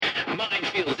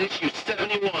Minefields issue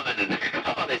 71.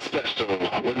 Holiday special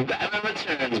when Batman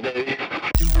returns, baby.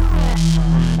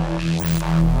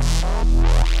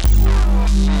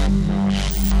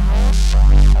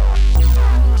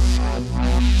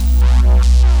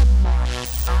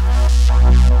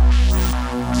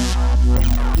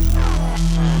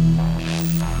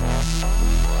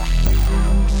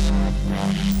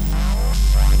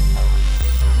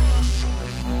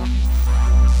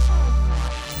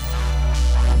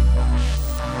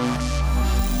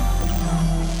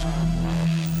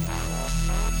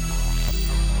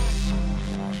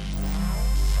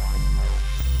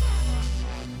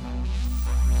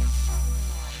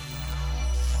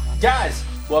 Guys,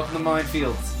 welcome to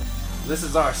Minefields. This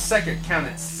is our second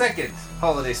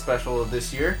holiday special of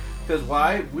this year. Because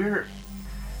why? We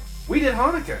did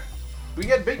Hanukkah. We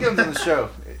got big guns on the show,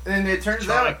 and it turns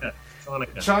out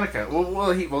Hanukkah.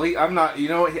 Well, I'm not. You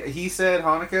know what? He said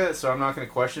Hanukkah, so I'm not going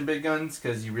to question big guns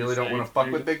because you really don't want to fuck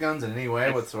with big guns in any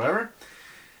way whatsoever.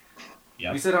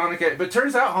 Yep. We said Hanukkah, but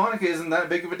turns out Hanukkah isn't that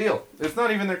big of a deal. It's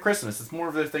not even their Christmas. It's more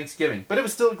of their Thanksgiving. But it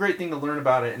was still a great thing to learn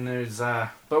about it, and there's,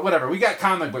 but whatever. We got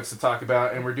comic books to talk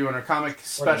about, and we're doing our comic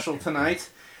special tonight.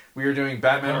 We are doing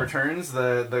Batman Returns,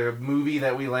 the movie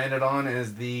that we landed on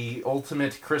as the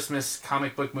ultimate Christmas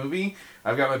comic book movie.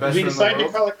 I've got my best friend in the world. We decided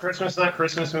to call it Christmas, not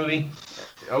Christmas movie.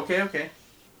 Okay.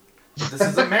 This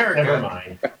is America. Never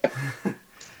mind. This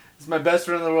is my best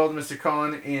friend in the world, Mr.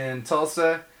 Colin in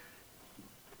Tulsa.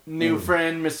 New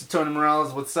friend, Mr. Tony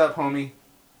Morales. What's up, homie?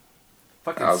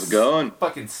 Fucking how's it going?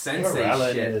 Fucking sensei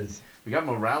Morales shit. is. We got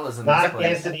Morales in not this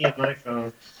place. Not Anthony on my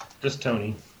phone. Just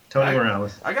Tony.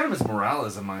 Morales. I got him as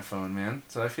Morales on my phone, man.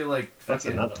 So I feel like that's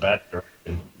not bad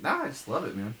direction. Nah, I just love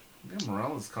it, man. Yeah,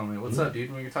 Morales calling me. What's up,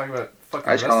 dude? When you're talking about fucking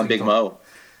I just call him Big Mo.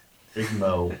 Big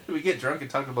Mo. We get drunk and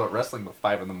talk about wrestling till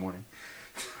 5 a.m.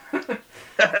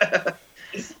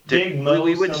 Big Mo.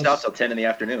 We wouldn't stop till 10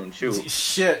 p.m. Shoot.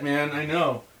 Shit, man. I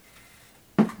know.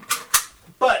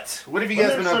 But what have you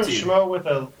guys been up to? Some schmo with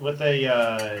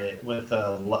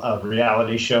a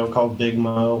reality show called Big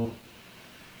Mo.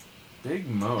 Big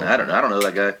Mo. I don't know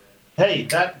that guy. Hey,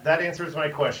 that answers my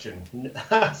question.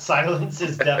 Silence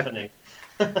is deafening.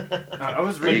 I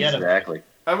was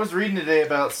reading today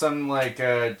about some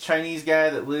Chinese guy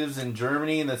that lives in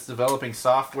Germany that's developing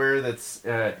software that's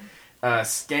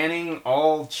scanning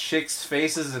all chicks'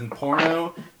 faces in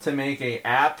porno to make a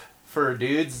app for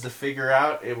dudes to figure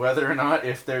out whether or not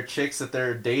if their chicks that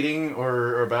they're dating or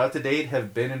are about to date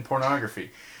have been in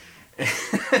pornography. And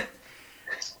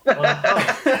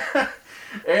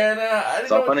it's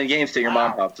all fun and games till your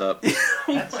mom pops up. Oh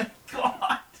my god!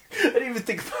 I didn't even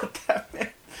think about that, man.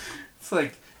 It's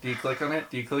like, do you click on it?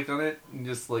 Do you click on it? And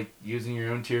just like using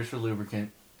your own tears for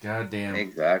lubricant. God damn.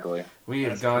 Exactly. We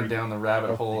have gone down the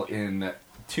rabbit hole in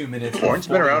 2 minutes. Porn's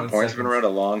been around. Porn's been around a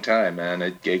long time, man.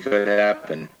 It could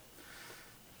happen.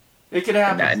 It could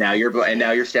happen. And now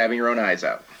you're stabbing your own eyes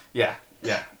out. Yeah,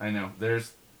 I know.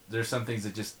 There's some things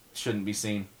that just shouldn't be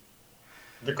seen.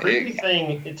 The creepy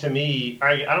thing to me,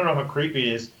 I don't know how creepy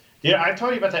it is. Yeah, I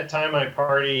told you about that time I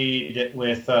partied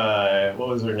with what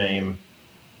was her name?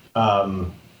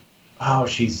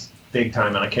 She's big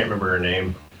time, and I can't remember her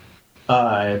name.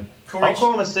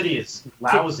 Oklahoma City is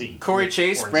lousy. Corey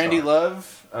Chase, Brandy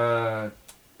Love. I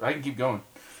can keep going.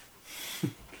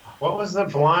 What was the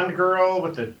blonde girl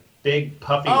with the big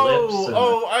puffy lips?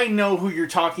 I know who you're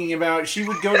talking about. She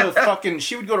would go to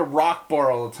she would go to Rock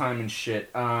Bar all the time and shit.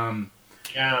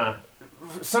 Yeah.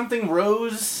 Something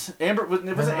Rose? Amber was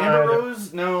it Amber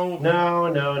Rose? No.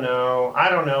 I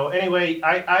don't know. Anyway,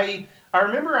 I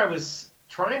remember I was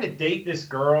trying to date this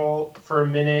girl for a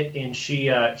minute, and she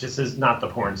just is not the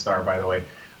porn star, by the way.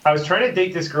 I was trying to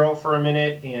date this girl for a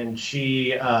minute, and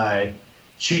she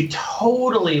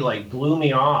totally blew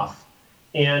me off.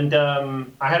 And I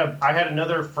had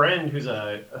another friend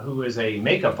who is a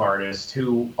makeup artist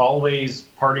who always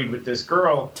partied with this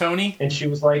girl, Tony, and she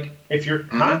was like, "If you're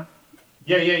huh?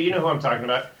 Yeah, you know who I'm talking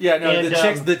about." Yeah, no, and,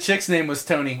 the chick's name was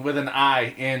Tony with an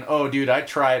I, and oh, dude, I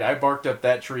barked up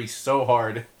that tree so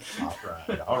hard.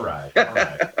 All right.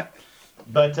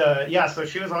 But so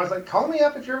she was always like, "Call me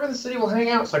up if you're ever in the city. We'll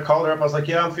hang out." So I called her up. I was like,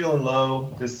 "Yeah, I'm feeling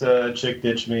low. This chick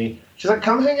ditched me." She's like,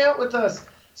 "Come hang out with us."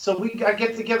 So I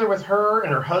get together with her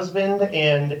and her husband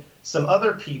and some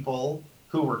other people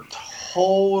who were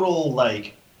total,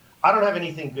 I don't have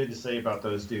anything good to say about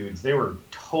those dudes. They were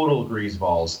total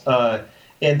greaseballs.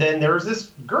 And then there was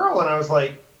this girl, and I was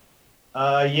like,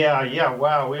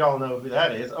 wow, we all know who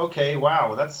that is. Okay,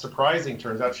 wow, that's surprising.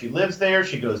 Turns out she lives there.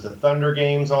 She goes to Thunder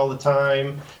games all the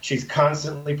time. She's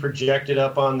constantly projected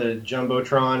up on the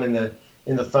Jumbotron in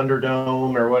the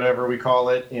Thunderdome or whatever we call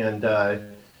it. And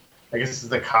I guess this is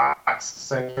the Cox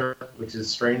Center, which is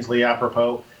strangely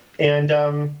apropos. And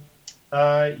it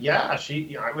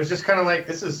was just kind of like,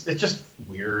 it's just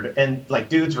weird. And like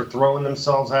dudes were throwing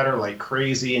themselves at her like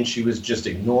crazy, and she was just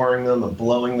ignoring them and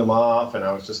blowing them off. And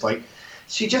I was just like,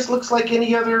 she just looks like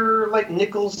any other like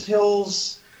Nichols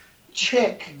Hills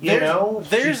chick,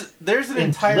 There's an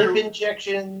entire lip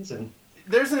injections and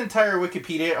there's an entire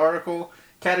Wikipedia article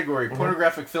category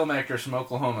pornographic film actors from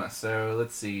Oklahoma. So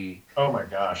let's see. Oh my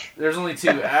gosh. There's only two: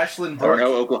 Ashlyn Or Brooke,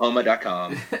 no,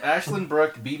 Oklahoma.com. Ashlyn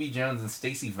Brooke, BB Jones, and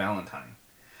Stacey Valentine.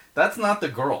 That's not the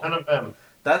girl. None of them.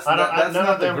 That's none not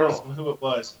of the them girl. was who it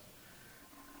was.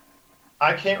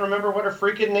 I can't remember what her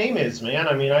freaking name is, man.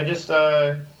 I mean, I just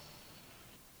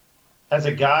as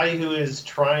a guy who is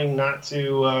trying not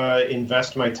to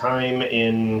invest my time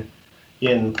in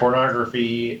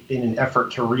pornography in an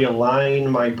effort to realign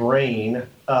my brain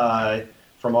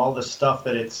from all the stuff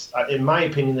that it's, in my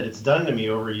opinion, that it's done to me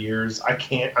over years.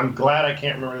 I'm glad I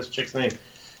can't remember this chick's name.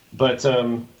 But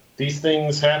these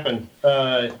things happen.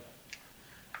 And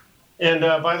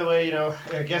by the way,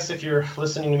 I guess if you're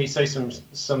listening to me say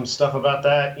some stuff about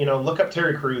that, look up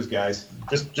Terry Crews, guys.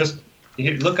 Just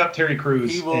look up Terry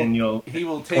Crews, He will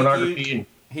take pornography.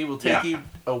 He will take you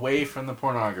away from the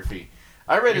pornography.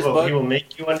 I read his book. He will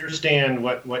make you understand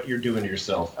what you're doing to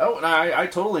yourself. Oh, and I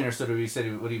totally understood what he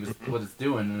said, what it's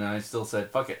doing, and I still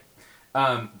said fuck it.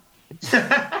 I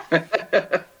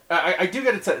do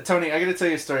got to Tony. I got to tell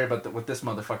you a story about what this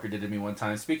motherfucker did to me one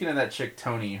time. Speaking of that chick,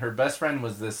 Tony, her best friend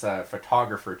was this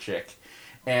photographer chick,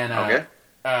 and I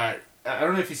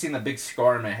don't know if you've seen the big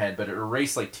scar in my head, but it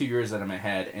erased like 2 years out of my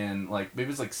head, and like maybe it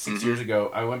was like 6 years ago.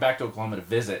 I went back to Oklahoma to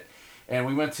visit, and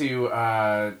we went to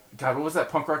God, what was that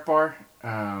punk rock bar?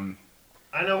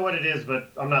 I know what it is,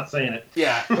 but I'm not saying it.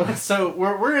 Yeah. So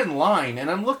we're in line, and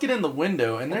I'm looking in the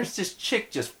window, and there's this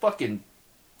chick just fucking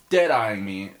dead-eyeing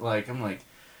me. Like, I'm like,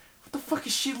 what the fuck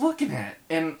is she looking at?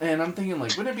 And I'm thinking,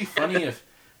 like, wouldn't it be funny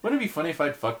if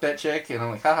I'd fuck that chick? And I'm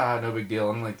like, ha, no big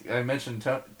deal. I'm like, I mentioned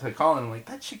to Colin, I'm like,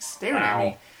 that chick's staring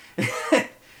at me.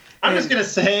 I'm just going to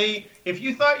say, if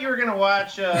you thought you were going to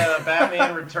watch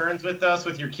Batman Returns with us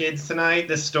with your kids tonight,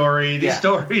 these stories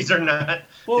aren't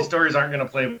going to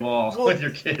play ball with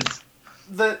your kids.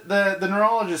 The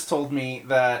neurologist told me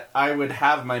that I would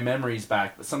have my memories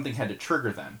back, but something had to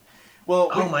trigger them. Well,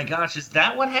 oh my gosh, is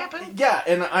that what happened? Yeah,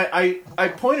 and I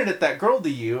pointed at that girl to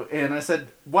you, and I said,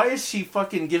 why is she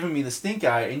fucking giving me the stink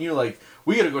eye? And you're like,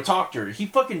 we gotta go talk to her. He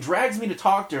fucking drags me to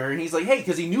talk to her, and he's like, hey,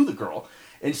 because he knew the girl.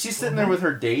 And she's sitting there with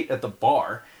her date at the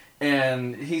bar,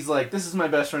 and he's like, this is my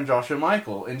best friend Joshua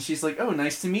Michael. And she's like, oh,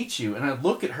 nice to meet you. And I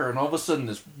look at her, and all of a sudden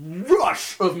this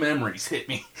rush of memories hit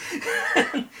me.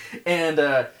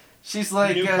 And she's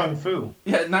like... New Kung Fu.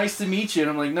 Yeah, nice to meet you. And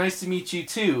I'm like, nice to meet you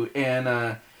too. And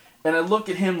I look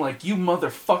at him like, you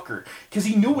motherfucker. Because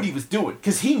he knew what he was doing.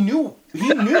 Because he knew.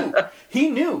 He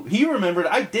knew. He remembered.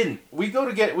 I didn't. We go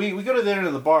to the end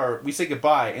of the bar. We say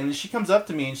goodbye. And she comes up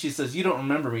to me and she says, you don't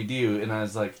remember me, do you? And I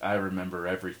was like, I remember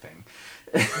everything.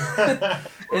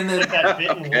 And then that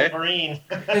bitten Wolverine.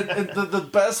 and the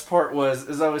best part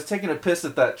is I was taking a piss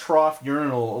at that trough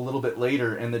urinal a little bit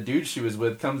later, and the dude she was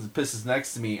with comes and pisses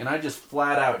next to me, and I just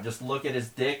flat out just look at his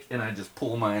dick and I just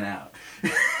pull mine out.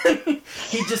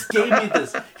 He just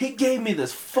gave me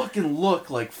this fucking look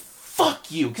like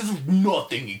fuck you, because there's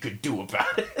nothing you could do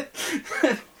about it.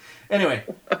 Anyway,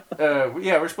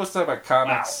 we're supposed to talk about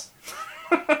comics.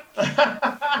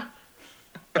 Wow.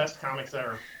 Best comics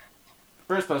ever.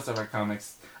 We're supposed to have our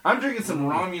comics. I'm drinking some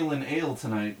Romulan ale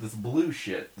tonight. This blue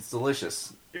shit. It's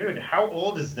delicious. Dude, how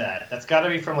old is that? That's got to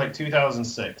be from like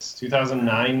 2006,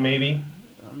 2009 maybe.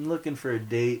 I'm looking for a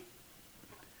date.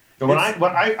 When I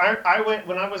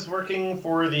was working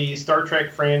for the Star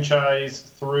Trek franchise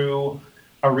through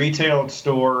a retail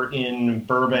store in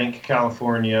Burbank,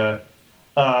 California,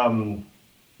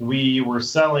 we were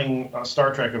selling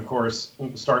Star Trek, of course,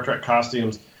 Star Trek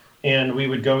costumes. And we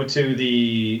would go to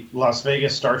the Las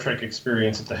Vegas Star Trek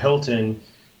experience at the Hilton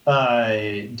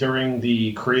during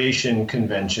the creation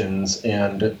conventions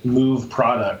and move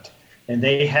product. And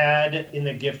they had in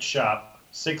the gift shop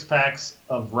 6-packs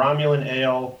of Romulan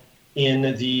ale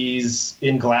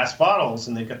in glass bottles,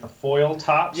 and they've got the foil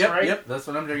tops, right? Yep, that's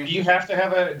what I'm drinking. Do you have to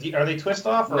have are they twist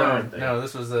off? Or no,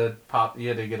 this was a pop. You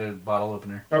had to get a bottle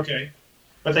opener. Okay.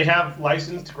 But they have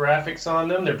licensed graphics on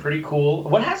them. They're pretty cool.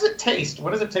 What does it taste?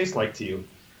 What does it taste like to you?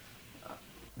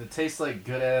 It tastes like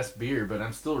good-ass beer, but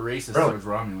I'm still racist towards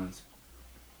Romulans.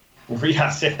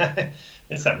 Yeah,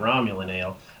 it's that Romulan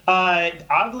ale.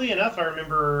 Oddly enough, I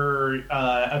remember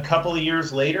a couple of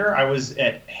years later, I was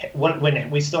at when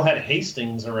we still had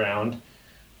Hastings around.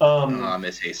 I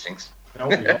miss Hastings.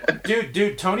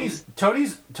 Dude, Tony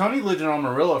lived in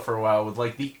Amarillo for a while with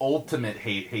like the ultimate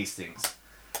Hastings.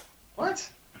 What?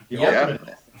 Yeah.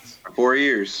 4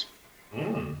 years.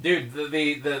 Dude,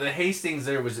 the Hastings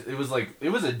there was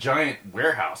a giant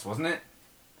warehouse, wasn't it?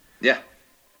 Yeah.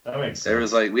 That makes sense. There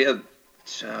was like we had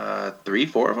 3,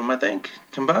 4 of them, I think,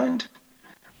 combined.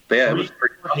 But yeah, it was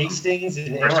pretty Hastings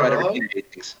in first time I'd ever Amarillo. seen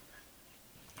Hastings.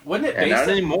 Wasn't it And based not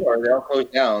anymore. They all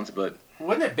closed down, but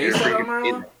Wasn't it based out of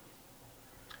Amarillo?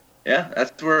 yeah,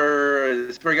 that's where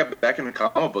I got back into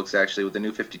comic books. Actually, with the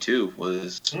New 52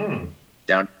 was down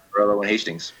in Amarillo and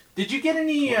Hastings. Did you get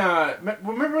any?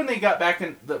 Remember when they got back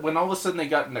in? When all of a sudden they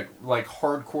got into like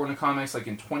hardcore into comics, like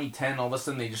in 2010, all of a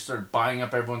sudden they just started buying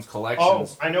up everyone's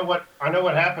collections. Oh, I know what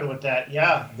happened with that.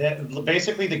 Yeah, that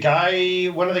basically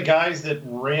one of the guys that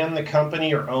ran the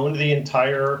company or owned the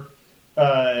entire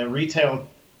retail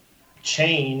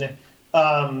chain,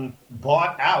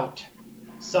 bought out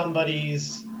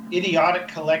somebody's idiotic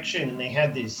collection, and they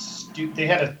had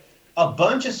a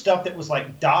bunch of stuff that was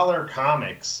like dollar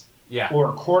comics. Yeah.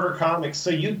 Or quarter comics. So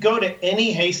you'd go to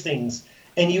any Hastings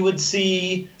and you would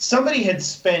see somebody had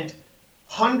spent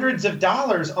hundreds of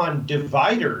dollars on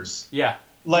dividers. Yeah.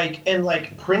 Like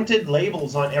printed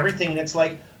labels on everything. And it's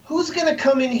like, who's going to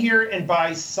come in here and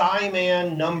buy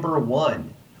Psyman #1?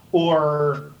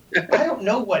 Or I don't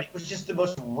know what. It was just the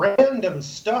most random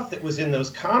stuff that was in those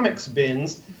comics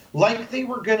bins, like they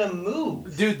were going to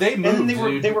move. Dude, they moved.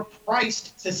 And they were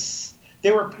priced to.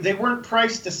 They weren't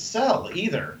priced to sell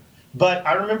either. But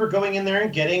I remember going in there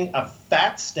and getting a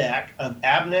fat stack of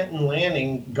Abnett and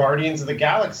Lanning Guardians of the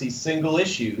Galaxy single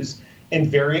issues and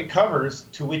variant covers,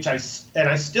 to which I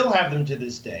still have them to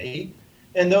this day.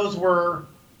 And that's when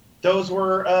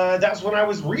I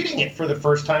was reading it for the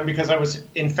first time, because I was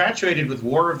infatuated with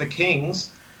War of the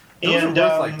Kings. Those are worth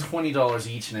like $20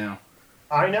 each now.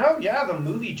 I know, yeah. The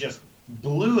movie just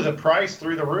blew the price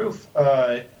through the roof.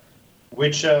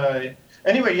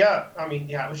 Anyway, yeah, I mean,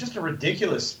 yeah, it was just a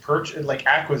ridiculous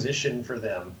acquisition for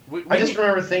them. I just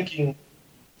remember thinking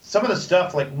some of the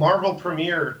stuff, like Marvel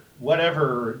Premiere,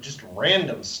 whatever, just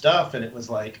random stuff, and it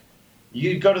was like,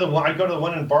 I'd go to the one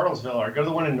in Bartlesville, or I'd go to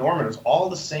the one in Norman, it was all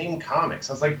the same comics.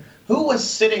 I was like, who was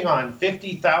sitting on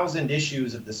 50,000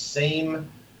 issues of the same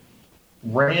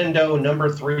rando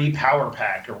 #3 power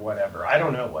pack or whatever? I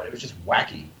don't know what. It was just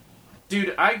wacky.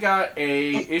 Dude, I got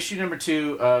issue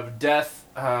 #2 of Death,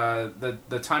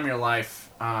 the Time of Your Life,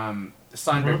 signed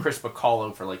by Chris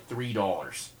Bacallo for like $3.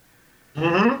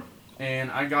 Mm-hmm.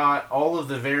 And I got all of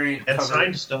the variant and cover.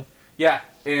 signed stuff. Yeah,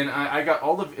 and I got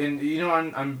all of, and you know,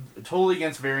 I'm totally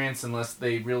against variants unless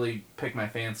they really pick my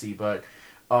fancy. But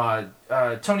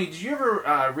Tony, did you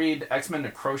ever read X-Men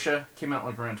Necrosha? Came out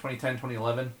like around 2010,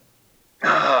 2011.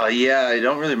 Oh, yeah, I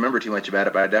don't really remember too much about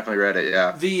it, but I definitely read it,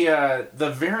 yeah. The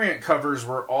variant covers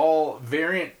were all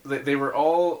they were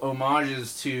all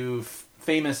homages to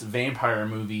famous vampire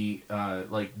movie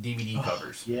like DVD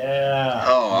covers. Yeah.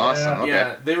 Oh, awesome. Okay.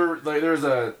 Yeah, they were like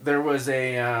there was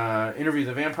a Interview with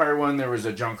the Vampire one, there was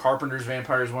a John Carpenter's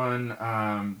Vampires one.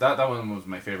 That one was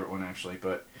my favorite one, actually,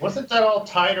 but wasn't that all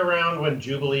tied around when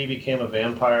Jubilee became a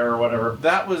vampire or whatever?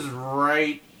 That was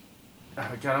right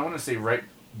God, I want to say right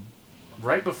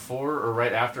before or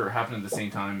right after it happened at the same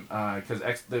time,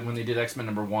 because when they did X-Men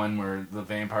 #1, where the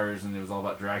vampires and it was all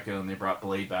about Dracula and they brought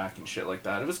Blade back and shit like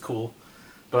that, it was cool,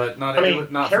 but not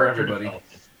for everybody.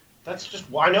 That's just,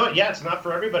 I know it. Yeah, it's not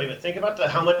for everybody, but think about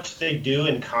how much they do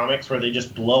in comics, where they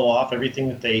just blow off everything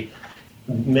that they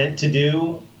meant to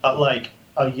do like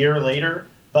a year later.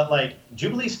 But like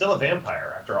Jubilee's still a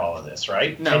vampire after all of this,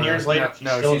 right? 10 years later, she's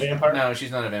still a vampire. No, she's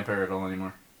not a vampire at all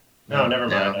anymore. No, never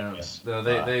mind. No,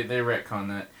 they retcon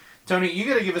that. Tony, you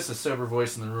gotta give us a sober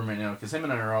voice in the room right now, because him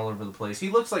and I are all over the place. He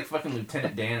looks like fucking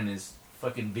Lieutenant Dan in his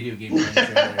fucking video game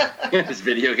chair. His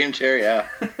video game chair, yeah.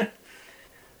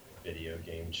 Video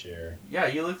game chair. Yeah,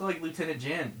 you look like Lieutenant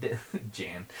Jan.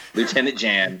 Lieutenant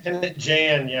Jan. Lieutenant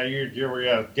Jan, yeah,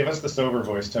 you're give us the sober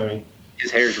voice, Tony.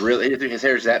 His hair's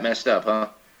that messed up, huh?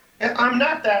 I'm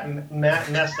not that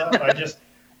messed up.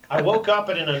 I woke up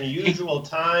at an unusual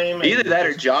time. Either that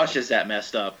or Josh is that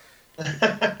messed up.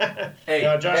 Hey,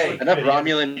 enough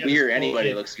Romulan beer,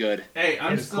 anybody looks good. Hey,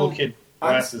 I'm still cool kid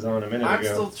glasses on a minute ago. I'm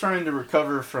still trying to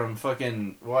recover from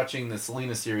fucking watching the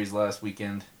Selena series last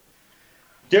weekend.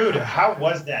 Dude, how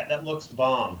was that? That looks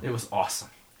bomb. It was awesome.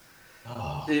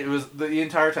 Oh. It was the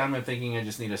entire time I'm thinking I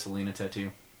just need a Selena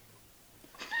tattoo.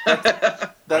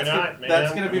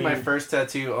 That's gonna be my first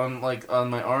tattoo on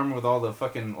my arm with all the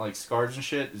fucking like scars and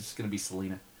shit. It's just gonna be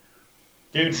Selena.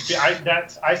 Dude,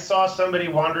 I saw somebody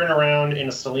wandering around in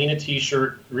a Selena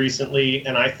t-shirt recently,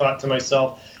 and I thought to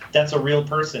myself, that's a real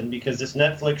person, because this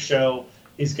Netflix show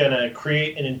is going to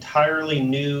create an entirely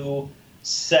new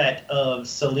set of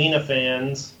Selena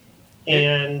fans,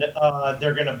 and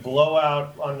they're going to blow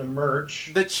out on the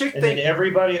merch. The chick and then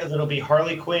everybody, it'll be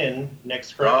Harley Quinn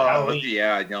next Halloween.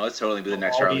 Yeah, no, it's totally be the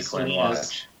next Harley Quinn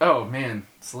watch. Oh man,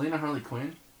 Selena Harley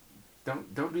Quinn?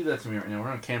 Don't do that to me right now. We're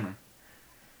on camera.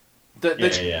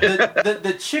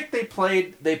 The chick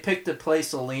they picked to play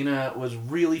Selena was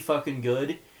really fucking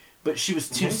good, but she was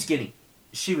too skinny.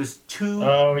 She was too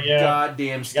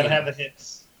goddamn skinny. Gotta have the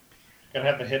hips. Gotta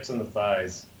have the hips and the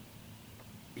thighs.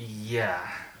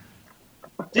 Yeah.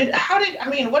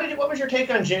 What was your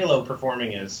take on J-Lo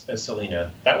performing as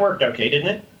Selena? That worked okay, didn't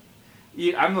it?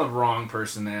 Yeah, I'm the wrong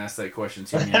person to ask that question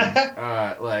to,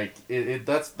 man.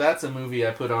 That's a movie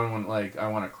I put on when I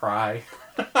want to cry.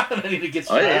 I need to get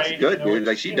straight. Oh, it's good, dude.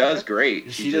 Like, she does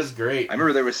great. She does great. I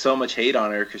remember there was so much hate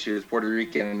on her because she was Puerto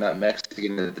Rican and not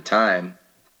Mexican at the time.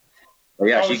 But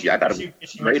yeah, I thought it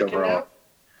was great overall. Now?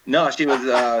 No, she was.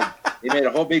 They made a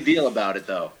whole big deal about it,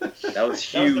 though. That was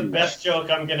huge. That was the best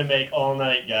joke I'm gonna make all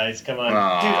night, guys. Come on, dude.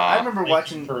 I remember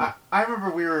watching. I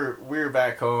remember we were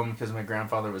back home because my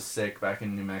grandfather was sick back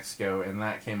in New Mexico, and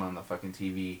that came on the fucking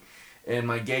TV, and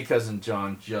my gay cousin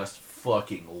John just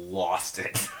fucking lost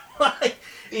it.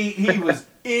 he was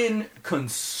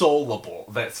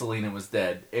inconsolable that Selena was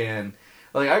dead, and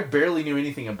I barely knew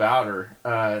anything about her,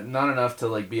 not enough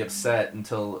to be upset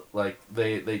until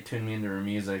they tuned me into her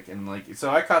music, and so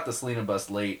I caught the Selena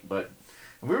bus late, but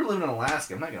we were living in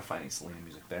Alaska. I'm not gonna find any Selena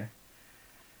music there.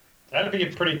 That'd be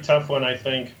a pretty tough one, I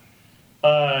think.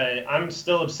 I'm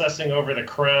still obsessing over The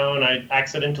Crown. I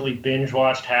accidentally binge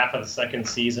watched half of the second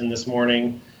season this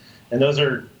morning, and those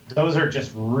are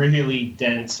just really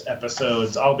dense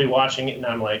episodes. I'll be watching it and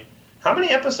I'm like, how many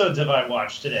episodes have I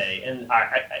watched today? And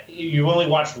you only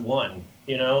watched one,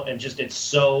 and just they're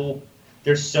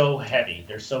so heavy,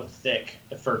 they're so thick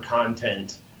for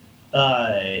content,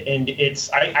 and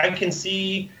I can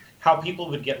see how people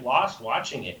would get lost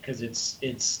watching it because it's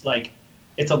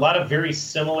a lot of very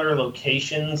similar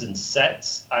locations and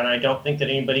sets, and I don't think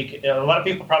that a lot of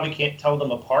people probably can't tell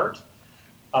them apart.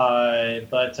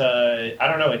 But I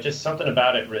don't know. It's just something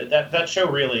about it. That show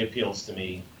really appeals to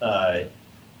me.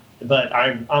 But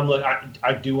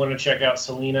I do want to check out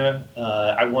Selena.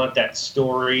 I want that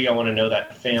story. I want to know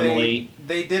that family.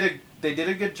 They did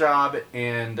a good job,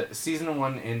 and season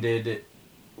 1 ended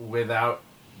without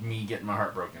me getting my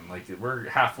heart broken. We're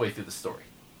halfway through the story.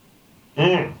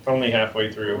 Only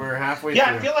halfway through. We're halfway through.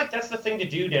 Yeah, I feel like that's the thing to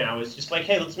do now. Is just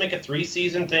hey, let's make a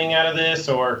 3-season thing out of this,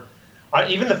 or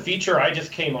even the feature I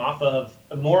just came off of.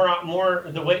 More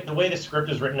the way the script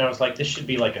is written, I was like, this should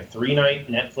be like a 3-night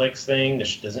Netflix thing.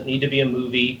 This doesn't need to be a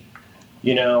movie.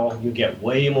 You get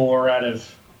way more out of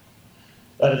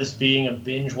this being a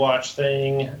binge watch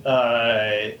thing.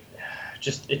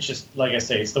 It's just like I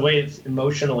say, it's the way it's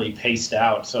emotionally paced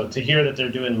out. So to hear that they're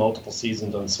doing multiple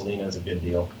seasons on Selena is a good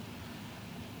deal.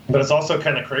 But it's also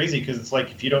kind of crazy because it's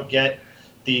if you don't get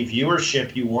the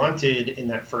viewership you wanted in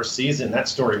that first season, that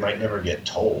story might never get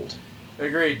told.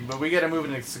 Agreed, but we got to move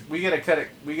it. We got to cut it.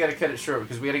 We got to cut it short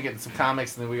because we got to get some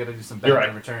comics and then we got to do some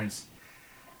Batman Returns.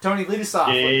 Tony, lead us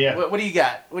off. Yeah. What do you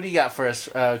got? What do you got for us?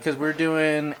 Because we're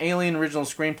doing Alien Original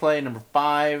Screenplay number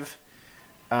 5,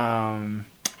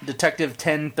 Detective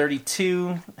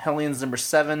 1032, Hellions number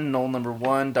 7, Null number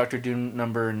 1, Doctor Doom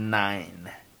number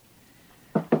 9.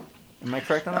 Am I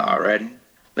correct on that? All right.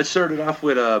 Let's start it off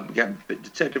with we got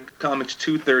Detective Comics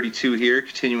 232 here,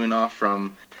 continuing off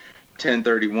from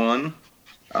 1031.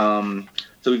 So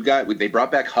they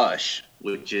brought back Hush,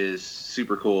 which is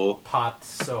super cool. Popped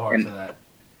so hard for that.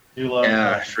 You love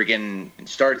Hush. Freaking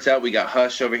starts out, we got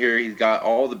Hush over here. He's got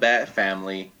all the Bat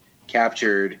family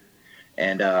captured,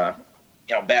 and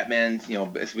Batman,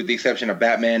 with the exception of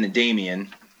Batman and Damian,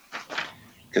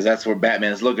 because that's where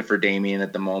Batman's looking for Damian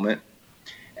at the moment.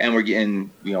 And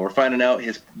we're finding out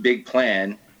his big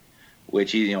plan,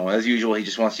 which he, as usual, he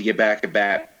just wants to get back at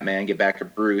Batman, get back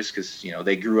at Bruce, because,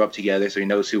 they grew up together, so he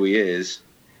knows who he is.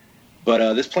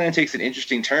 But this plan takes an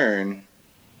interesting turn,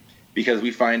 because we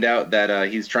find out that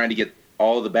he's trying to get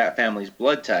all the Bat family's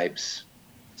blood types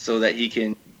so that he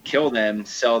can kill them,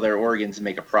 sell their organs, and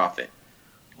make a profit.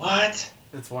 What?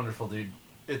 It's wonderful, dude.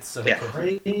 It's so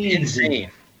crazy. Insane.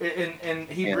 And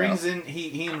he brings in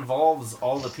he involves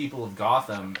all the people of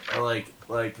Gotham.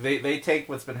 They take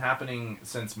what's been happening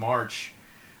since March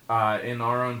in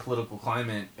our own political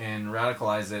climate and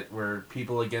radicalize it, where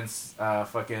people against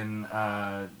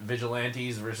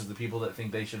vigilantes versus the people that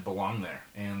think they should belong there,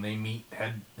 and they meet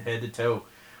head to toe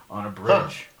on a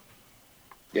bridge.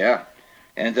 Yeah,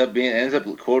 ends up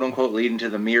quote unquote leading to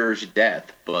the Mirror's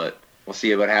death, but we'll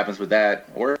see what happens with that,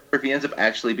 or if he ends up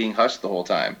actually being Hush the whole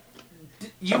time.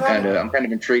 I'm kind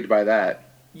of intrigued by that.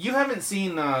 You haven't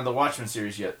seen the Watchmen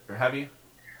series yet, or have you?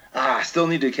 I still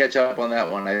need to catch up on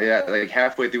that one. I got like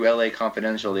halfway through L.A.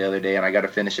 Confidential the other day, and I got to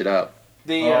finish it up.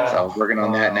 So I was working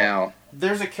on that now.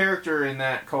 There's a character in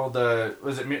that called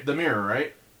was it the Mirror,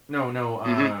 right? No.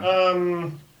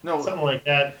 No, something like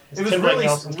that. It was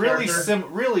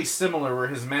really similar, where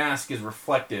his mask is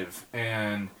reflective,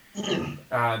 and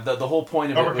the whole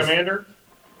point of it was Commander.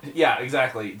 Yeah,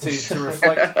 exactly.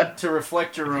 To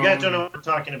reflect your own. You guys don't know what we're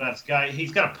talking about. This guy,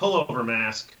 he's got a pullover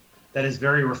mask that is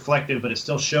very reflective, but it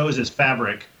still shows his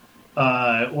fabric,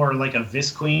 or like a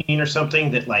Visqueen or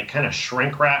something that like kind of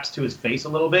shrink wraps to his face a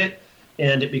little bit,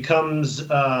 and it becomes.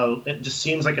 It just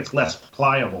seems like it's less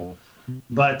pliable.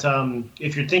 But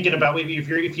if you're thinking about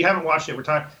if you haven't watched it, we're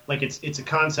talking like it's a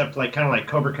concept like kind of like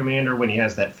Cobra Commander when he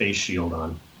has that face shield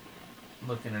on.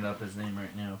 Looking it up his name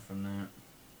right now from that.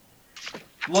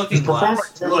 Looking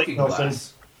Glass.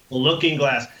 Looking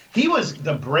Glass. He was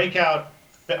my breakout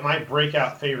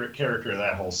favorite character of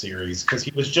that whole series because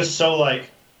he was just so like,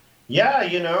 yeah,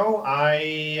 I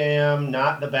am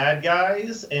not the bad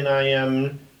guys and I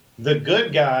am the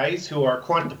good guys who are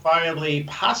quantifiably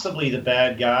possibly the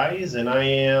bad guys, and I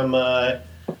am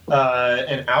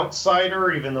an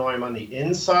outsider even though I'm on the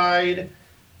inside.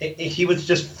 He was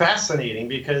just fascinating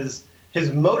because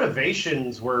his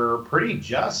motivations were pretty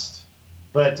just.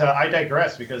 But I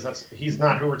digress because he's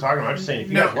not who we're talking about. I'm just saying, if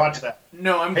you guys watch that,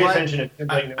 pay attention to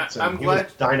Tim Nixon. He was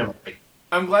dynamite.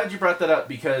 I'm glad you brought that up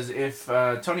because if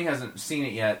Tony hasn't seen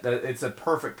it yet, it's a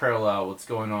perfect parallel what's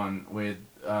going on with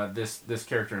this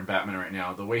character in Batman right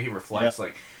now. The way he reflects,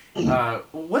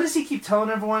 what does he keep telling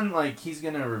everyone? Like he's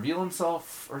gonna reveal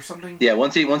himself or something? Yeah,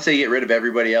 once they get rid of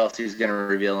everybody else, he's gonna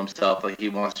reveal himself. Like he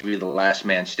wants to be the last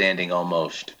man standing,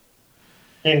 almost.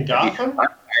 In Gotham,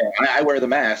 I wear the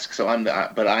mask,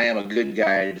 but I am a good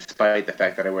guy despite the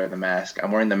fact that I wear the mask.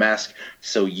 I'm wearing the mask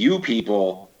so you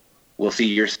people will see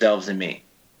yourselves in me.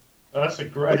 Oh, that's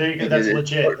that's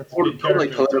legit. That's totally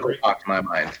political talk to my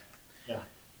mind. Yeah.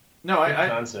 No,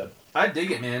 concept. I dig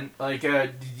it, man. Like,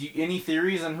 any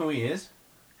theories on who he is?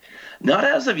 Not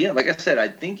as of yet. Like I said, I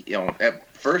think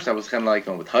at first I was kind of like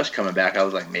with Hush coming back. I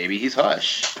was like, maybe he's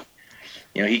Hush.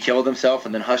 He killed himself,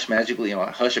 and then Hush magically,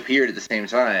 Hush appeared at the same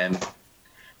time.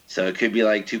 So it could be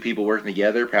like two people working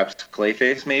together, perhaps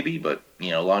Clayface, maybe. But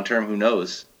long term, who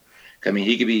knows? I mean,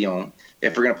 he could be,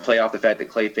 if we're gonna play off the fact that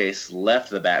Clayface left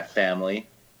the Bat family,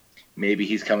 maybe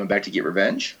he's coming back to get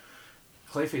revenge.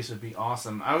 Clayface would be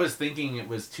awesome. I was thinking it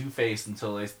was Two-Face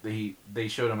until they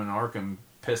showed him in Arkham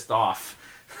pissed off.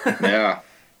 Yeah.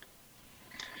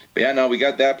 But yeah, no, we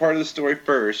got that part of the story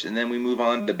first, and then we move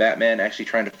on to Batman actually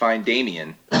trying to find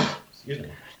Damian,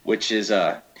 which is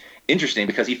interesting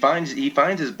because he finds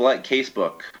his black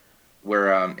casebook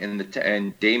where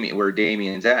where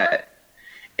Damian's at,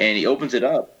 and he opens it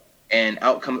up, and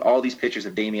out come all these pictures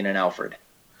of Damian and Alfred.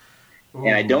 Ooh.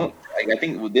 And I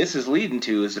think what this is leading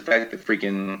to is the fact that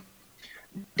freaking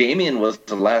Damian was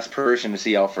the last person to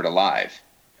see Alfred alive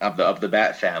of the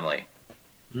Bat family.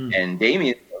 And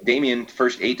Damian,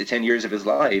 first 8 to 10 years of his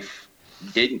life,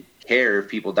 didn't care if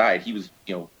people died. He was,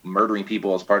 murdering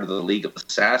people as part of the League of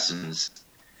Assassins.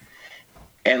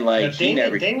 And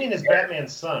Damian is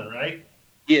Batman's son, right?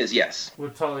 He is, yes.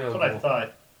 With Talia That's what I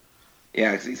thought.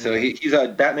 Yeah, so he's a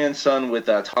Batman's son with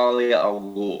Talia al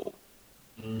Ghul.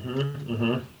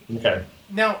 Okay.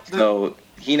 Now, so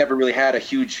he never really had a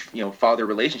huge, father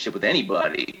relationship with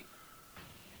anybody.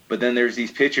 But then there's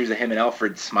these pictures of him and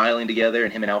Alfred smiling together,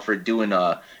 and him and Alfred doing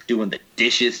the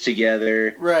dishes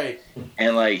together. Right.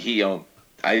 And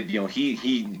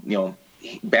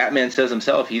Batman says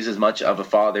himself he's as much of a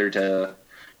father to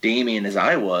Damian as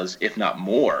I was, if not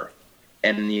more.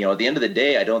 And at the end of the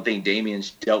day, I don't think Damian's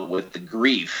dealt with the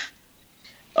grief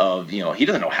of he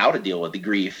doesn't know how to deal with the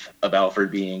grief of Alfred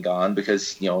being gone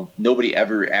because nobody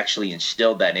ever actually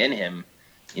instilled that in him,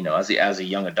 as a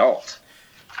young adult.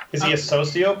 Is he a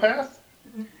sociopath?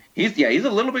 He's a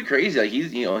little bit crazy. Like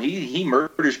he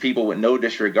murders people with no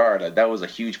disregard. Like, that was a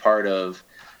huge part of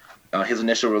his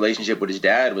initial relationship with his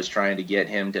dad, was trying to get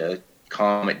him to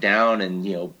calm it down. And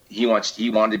he wanted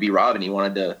to be Robin. He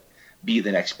wanted to be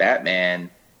the next Batman,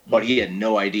 but he had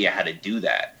no idea how to do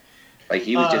that. Like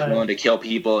he was just willing to kill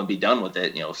people and be done with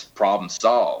it. Problem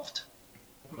solved.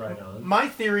 Right on. My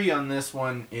theory on this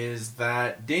one is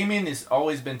that Damian has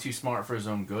always been too smart for his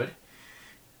own good.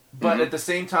 But at the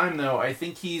same time, though, I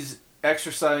think he's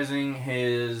exercising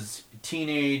his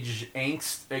teenage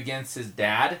angst against his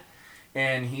dad,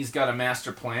 and he's got a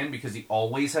master plan because he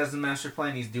always has a master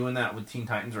plan. He's doing that with Teen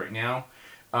Titans right now.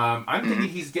 I'm thinking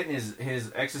he's getting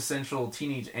his existential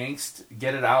teenage angst,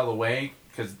 get it out of the way,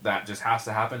 because that just has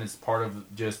to happen. It's part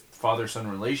of just father-son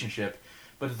relationship.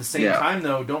 But at the same time,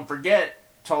 though, don't forget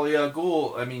Talia al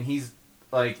Ghul. I mean, he's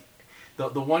like the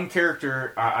one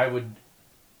character I would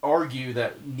argue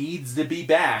that needs to be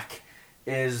back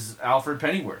is Alfred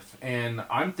Pennyworth, and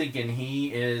I'm thinking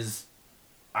he is.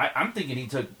 I'm thinking he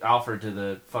took Alfred to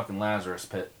the fucking Lazarus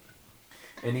pit,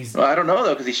 and he's. Well, I don't know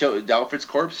though, because Alfred's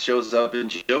corpse shows up in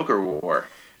Joker War,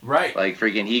 right? Like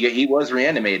freaking, he was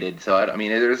reanimated. So I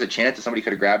mean, there's a chance that somebody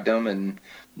could have grabbed him and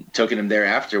taken him there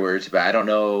afterwards. But I don't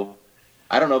know.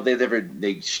 I don't know if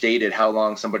they stated how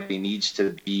long somebody needs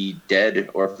to be dead,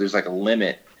 or if there's like a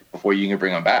limit before you can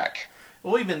bring them back.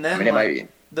 Well, even then, I mean, it might be.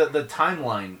 The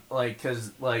timeline, like,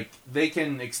 because, like, they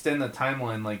can extend the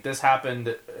timeline. Like, this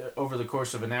happened over the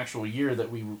course of an actual year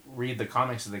that we read the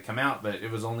comics as they come out, but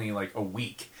it was only, like, a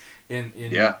week in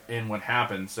what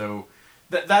happened. So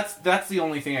that's the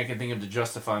only thing I can think of to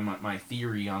justify my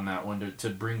theory on that one, to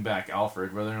bring back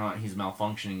Alfred, whether or not he's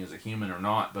malfunctioning as a human or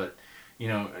not. But, you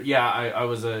know, I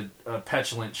was a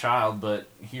petulant child, but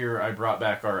here I brought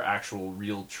back our actual,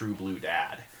 real, true blue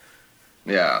dad.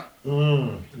 Yeah,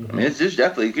 Mm-hmm. I mean, it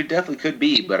definitely could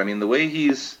be, but I mean, the way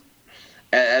he's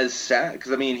as sad,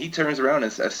 because I mean, he turns around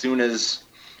as soon as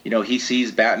he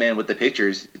sees Batman with the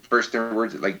pictures. First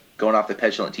words, like going off the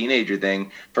petulant teenager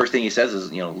thing. First thing he says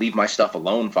is, "Leave my stuff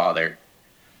alone, father."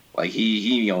 Like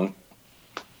he's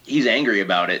angry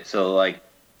about it. So like,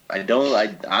 I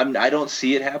don't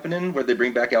see it happening where they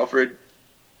bring back Alfred,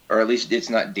 or at least it's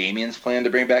not Damian's plan to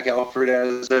bring back Alfred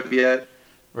as of yet,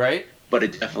 right? But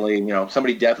it definitely,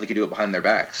 somebody definitely could do it behind their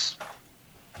backs.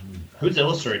 Who's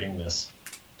illustrating this?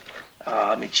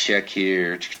 Let me check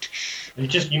here.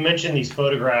 You mentioned these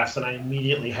photographs, and I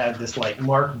immediately had this like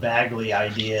Mark Bagley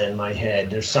idea in my head.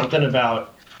 There's something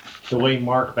about the way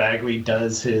Mark Bagley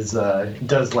does his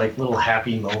like little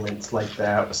happy moments like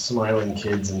that with smiling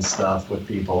kids and stuff with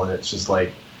people, and it's just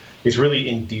like it's really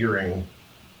endearing.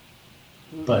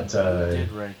 But I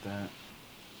did write that.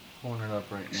 Pulling it up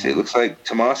right now. See, it looks like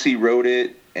Tomasi wrote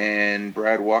it, and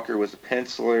Brad Walker was a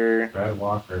penciler. Brad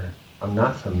Walker. I'm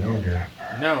not familiar.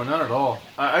 No, not at all.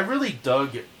 I really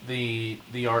dug the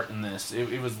art in this.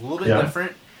 It was a little bit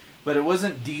different, but it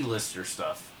wasn't D-lister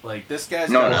stuff. Like, this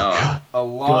guy's got a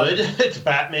lot. Good. It's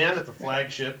Batman. It's a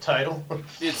flagship title.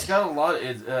 It's got a lot.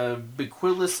 It's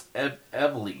Bequilis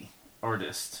Evely,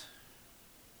 artist.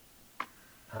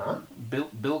 Huh?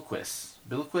 Bilquis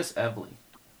Evely.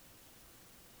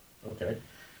 Okay.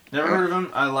 Never heard of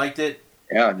him. I liked it.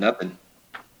 Yeah, nothing.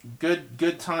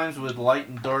 Good times with light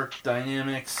and dark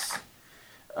dynamics.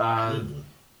 Good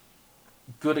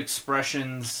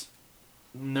expressions.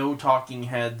 No talking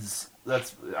heads.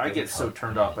 I get so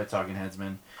turned off by talking heads,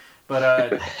 man.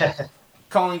 But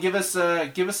Colin, give us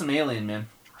some Alien, man.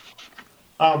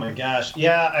 Oh my gosh!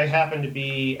 Yeah, I happened to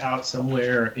be out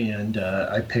somewhere, and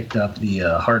I picked up the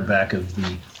hardback of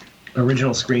the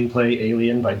original screenplay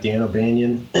Alien by Dan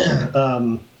O'Bannon.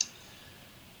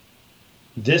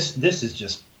 This is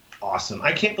just awesome.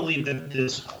 I can't believe that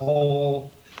this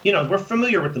whole, we're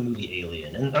familiar with the movie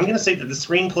Alien, and I'm going to say that the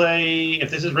screenplay, if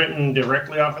this is written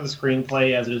directly off of the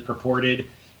screenplay as it is purported,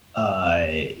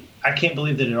 I can't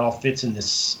believe that it all fits in this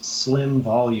slim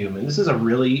volume. And this is a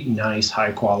really nice,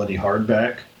 high quality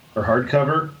hardback or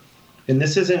hardcover. And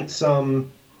this isn't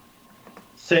some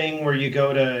thing where you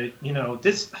go to,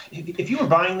 this. If you were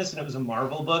buying this and it was a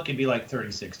Marvel book, it'd be like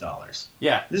 $36.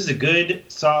 Yeah, this is a good,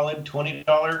 solid $20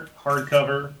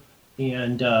 hardcover,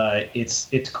 and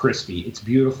it's crispy. It's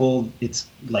beautiful. It's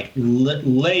like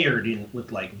layered in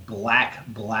with like black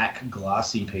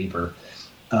glossy paper.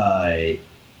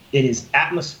 It is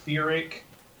atmospheric.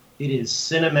 It is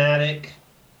cinematic.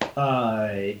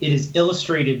 It is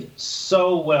illustrated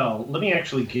so well. Let me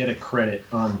actually get a credit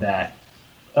on that.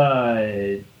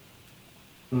 Art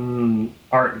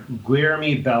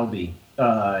Guilherme Balbi,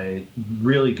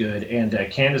 really good, and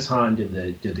Candace Hahn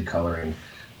did the coloring.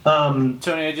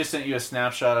 Tony, I just sent you a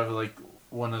snapshot of like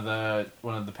one of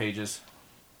the pages.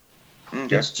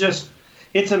 Okay.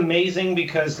 It's amazing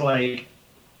because like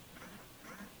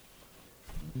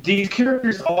these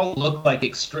characters all look like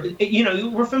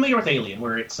we're familiar with Alien,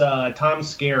 where it's Tom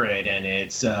Skerritt and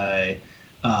it's oh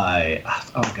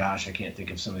gosh, I can't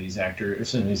think of some of these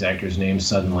actors' names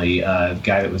suddenly. The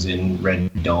guy that was in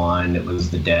Red Dawn, that was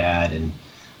the dad, and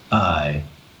I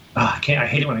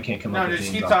hate it when I can't come up with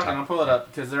names. No, just keep talking. I'll pull it up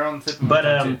because they're on the tip of my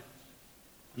tongue too.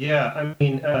 Yeah, I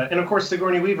mean, and of course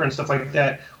Sigourney Weaver and stuff like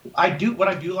that. What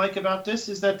I do like about this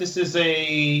is that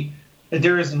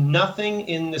there is nothing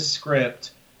in the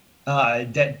script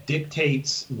that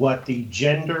dictates what the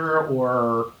gender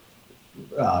or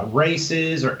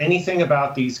races or anything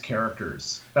about these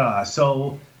characters.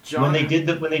 So John, when they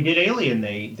did Alien,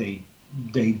 they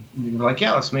were like,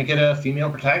 yeah, let's make it a female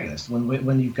protagonist.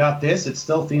 When you've got this, it's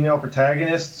still female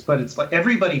protagonists, but it's like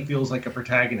everybody feels like a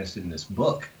protagonist in this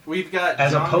book. we've got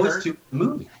As John opposed Hurt. to the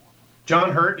movie.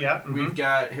 John Hurt, yeah. Mm-hmm. We've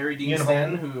got Harry Dean Ian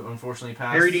Stanton, Holm. who unfortunately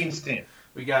passed. Harry Dean Stanton.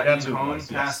 We got That's Ian who it Holm was,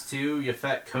 passed too.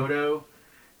 Yafet Kodo.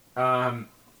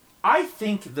 I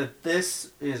think that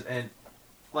this is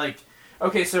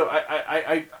okay. So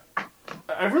I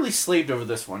really slaved over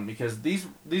this one because these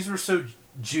were so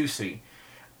juicy.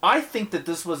 I think that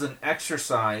this was an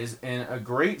exercise in a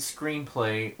great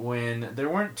screenplay when there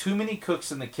weren't too many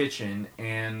cooks in the kitchen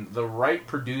and the right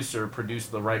producer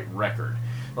produced the right record.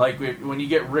 Like when you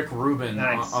get Rick Rubin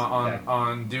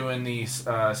on doing the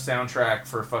soundtrack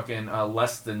for fucking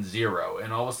Less Than Zero,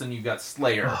 and all of a sudden you've got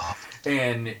Slayer,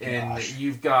 and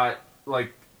you've got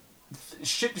like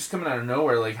shit just coming out of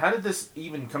nowhere. Like, how did this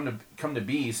even come to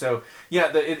be? So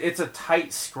yeah, it's a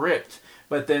tight script.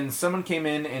 But then someone came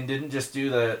in and didn't just do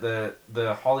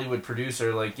the Hollywood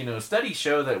producer, like, studies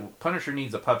show that Punisher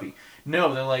needs a puppy.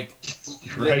 No, they're like,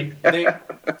 Right. they're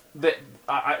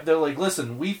like,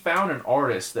 listen, we found an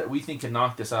artist that we think can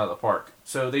knock this out of the park.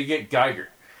 So they get Geiger.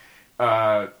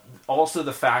 Also,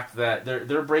 the fact that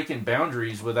they're breaking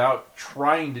boundaries without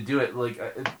trying to do it. Like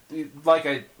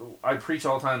I preach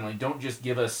all the time, like, don't just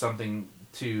give us something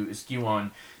to skew on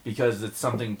because it's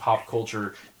something pop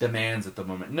culture demands at the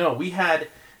moment. No, we had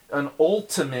an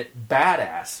ultimate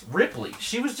badass, Ripley.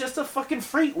 She was just a fucking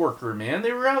freight worker, man.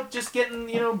 They were out just getting,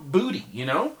 booty,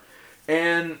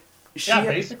 and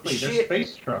They're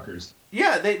space truckers.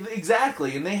 Yeah,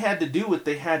 exactly, and they had to do what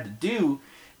they had to do,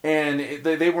 and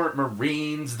they weren't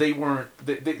Marines. They weren't.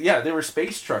 They were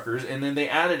space truckers, and then they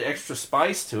added extra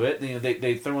spice to it.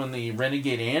 They throw in the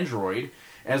renegade android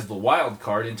as the wild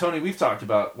card. And Tony, we've talked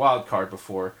about wild card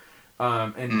before,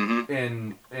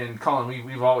 and Colin,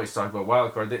 we've always talked about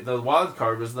wild card. The wild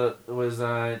card was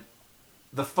the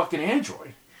fucking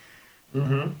android,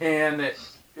 and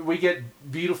we get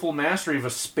beautiful mastery of a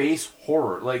space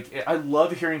horror. Like, I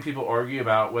love hearing people argue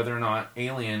about whether or not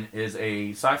Alien is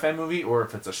a sci-fi movie or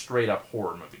if it's a straight up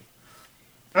horror movie.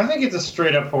 I think it's a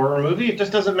straight up horror movie. It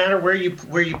just doesn't matter where you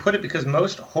put it, because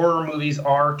most horror movies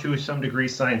are to some degree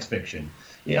science fiction.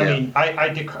 Yeah. I mean,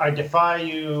 I defy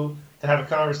you to have a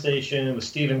conversation with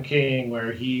Stephen King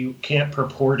where he can't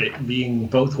purport it being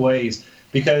both ways,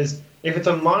 because if it's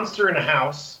a monster in a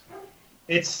house,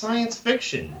 it's science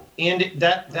fiction, and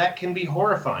that can be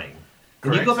horrifying.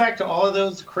 When you go back to all of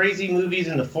those crazy movies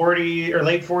in the 40s or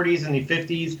late 40s and the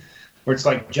 50s, where it's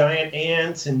like giant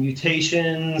ants and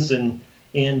mutations and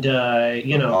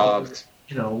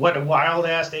what wild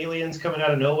ass aliens coming out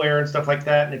of nowhere and stuff like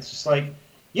that, and it's just like,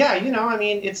 yeah, I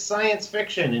mean, it's science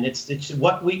fiction, and it's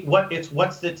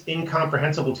what's that's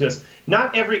incomprehensible to us.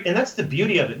 And that's the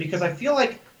beauty of it, because I feel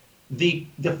like the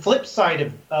flip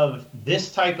side of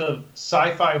this type of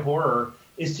sci-fi horror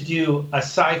is to do a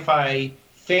sci-fi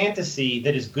fantasy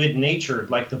that is good-natured,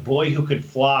 like The Boy Who Could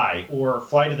Fly or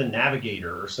Flight of the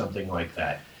Navigator or something like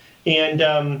that.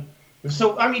 And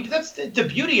so, I mean, that's the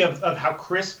beauty of how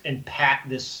crisp and pat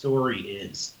this story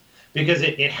is. Because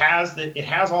it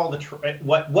has all the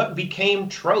what became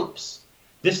tropes.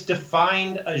 This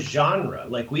defined a genre.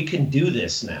 Like, we can do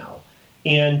this now,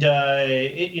 and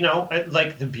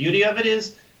like, the beauty of it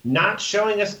is not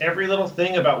showing us every little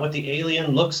thing about what the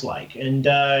alien looks like, and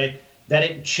that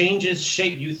it changes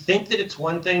shape. You think that it's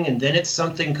one thing, and then it's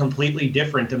something completely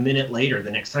different a minute later.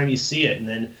 The next time you see it, and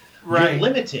then you're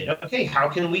limited. Okay, how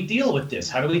can we deal with this?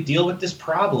 How do we deal with this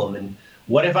problem? And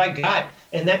what have I got?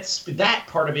 And that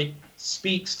part of it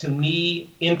speaks to me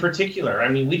in particular. I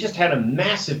mean, we just had a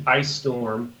massive ice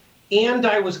storm, and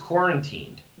I was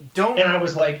quarantined. And I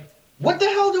was like, what the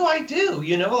hell do I do?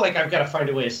 Like, I've got to find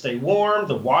a way to stay warm.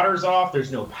 The water's off.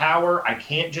 There's no power. I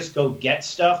can't just go get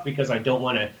stuff because I don't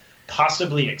want to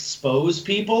possibly expose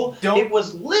people. It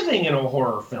was living in a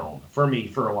horror film for me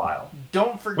for a while.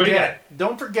 Don't forget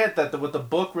that what the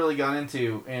book really got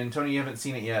into, and Tony, you haven't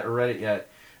seen it yet or read it yet,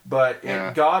 but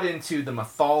it got into the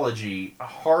mythology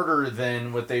harder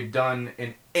than what they've done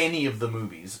in any of the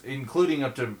movies, including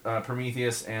up to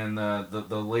Prometheus and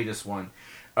the latest one.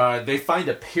 They find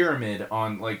a pyramid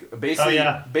on, like, basically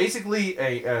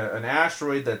an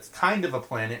asteroid that's kind of a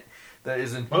planet that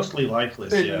is mostly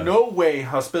lifeless. In no way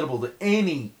hospitable to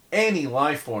any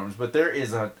life forms. But there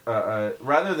is a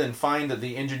rather than find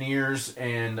the engineers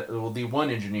and the one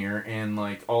engineer and,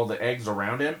 like, all the eggs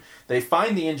around him, they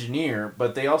find the engineer,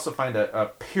 but they also find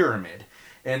a pyramid,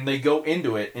 and they go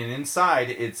into it, and inside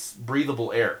it's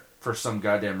breathable air. for some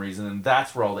goddamn reason, and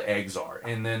that's where all the eggs are.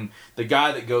 And then the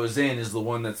guy that goes in is the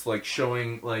one that's like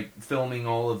filming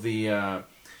all of the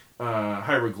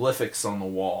hieroglyphics on the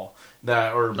wall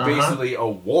that are basically a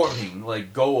warning,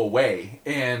 like, go away,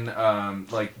 and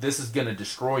like, this is gonna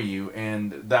destroy you.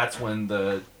 And that's when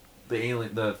the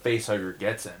facehugger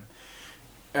gets him.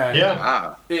 And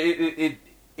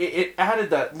it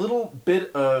added that little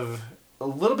bit,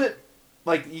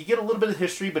 like, you get a little bit of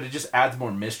history, but it just adds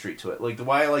more mystery to it. Like,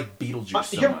 why I like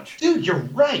Beetlejuice so much. Dude, you're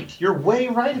right. You're way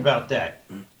right about that.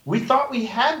 We thought we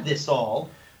had this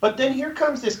all, but then here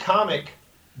comes this comic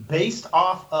based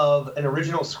off of an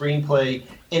original screenplay,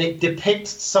 and it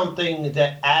depicts something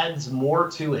that adds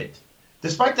more to it.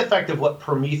 Despite the fact of what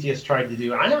Prometheus tried to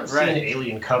do, and I haven't seen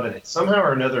Alien Covenant. Somehow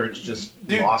or another, it's just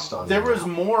lost on me. There was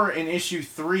more in issue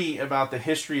 3 about the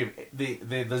history of the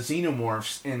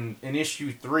xenomorphs in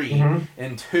issue 3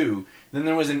 and 2 than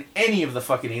there was in any of the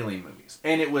fucking Alien movies,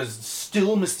 and it was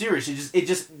still mysterious. It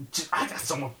just I got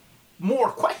some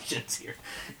more questions here.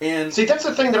 And see, that's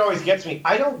the thing that always gets me.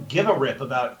 I don't give a rip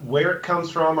about where it comes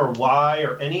from or why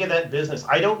or any of that business.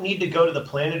 I don't need to go to the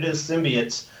Planet of the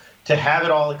Symbiotes to have it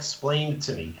all explained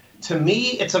to me. To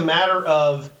me, it's a matter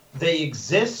of they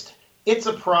exist, it's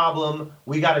a problem,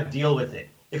 we got to deal with it.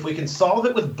 If we can solve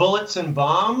it with bullets and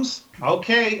bombs,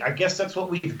 okay, I guess that's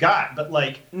what we've got. But,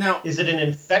 like, no. Is it an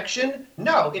infection?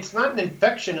 No, it's not an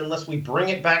infection unless we bring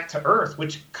it back to Earth,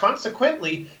 which,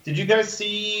 consequently, did you guys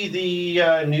see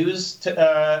the news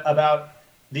about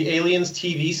the Aliens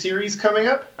TV series coming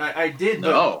up? I did.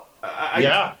 No.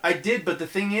 I did, but the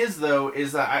thing is, though,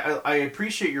 is that I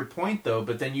appreciate your point, though,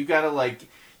 but then you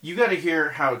gotta hear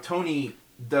how Tony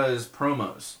does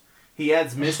promos. He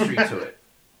adds mystery to it.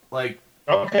 Like,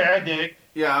 okay, I dig.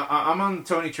 Yeah, I'm on the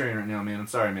Tony train right now, man. I'm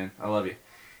sorry, man. I love you.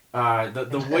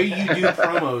 The way you do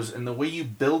promos and the way you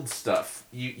build stuff,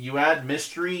 you add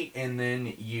mystery and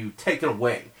then you take it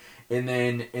away. And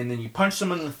then you punch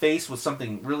someone in the face with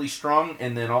something really strong,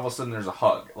 and then all of a sudden there's a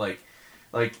hug. Like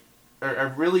I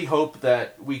really hope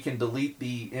that we can delete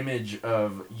the image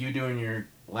of you doing your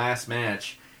last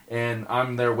match and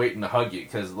I'm there waiting to hug you,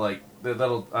 because like I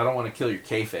don't want to kill your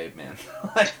kayfabe, man.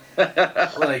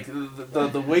 like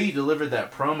the way you delivered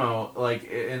that promo, like,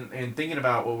 and thinking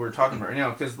about what we're talking about right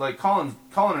now, because like Colin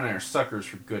and I are suckers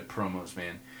for good promos,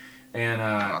 man. And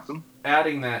awesome.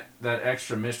 Adding that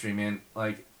extra mystery, man,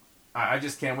 like I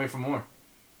just can't wait for more.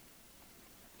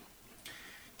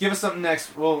 Give us something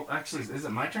next. Well, actually, is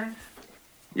it my turn?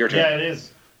 Your turn. Yeah, it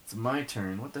is. It's my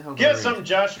turn. What the hell? Give us something,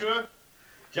 Joshua.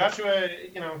 Joshua,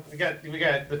 we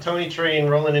got the Tony train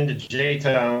rolling into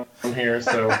J-Town here,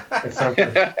 so it's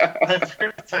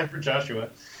time for Joshua.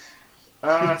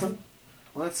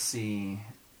 Let's see.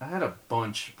 I had a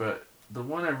bunch, but the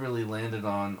one I really landed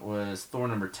on was Thor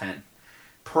number 10.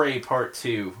 Prey Part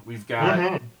 2. We've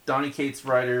got Donny Cates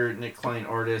writer, Nick Klein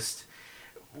artist.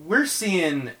 We're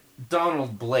seeing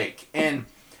Donald Blake. And,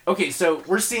 okay, so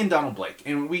we're seeing Donald Blake.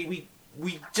 And we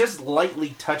just lightly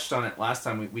touched on it last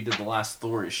time we did the last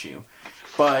Thor issue.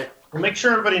 But we'll make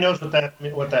sure everybody knows what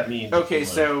that means. Okay,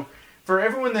 so for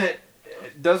everyone that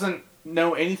doesn't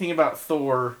know anything about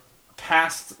Thor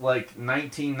past, like,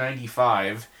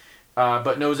 1995...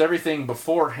 but knows everything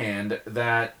beforehand,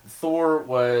 that Thor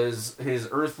was his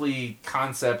earthly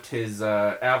concept, his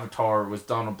avatar was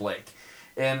Donald Blake.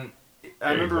 And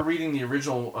I remember reading the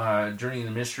original Journey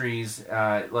into Mysteries,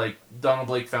 like Donald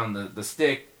Blake found the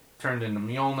stick, turned into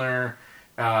Mjolnir,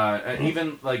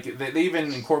 even like they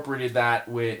even incorporated that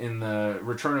in the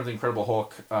Return of the Incredible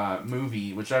Hulk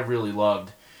movie, which I really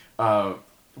loved,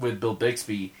 with Bill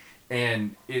Bixby.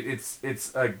 And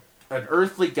it's an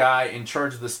earthly guy in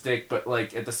charge of the stick, but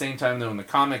like at the same time, though, in the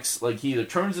comics, like he either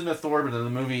turns into Thor, but in the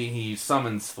movie he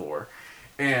summons Thor.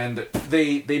 And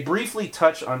they briefly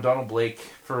touch on Donald Blake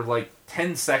for like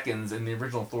 10 seconds in the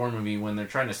original Thor movie when they're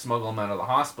trying to smuggle him out of the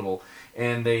hospital,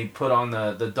 and they put on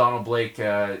the Donald Blake.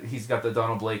 He's got the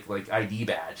Donald Blake like ID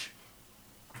badge.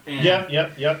 And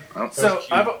Yep. So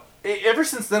ever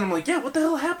since then, I'm like, yeah, what the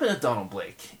hell happened to Donald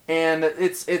Blake? And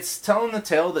it's telling the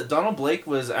tale that Donald Blake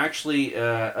was actually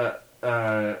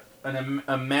an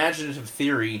imaginative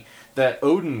theory that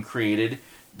Odin created.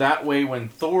 That way, when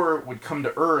Thor would come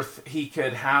to Earth, he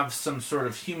could have some sort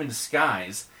of human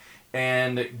disguise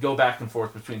and go back and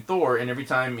forth between Thor. And every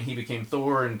time he became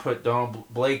Thor and put Donald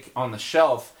Blake on the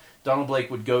shelf, Donald Blake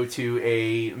would go to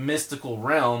a mystical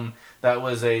realm that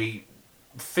was a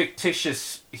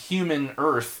fictitious human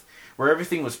Earth where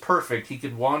everything was perfect. He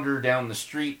could wander down the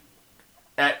street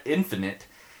at infinite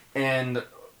and,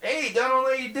 hey, Donald,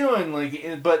 how you doing?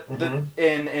 Like, but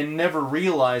and never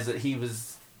realize that he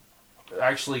was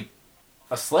actually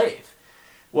a slave.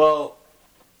 Well,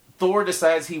 Thor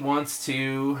decides he wants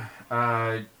to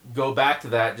go back to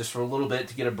that just for a little bit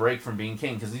to get a break from being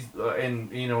king, because he's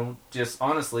just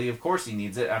honestly, of course he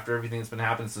needs it after everything that's been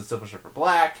happening since Silver Surfer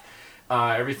Black,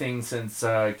 everything since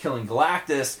killing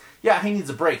Galactus. Yeah, he needs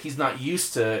a break. He's not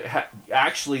used to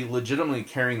actually legitimately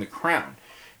carrying the crown,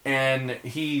 and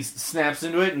he snaps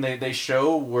into it, and they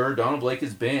show where Donald Blake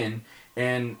has been,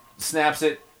 and snaps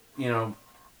it,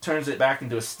 turns it back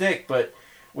into a stick, but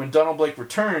when Donald Blake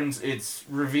returns, it's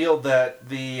revealed that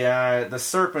the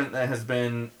serpent that has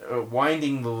been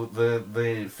winding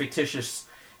the fictitious,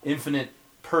 infinite,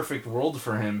 perfect world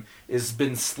for him has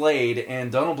been slayed,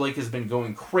 and Donald Blake has been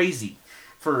going crazy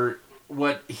for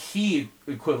what he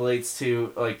equates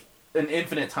to like an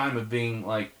infinite time of being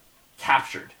like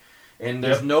captured, and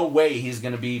there's no way he's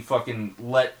going to be fucking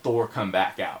let Thor come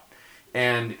back out.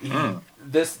 And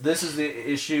this is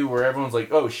the issue where everyone's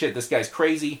like, oh shit, this guy's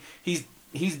crazy.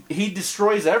 He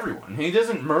destroys everyone. He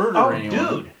doesn't murder anyone.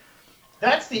 Oh, dude,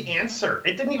 that's the answer.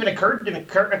 It didn't even occur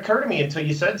to me until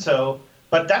you said so.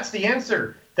 But that's the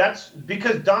answer. That's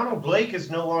because Donald Blake is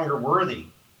no longer worthy.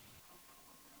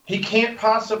 He can't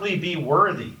possibly be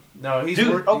worthy. No, he's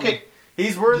okay.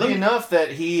 He's worthy enough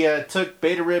that he took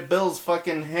Beta Ray Bill's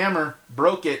fucking hammer,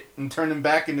 broke it, and turned him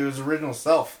back into his original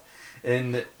self.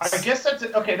 And I guess that's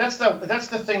okay. That's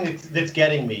the thing that's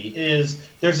getting me is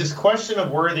there's this question of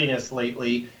worthiness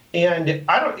lately, and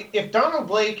I don't. If Donald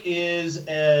Blake is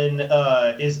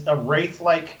a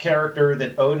wraith-like character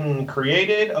that Odin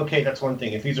created, okay, that's one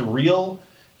thing. If he's a real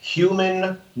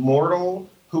human mortal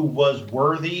who was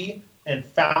worthy and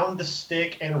found the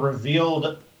stick and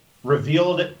revealed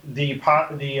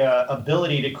the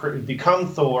ability to become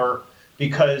Thor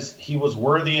because he was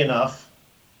worthy enough,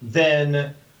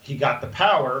 then he got the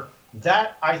power.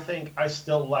 That, I think, I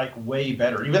still like way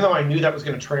better. Even though I knew that was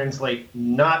going to translate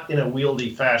not in a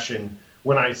wieldy fashion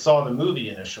when I saw the movie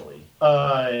initially.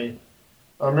 I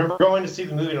remember going to see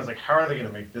the movie and I was like, how are they going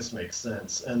to make this make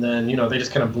sense? And then, they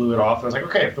just kind of blew it off. And I was like,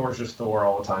 okay, if Thor's just Thor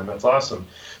all the time, that's awesome.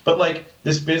 But, like,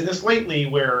 this business lately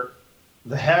where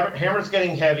the hammer's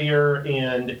getting heavier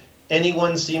and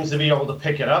anyone seems to be able to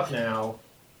pick it up now,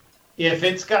 if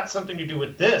it's got something to do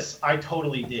with this, I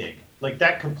totally dig. Like,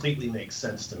 that completely makes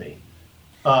sense to me.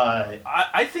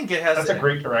 I think it has... That's a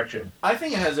great direction. I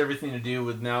think it has everything to do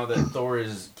with now that Thor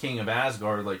is King of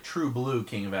Asgard, like true blue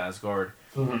King of Asgard,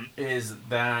 is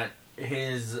that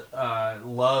his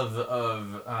love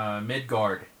of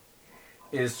Midgard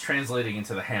is translating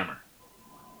into the hammer.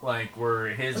 Like, where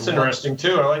his... That's interesting,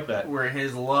 too. I like that. Where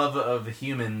his love of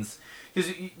humans...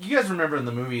 Because you guys remember in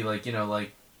the movie, like,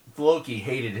 Loki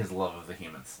hated his love of the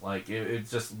humans. Like, it's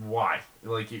just why?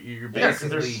 Like, you're basically... Yeah, because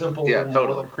they're simple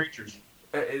little creatures.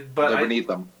 But never need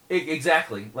them.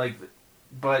 Exactly. Like,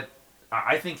 but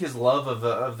I think his love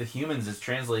of the humans is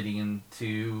translating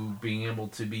into being able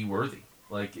to be worthy.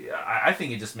 Like, I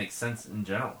think it just makes sense in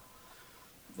general.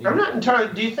 I'm not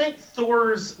entirely... Do you think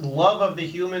Thor's love of the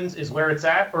humans is where it's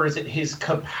at, or is it his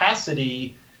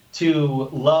capacity to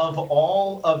love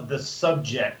all of the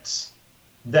subjects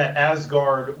that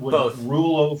Asgard would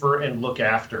rule over and look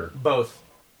after? Both.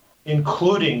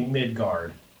 Including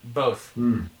Midgard. Both.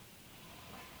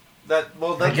 I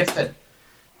guess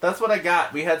that's what I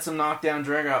got. We had some knockdown,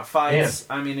 drag out fights.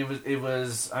 Yeah. I mean, it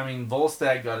was.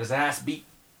 Volstagg got his ass beat.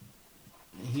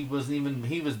 He was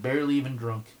barely even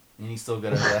drunk, and he still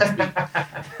got his ass beat.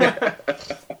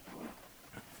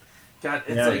 God,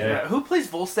 it's who plays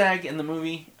Volstagg in the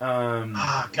movie?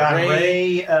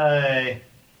 Ray.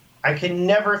 I can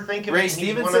never think of Ray him.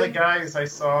 Stevenson? He's one of the guys I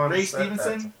saw. Ray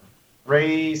Stevenson.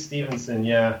 Ray Stevenson,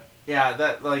 yeah.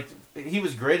 Yeah, he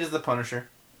was great as the Punisher.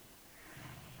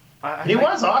 He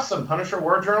was awesome. Punisher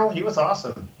War Journal, he was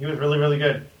awesome. He was really, really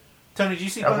good. Tony, did you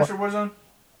see Punisher Warzone?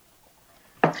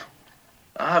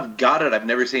 I've got it. I've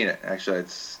never seen it. Actually,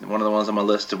 it's one of the ones on my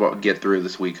list to get through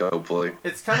this week, hopefully.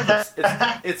 It's kind of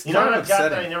it's you know what I've got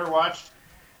that I never watched?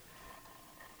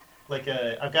 I've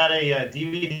got a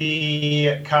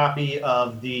DVD copy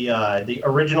of the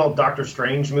original Doctor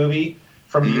Strange movie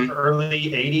from the early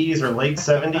 80s or late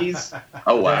 70s.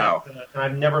 Oh, wow. And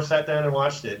I've never sat down and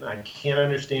watched it. And I can't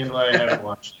understand why I haven't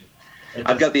watched it.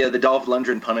 I've got the Dolph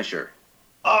Lundgren Punisher.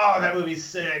 Oh, that movie's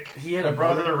sick. He had a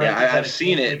brother. Yeah, I've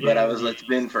seen it, but it's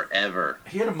been forever.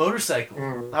 He had a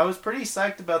motorcycle. I was pretty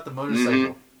psyched about the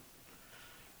motorcycle.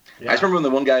 Yeah. I just remember when the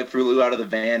one guy flew out of the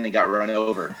van and got run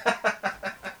over.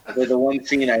 The one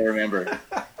scene I remember.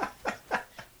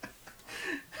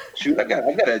 Shoot, I got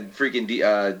a freaking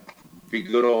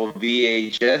good old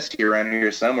VHS here around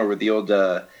here somewhere with the old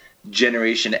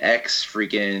Generation X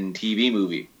freaking TV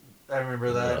movie. I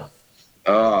remember that.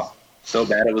 Oh, so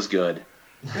bad it was good.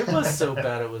 It was so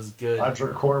bad it was good. Roger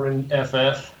Corman,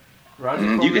 FF. Roger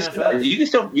You Corman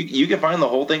can FF. you can find the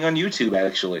whole thing on YouTube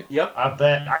actually. Yep. I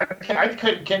bet. I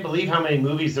can't believe how many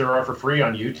movies there are for free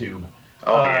on YouTube.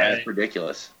 Oh yeah, it's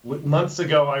ridiculous. Months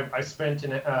ago, I spent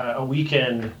a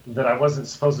weekend that I wasn't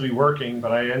supposed to be working,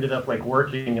 but I ended up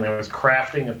working, and I was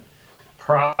crafting a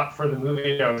prop for the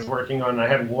movie I was working on. And I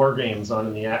had War Games on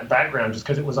in the background just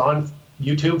because it was on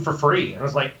YouTube for free. And I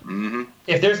was like,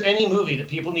 if there's any movie that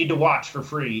people need to watch for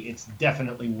free, it's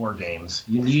definitely War Games.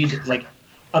 You need,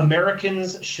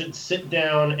 Americans should sit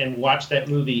down and watch that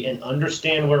movie and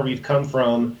understand where we've come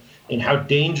from and how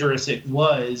dangerous it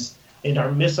was and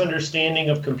our misunderstanding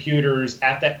of computers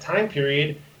at that time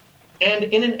period, and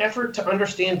in an effort to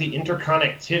understand the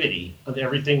interconnectivity of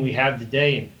everything we have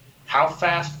today and how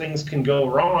fast things can go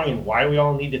wrong and why we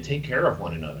all need to take care of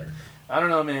one another. I don't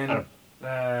know, man.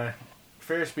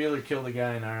 Ferris Bueller killed a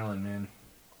guy in Ireland, man.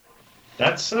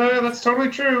 That's totally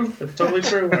true. That's totally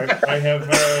true. I have.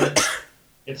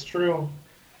 It's true.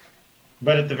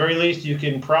 But at the very least, you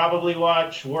can probably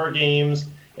watch War Games,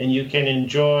 and you can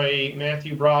enjoy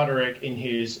Matthew Broderick in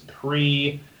his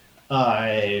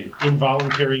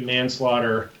involuntary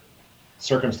manslaughter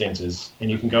circumstances,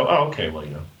 and you can go, oh, okay, well,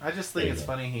 I just think it's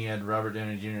funny he had Robert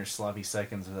Downey Jr. sloppy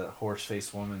seconds with that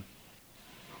horse-faced woman.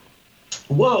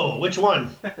 Whoa, which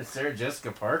one? Sarah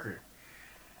Jessica Parker.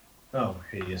 Oh,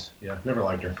 hideous. Yeah, never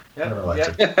liked her. Yep, Never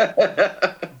liked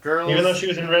her. Girls. Even though she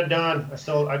was in Red Dawn,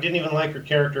 I didn't even like her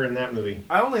character in that movie.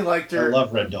 I only liked her. I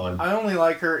love Red Dawn. I only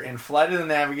like her in Flight of the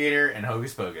Navigator and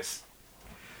Hocus Pocus.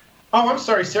 Oh, I'm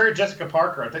sorry, Sarah Jessica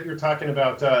Parker. I thought you were talking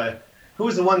about who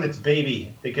was the one that's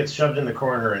baby that gets shoved in the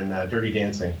corner in Dirty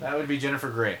Dancing? That would be Jennifer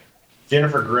Grey.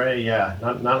 Jennifer Grey, yeah,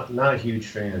 not a huge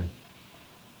fan.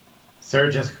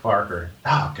 Sarah Jessica Parker.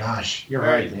 Oh gosh, you're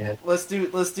right, man. Let's do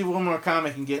one more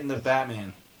comic and get into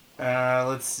Batman.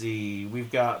 Let's see.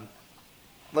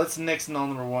 Let's nix null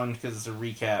number one because it's a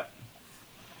recap.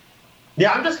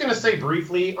 Yeah, I'm just going to say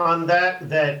briefly on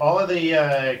that all of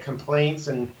the complaints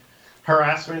and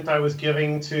harassment I was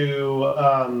giving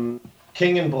to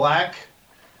King in Black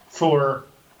for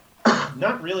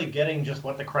not really getting just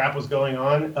what the crap was going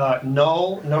on.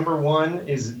 Null number one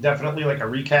is definitely a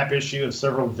recap issue of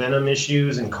several Venom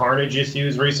issues and Carnage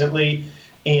issues recently,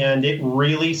 and it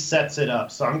really sets it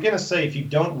up. So I'm going to say if you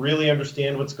don't really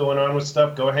understand what's going on with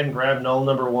stuff, go ahead and grab Null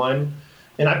number one.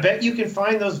 And I bet you can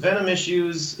find those Venom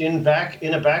issues in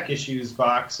a back issues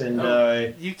box, and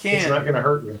you can. It's not going to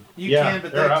hurt you. You can,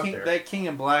 but that King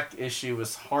in Black issue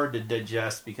was hard to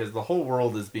digest because the whole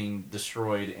world is being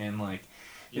destroyed, and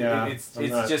it's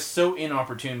just so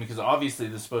inopportune because obviously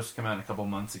this is supposed to come out a couple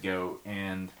months ago,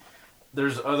 and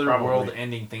there's other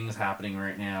world-ending things happening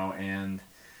right now, and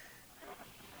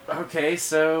okay,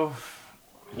 so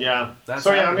yeah, that's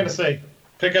so yeah, I'm going to say.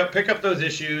 Pick up those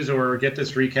issues or get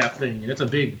this recap thing. It's a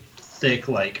big, thick,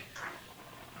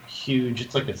 huge.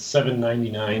 It's a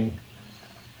 $7.99.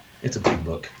 It's a big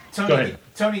book. Go ahead.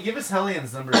 Tony, give us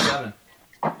Hellions number 7.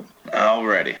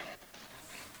 Alrighty.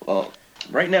 Well,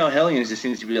 right now Hellions just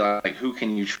seems to be who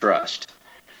can you trust?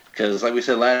 Because like we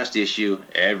said last issue,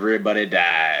 everybody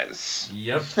dies.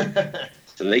 Yep.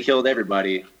 So they killed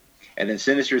everybody, and then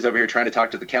Sinister's over here trying to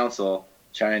talk to the council.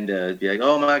 Trying to be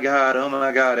oh my god,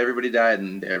 everybody died,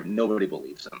 and nobody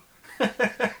believes him.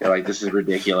 They're this is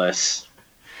ridiculous.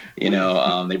 They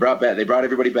brought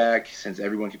everybody back since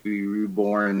everyone could be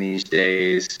reborn these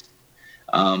days.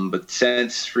 But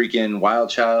since freaking Wild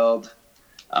Child,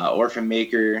 Orphan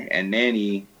Maker, and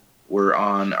Nanny were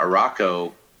on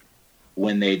Arakko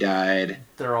when they died,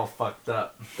 they're all fucked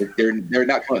up. They're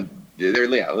not coming. They're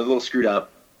a little screwed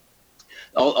up.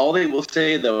 All they will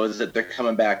say though is that they're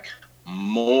coming back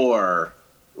more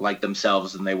like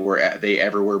themselves than they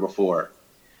ever were before.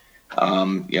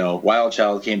 Wild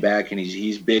Child came back and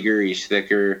he's bigger, he's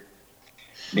thicker.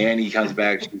 Nanny comes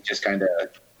back, she's just kind of.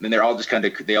 Then they're all just kind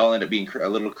of. They all end up being a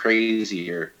little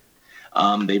crazier.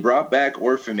 They brought back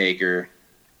Orphan Maker,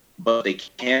 but they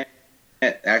can't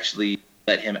actually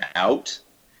let him out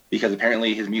because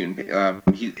apparently his mutant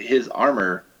his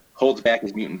armor holds back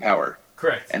his mutant power.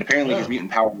 Correct. And apparently his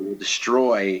mutant power will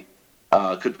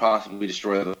could possibly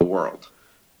destroy the world.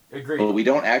 Agreed. But we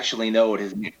don't actually know what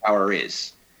his mutant power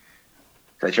is.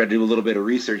 I tried to do a little bit of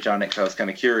research on it because I was kind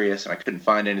of curious, and I couldn't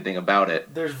find anything about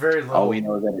it. There's very little. All we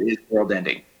know is that it is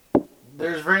world-ending.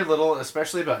 There's very little,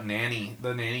 especially about Nanny,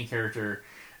 the Nanny character.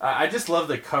 I just love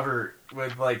the cover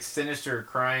with Sinister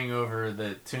crying over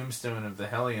the tombstone of the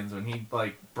Hellions when he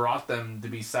brought them to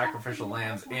be sacrificial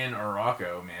lambs in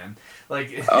Arakko, man.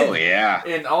 Oh yeah.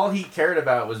 And all he cared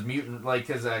about was mutant.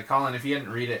 Because Colin, if you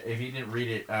didn't read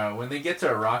it, when they get to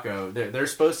Arakko, they're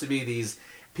supposed to be these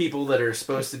people that are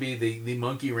supposed to be the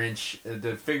monkey wrench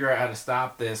to figure out how to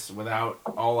stop this without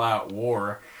all-out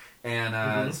war.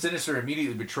 And Sinister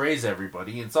immediately betrays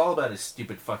everybody. It's all about his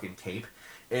stupid fucking cape.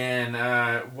 And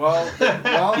while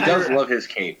he does love his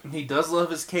cape. He does love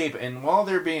his cape. And while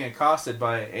they're being accosted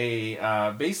by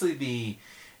a basically the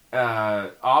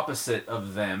opposite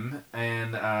of them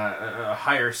and a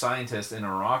higher scientist in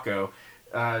Morocco,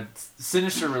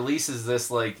 Sinister releases this,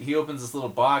 like, he opens this little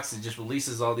box and just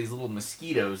releases all these little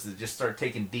mosquitoes that just start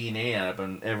taking DNA out of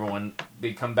him. Everyone,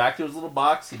 they come back to his little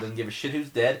box. He doesn't give a shit who's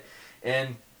dead,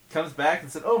 and comes back and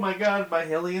said, "Oh my god, my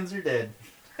aliens are dead."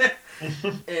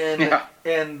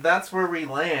 And that's where we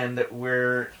land,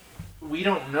 where we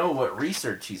don't know what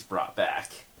research he's brought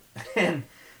back, and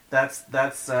that's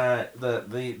the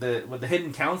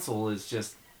Hidden Council is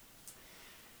just.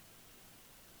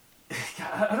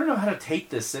 God, I don't know how to take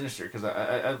this Sinister because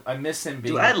I miss him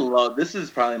being. Dude, this is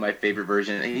probably my favorite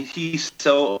version. He's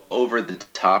so over the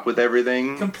top with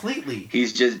everything. Completely.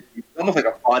 He's almost like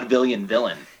a vaudevillian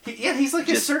villain. He's like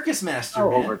a circus master. So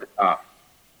man. Over the top.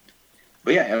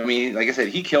 But yeah, I mean, like I said,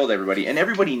 he killed everybody, and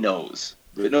everybody knows.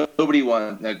 But nobody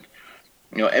wants,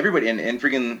 everybody, and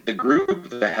freaking the group,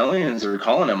 the Hellions, are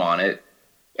calling him on it,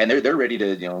 and they're ready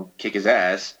to, kick his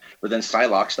ass. But then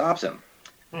Psylocke stops him,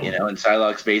 and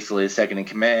Psylocke's basically his second in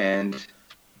command.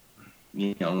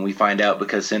 And we find out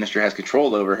because Sinister has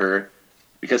control over her,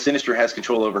 because Sinister has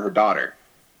control over her daughter.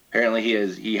 Apparently,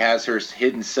 he has her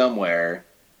hidden somewhere.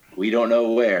 We don't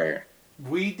know where.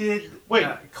 We did. Wait,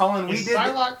 Colin. We did.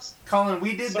 Psylocke? Colin,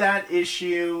 we did that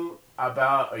issue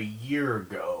about a year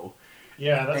ago.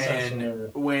 Yeah, that's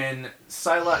and when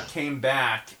Psylocke came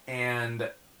back, and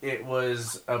it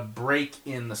was a break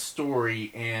in the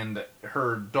story, and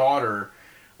her daughter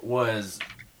was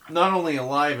not only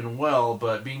alive and well,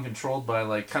 but being controlled by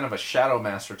like kind of a Shadow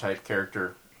Master type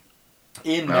character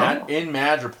in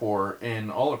Madripoor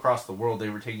and all across the world. They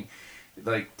were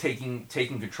taking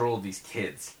control of these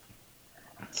kids.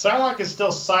 Psylocke is still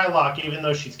Psylocke, even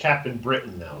though she's Captain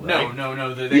Britain now, right?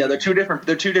 No. They're two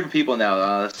different people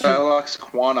now. Psylocke's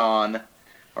Quanon,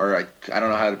 or I don't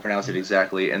know how to pronounce it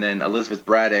exactly, and then Elizabeth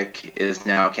Braddock is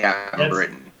now Captain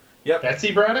Britain. Yep.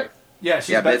 Betsy Braddock? Yeah,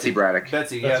 she's Betsy Braddock.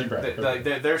 Betsy Braddock.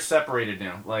 They're separated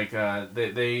now. Like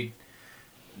they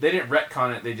didn't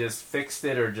retcon it. They just fixed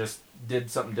it or just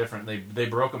did something different. They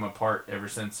broke them apart ever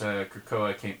since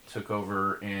Krakoa took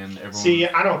over and everyone. See,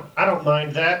 I don't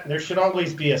mind that. There should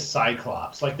always be a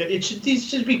Cyclops. Like that. These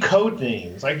should be code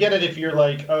names. I get it if you're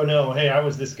like, oh no, hey, I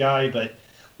was this guy, but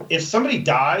if somebody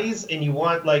dies and you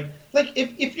want like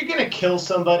if you're gonna kill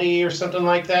somebody or something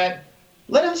like that,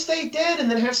 let him stay dead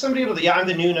and then have somebody able to. Yeah, I'm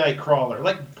the new Nightcrawler.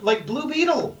 Like Blue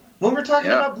Beetle. When we're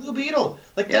talking about Blue Beetle,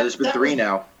 there's been 3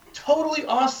 now. Totally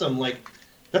awesome. Like.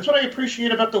 That's what I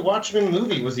appreciate about the Watchmen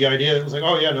movie was the idea that it was like,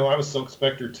 oh yeah, no, I was Silk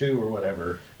Spectre too, or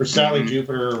whatever, or Sally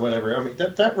Jupiter, or whatever. I mean,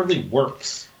 that really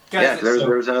works. Guys,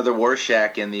 there was another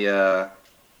Rorschach in the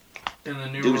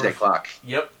new Doomsday Clock.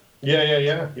 Yep.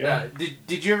 Yeah.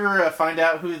 Did you ever find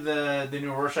out who the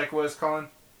new Rorschach was, Colin?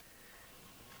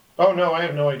 Oh no, I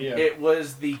have no idea. It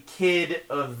was the kid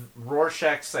of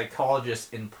Rorschach's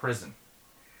psychologist in prison,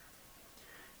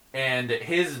 and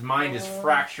his mind is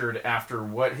fractured after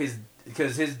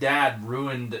because his dad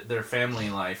ruined their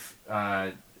family life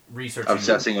researching.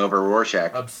 Obsessing over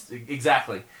Rorschach.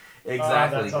 Exactly.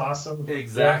 That's awesome.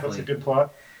 Exactly. Yeah, that's a good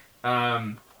plot.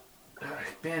 Man,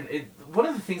 one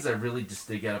of the things I really just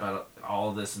dig out about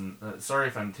all of this, and sorry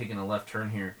if I'm taking a left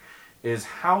turn here, is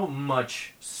how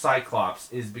much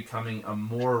Cyclops is becoming a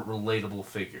more relatable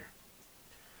figure.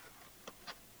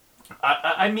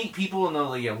 I meet people and they're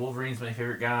like, yeah, Wolverine's my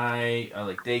favorite guy, I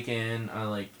like Daken,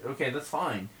 okay, that's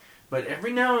fine. But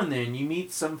every now and then you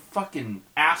meet some fucking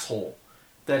asshole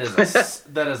that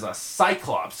is a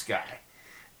Cyclops guy.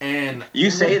 And you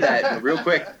say that real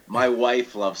quick. My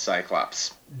wife loves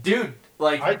Cyclops. Dude,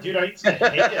 I used to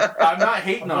hate it. I'm not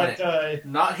hating on it.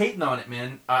 Not hating on it,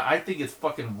 man. I think it's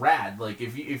fucking rad. Like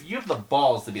if you have the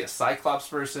balls to be a Cyclops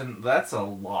person, that's a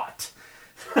lot.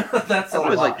 That's a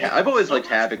lot. I've always liked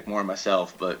Havoc more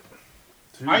myself, but.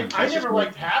 I never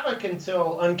liked Havoc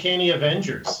until Uncanny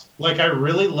Avengers. Like, I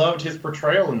really loved his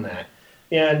portrayal in that.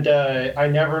 And I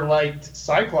never liked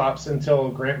Cyclops until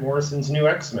Grant Morrison's New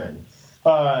X-Men.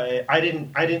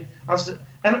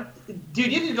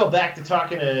 Dude, you could go back to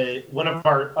talking to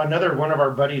another one of our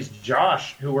buddies,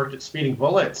 Josh, who worked at Speeding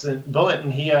Bullet,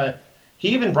 and he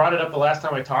even brought it up the last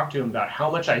time I talked to him about how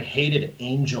much I hated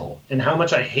Angel, and how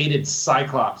much I hated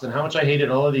Cyclops, and how much I hated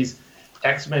all of these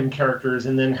X-Men characters,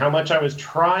 and then how much I was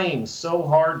trying so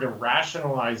hard to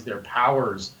rationalize their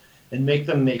powers and make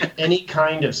them make any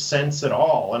kind of sense at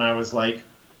all. And I was like,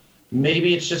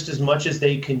 maybe it's just as much as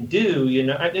they can do, you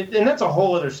know. And that's a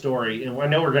whole other story. And I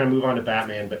know we're going to move on to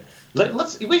Batman, but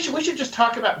we should just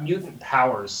talk about mutant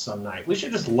powers some night. We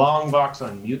should just long box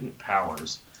on mutant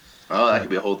powers. Oh, that could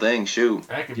be a whole thing. Shoot.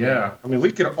 Yeah, I mean,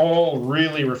 we could all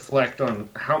really reflect on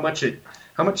how much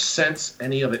sense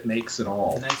any of it makes at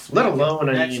all. Let alone,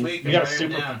 I mean, you got a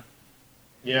super.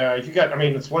 Yeah, if you got, I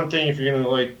mean, it's one thing if you're gonna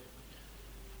like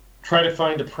try to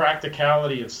find the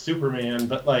practicality of Superman,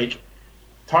 but like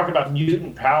talk about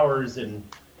mutant powers and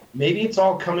maybe it's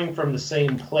all coming from the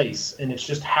same place, and it's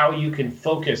just how you can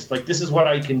focus. Like, this is what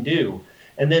I can do.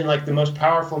 And then, like, the most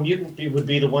powerful mutant would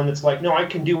be the one that's like, no, I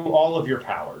can do all of your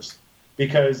powers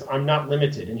because I'm not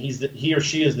limited. And he or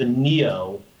she is the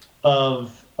Neo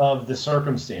of the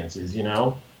circumstances, you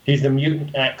know? He's the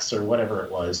Mutant X or whatever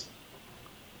it was.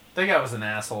 That guy was an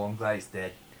asshole. I'm glad he's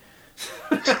dead.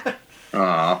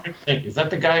 Is that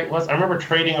the guy it was? I remember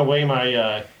trading away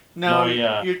my...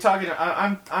 you're talking...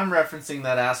 I'm referencing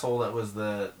that asshole that was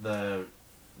the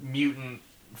mutant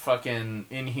fucking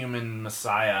Inhuman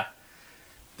Messiah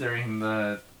during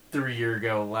the 3 year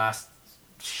ago last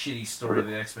shitty story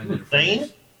the X-Men did. Thane?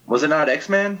 Was it not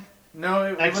X-Men? No,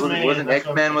 it wasn't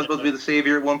X-Men was supposed to be the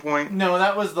savior at one point? No,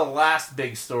 that was the last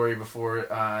big story before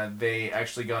they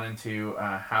actually got into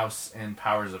House and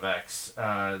Powers of X.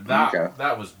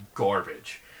 That was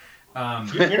garbage.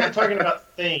 You're not talking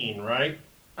about Thane, right?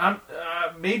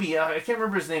 Maybe. I can't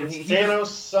remember his name.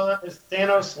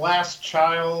 Thanos' last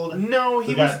child. No,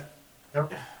 he was...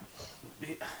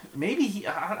 Maybe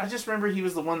I just remember he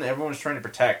was the one that everyone was trying to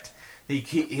protect.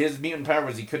 His mutant power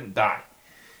was he couldn't die.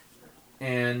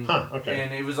 And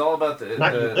and it was all about the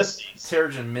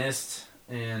Terrigen Mist,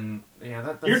 and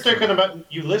that's you're thinking about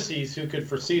Ulysses, who could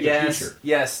foresee the future.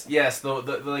 Yes.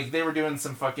 Like they were doing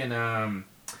some fucking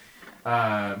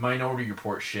Minority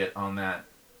Report shit on that.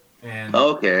 And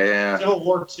Civil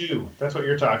War 2. That's what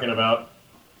you're talking about.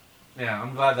 Yeah,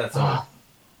 I'm glad that's over.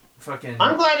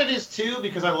 I'm glad it is too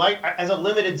because as a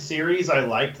limited series, I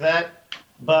liked that.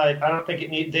 But I don't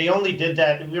think they only did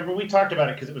that. Remember, we talked about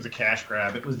it because it was a cash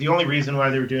grab. It was the only reason why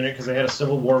they were doing it because they had a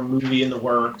Civil War movie in the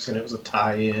works and it was a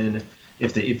tie-in.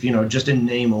 If just in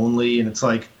name only, and it's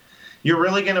like, you're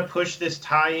really going to push this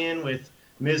tie-in with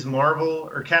Ms. Marvel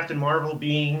or Captain Marvel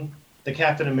being the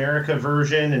Captain America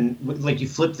version, and like you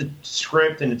flip the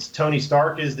script and it's Tony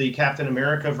Stark is the Captain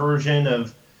America version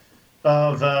of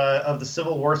the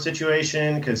Civil War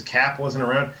situation because Cap wasn't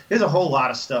around. There's a whole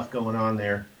lot of stuff going on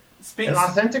there. And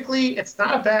authentically, it's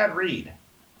not a bad read.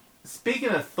 Speaking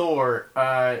of Thor,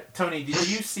 Tony, did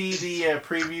you see the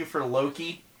preview for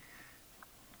Loki?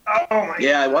 Oh my!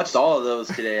 Yeah, I watched all of those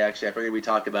today. Actually, I figured we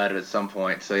talked about it at some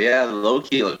point. So yeah,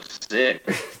 Loki looks sick.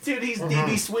 Dude, he's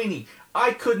DB Sweeney.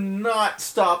 I could not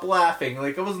stop laughing.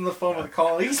 Like, I was on the phone with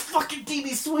Colin. He's fucking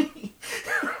DB Sweeney.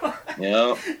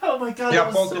 Yeah. Oh my god.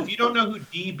 Yeah, folks, if you don't know who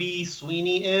DB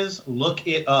Sweeney is, look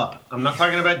it up. I'm not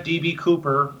talking about DB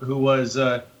Cooper, who was.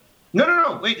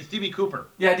 No. Wait, it's DB Cooper.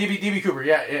 Yeah, DB Cooper.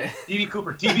 Yeah. DB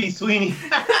Cooper. DB Sweeney.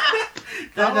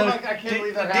 I can't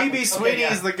believe that happened. DB Sweeney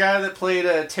is the guy that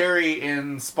played Terry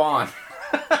in Spawn.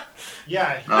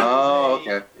 Yeah.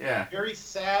 Okay. Yeah. Very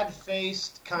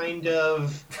sad-faced kind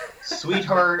of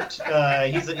sweetheart.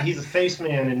 He's a face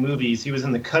man in movies. He was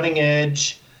in The Cutting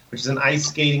Edge, which is an ice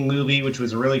skating movie, which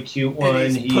was a really cute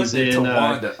one. He's in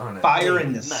Fire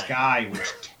in the Sky,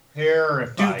 which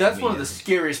terrified me. Dude, that's one of the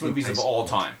scariest movies of all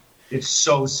time. It's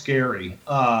so scary.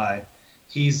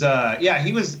 He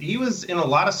was in a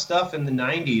lot of stuff in the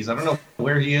 90s. I don't know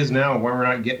where he is now, why we're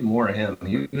not getting more of him.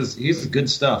 He's good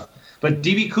stuff. But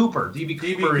DB Cooper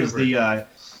is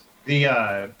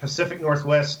the Pacific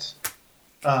Northwest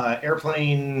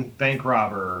airplane bank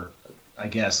robber, I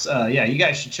guess. You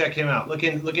guys should check him out. Look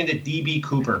into DB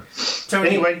Cooper. Tony,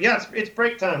 anyway, it's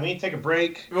break time. We need to take a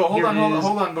break. Well, hold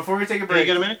on. Before we take a break,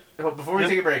 you got a minute? Before we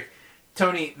take a break,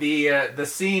 Tony, the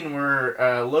scene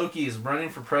where Loki is running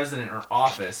for president or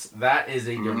office, that is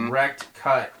a direct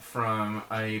cut from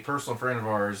a personal friend of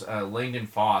ours, Langdon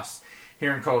Foss,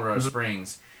 here in Colorado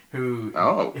Springs,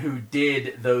 who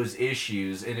did those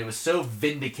issues, and it was so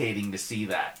vindicating to see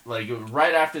that. Like,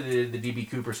 right after the DB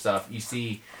Cooper stuff, you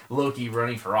see Loki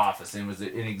running for office, and it was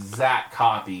an exact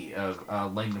copy of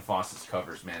Langdon Foss's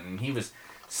covers, man. And he was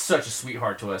such a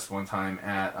sweetheart to us one time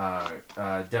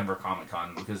at Denver Comic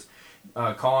Con, because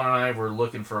Colin and I were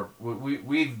looking for...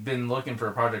 We've been looking for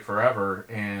a project forever,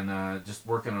 and just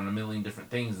working on a million different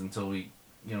things until we,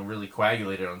 really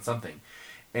coagulated on something.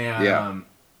 And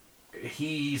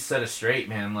he set us straight,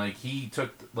 man. Like, he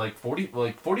took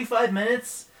 45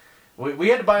 minutes. We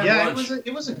had to buy him lunch.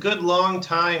 It was a good long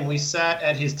time. We sat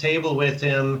at his table with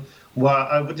him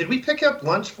Well, did we pick up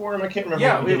lunch for him? I can't remember.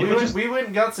 Yeah, what we went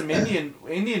and got some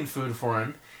Indian food for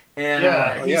him, and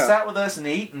Yeah. he sat with us and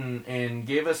ate and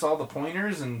gave us all the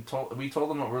pointers, and we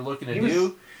told him what we're looking to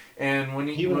do. And when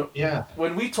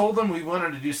when we told him we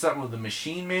wanted to do something with the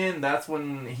Machine Man, that's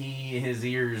when his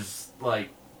ears like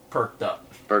perked up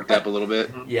a little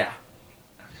bit. Yeah.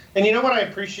 And you know what I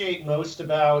appreciate most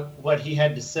about what he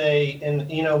had to say, and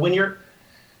you know when you're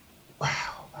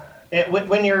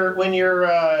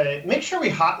make sure we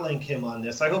hot link him on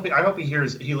this. I hope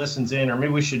he listens in, or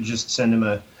maybe we should just send him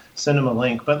a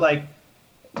link. But like,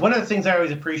 one of the things I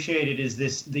always appreciated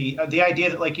is the idea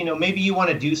that, like, you know, maybe you want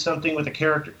to do something with a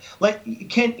character. Like,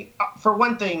 for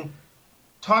one thing,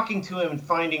 talking to him and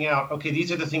finding out, okay,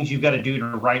 these are the things you've got to do to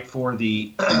write for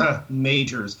the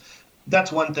majors.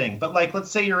 That's one thing. But like, let's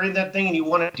say you're in that thing and you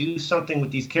want to do something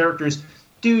with these characters.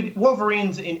 Dude,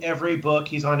 Wolverine's in every book.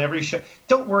 He's on every show.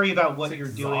 Don't worry about what you're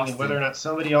doing and whether or not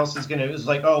somebody else is going to... It's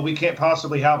like, oh, we can't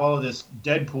possibly have all of this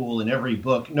Deadpool in every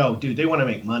book. No, dude, they want to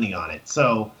make money on it.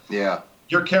 So yeah,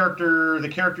 your character, the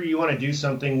character you want to do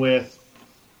something with,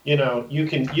 you know, you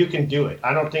can do it.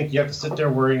 I don't think you have to sit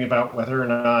there worrying about whether or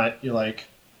not you're like,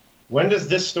 when does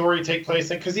this story take place?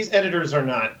 Because these editors are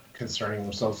not concerning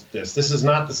themselves with this. This is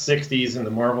not the 60s and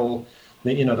the Marvel...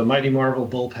 the Mighty Marvel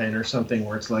bullpen or something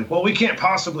where it's like, well, we can't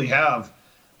possibly have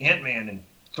Ant-Man in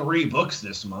 3 books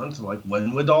this month. Like,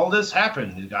 when would all this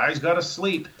happen? The guy's got to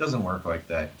sleep. It doesn't work like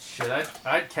that. Shit,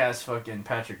 I'd cast fucking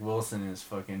Patrick Wilson as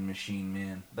fucking Machine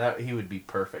Man. He would be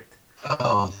perfect.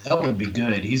 Oh, that would be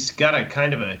good. He's got a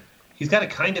kind of a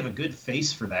good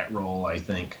face for that role, I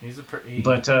think. He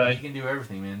can do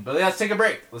everything, man. But let's take a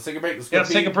break. Let's take a break.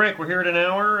 Let's take a break. We're here at an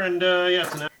hour, and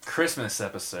it's an hour. Christmas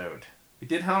episode. We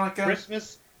did Hanukkah.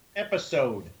 Christmas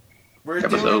episode. We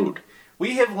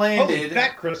have landed. Holy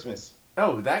Bat Christmas.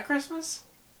 Oh, that Christmas?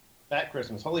 Bat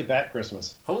Christmas. Holy Bat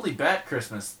Christmas. Holy Bat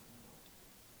Christmas.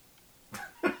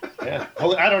 Yeah.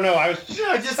 I don't know. I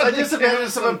just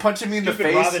imagined someone punching me in the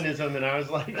face. Robinism, and I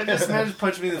was like, I just imagined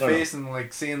punching me in the face and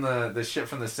like seeing the shit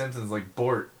from The Simpsons, like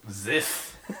Bort,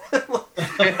 Ziff.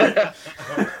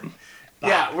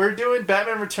 Yeah, we're doing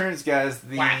Batman Returns, guys.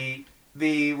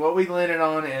 What we landed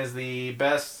on is the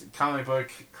best comic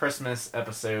book Christmas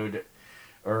episode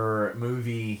or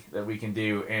movie that we can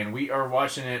do, and we are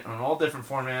watching it on all different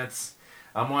formats.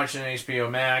 I'm watching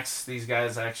HBO Max. These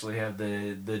guys actually have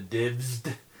the divs,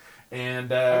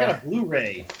 and I got a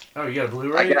Blu-ray. Oh, you got a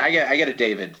Blu-ray? I got a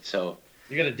David. So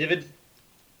you got a Divid?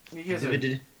 You guys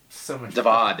are so much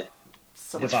Divad.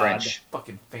 So much French.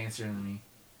 Fucking fancier than me.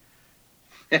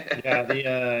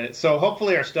 Yeah, so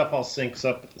hopefully our stuff all syncs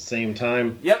up at the same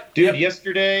time. Yep. Dude,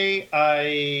 Yesterday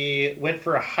I went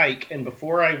for a hike, and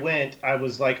before I went, I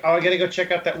was like, oh, I gotta go check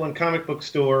out that one comic book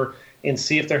store and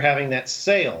see if they're having that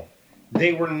sale.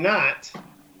 They were not,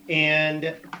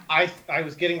 and I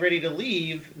was getting ready to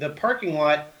leave the parking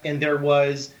lot, and there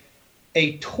was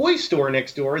a toy store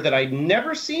next door that I'd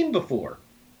never seen before.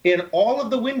 And all of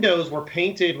the windows were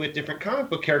painted with different comic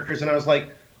book characters, and I was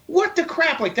like, what the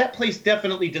crap? Like, that place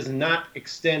definitely does not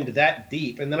extend that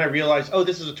deep. And then I realized, oh,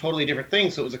 this is a totally different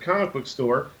thing. So it was a comic book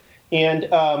store. And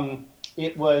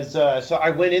it was, so I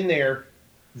went in there.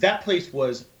 That place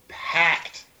was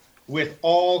packed with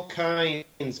all kinds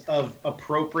of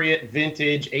appropriate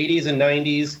vintage 80s and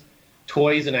 90s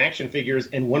toys and action figures.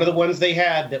 And one of the ones they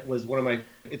had that was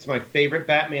it's my favorite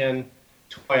Batman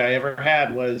toy I ever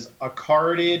had was a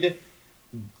carded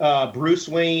Bruce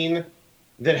Wayne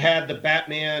that had the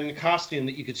Batman costume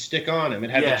that you could stick on him. It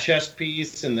had the chest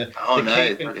piece and the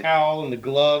cape and cowl and the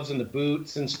gloves and the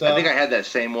boots and stuff. I think I had that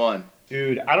same one.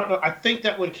 Dude, I don't know. I think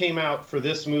that one came out for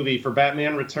this movie, for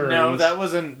Batman Returns. No, that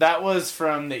wasn't. That was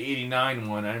from the '89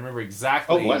 one. I remember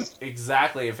exactly. Oh,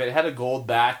 exactly. If it had a gold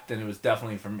back, then it was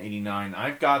definitely from '89.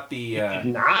 I've got the.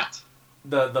 Not.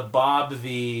 The Bob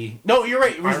the. No, you're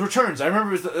right. It was Returns. I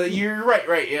remember it was. You're right.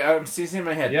 Right. Yeah, I'm seeing it in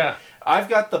my head. Yeah. I've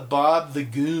got the Bob the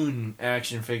Goon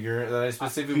action figure that I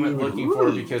specifically went looking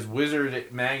for because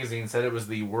Wizard Magazine said it was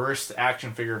the worst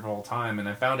action figure of all time, and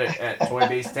I found it at Toy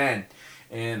Base 10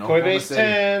 in Oklahoma Toy Base City.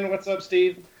 10. What's up,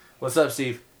 Steve? What's up,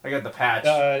 Steve? I got the patch.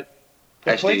 The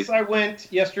Hi, place Steve. I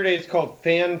went yesterday is called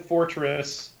Fan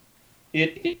Fortress.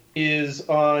 It is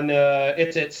on.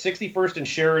 It's at 61st and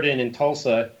Sheridan in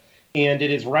Tulsa, and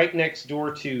it is right next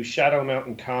door to Shadow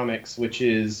Mountain Comics, which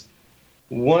is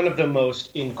one of the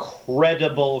most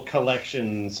incredible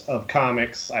collections of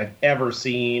comics I've ever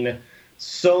seen.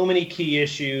 So many key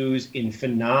issues in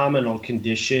phenomenal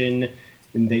condition,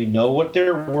 and they know what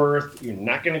they're worth. You're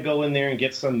not going to go in there and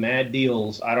get some mad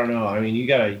deals. I don't know. I mean, you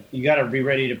gotta be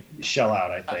ready to shell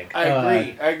out, I think.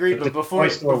 I agree. But before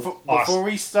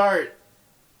we start,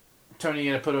 Tony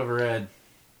you gonna put over Ed?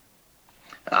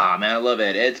 Ah, man, I love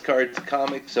Ed. Ed's Cards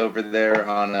Comics over there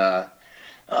on,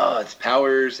 it's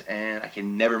Powers, and I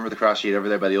can never remember the cross sheet over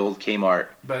there by the old Kmart.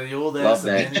 By the old Love ass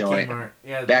that joint. Kmart.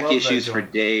 Yeah, Back love that issues for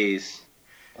joint. days.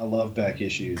 I love back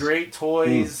issues. Great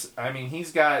toys. I mean,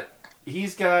 he's got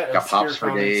Got obscure Pops for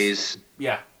comics. days.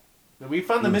 Yeah, we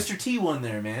found the Mr. T one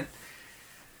there, man.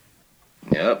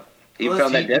 Yep. He Well,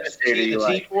 found that T- Devastator the you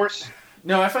like. T-Force?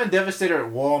 No, I found Devastator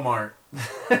at Walmart. Right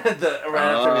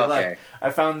after we okay. left, I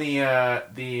found the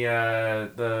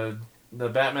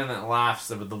Batman that laughs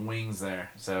with the wings there.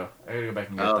 So I gotta go back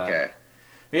and get that. Okay.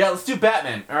 But yeah, let's do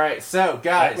Batman. All right, so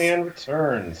guys, Batman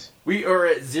Returns. we are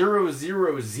at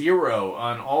 000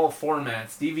 on all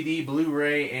formats: DVD,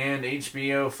 Blu-ray, and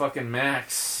HBO fucking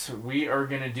Max. We are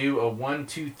gonna do a 1,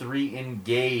 2, 3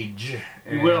 engage.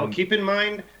 You will. Keep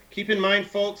in mind,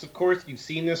 folks, of course, you've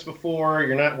seen this before.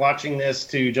 You're not watching this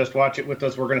to just watch it with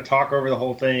us. We're going to talk over the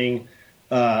whole thing.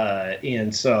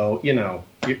 And so,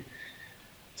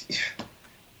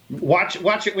 watch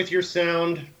it with your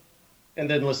sound and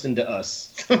then listen to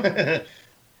us.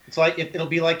 It's like, it'll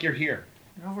be like you're here.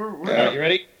 No, we're All right, you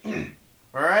ready?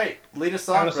 all right. Lead us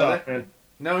Count off, us brother. off, man.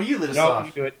 No, you lead us No, off.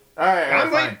 you do it. All right,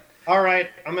 I'm fine. like, all right,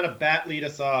 I'm going to lead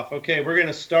us off. Okay, we're going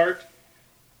to start.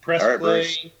 Press All right, play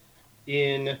Bruce.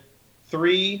 in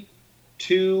 3,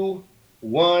 2,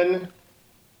 1.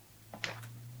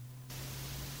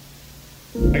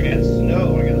 I got a snow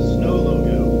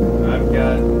logo. I've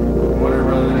got Warner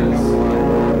Brothers.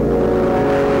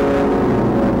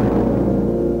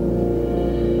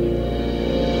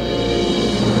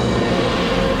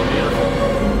 Beautiful.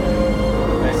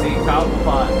 I see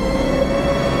Cobblepot.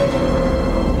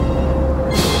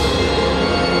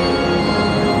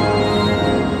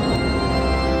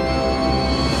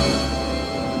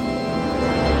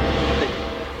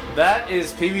 That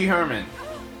is Pee-wee Herman.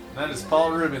 That is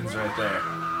Paul Rubens right there.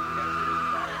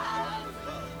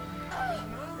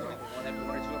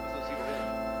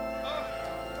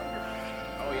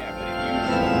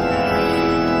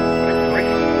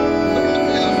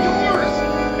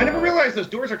 I never realized those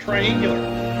doors are triangular.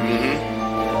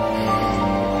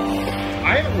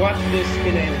 I haven't watched this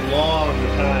in a long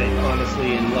time,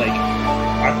 honestly, and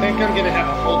I think I'm gonna have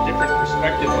a whole different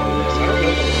perspective on this. I don't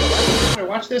know. The last time I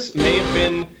watched this may have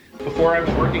been before I was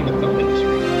working in the film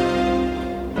industry.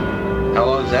 How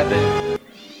long has that been?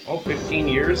 15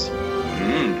 years.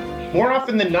 Mm. More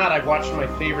often than not, I've watched my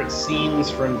favorite scenes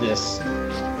from this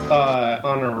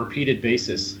on a repeated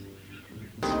basis.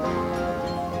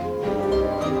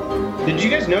 Did you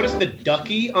guys notice the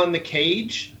ducky on the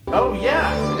cage? Oh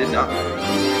yeah. Did not.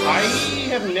 I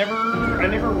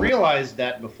never realized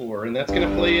that before, and that's going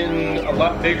to play in a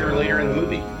lot bigger later in the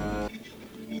movie.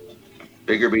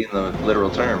 Bigger being the literal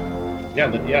term.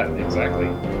 Yeah, exactly.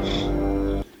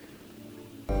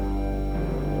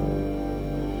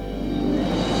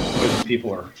 Those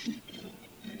people are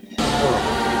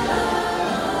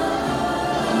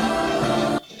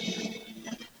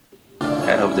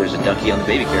I hope there's a ducky on the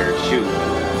baby carriage. Shoot.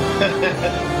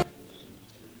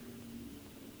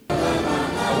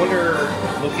 I wonder,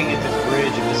 looking at this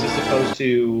bridge, if this is supposed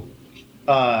to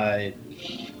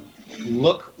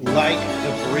look like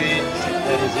the bridge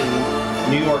that is in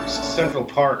New York's Central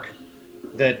Park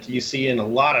that you see in a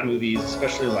lot of movies,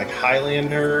 especially like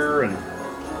Highlander and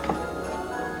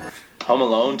Home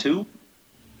Alone 2?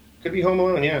 could be Home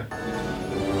Alone, yeah.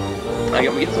 I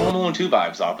get some Home Alone 2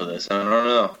 vibes off of this. I don't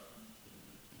know.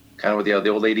 Kind of with the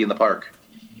old lady in the park.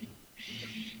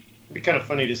 It'd be kind of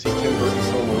funny to see Tim Burton's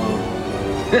Home Alone.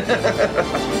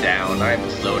 I'm down. I'm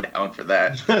so down for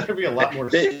that. There'd be a lot more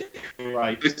right.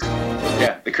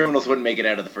 Yeah, the criminals wouldn't make it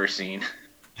out of the first scene.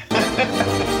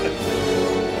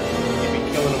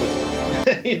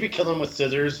 He'd be killing them with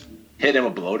scissors. Hit him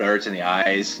with blow darts in the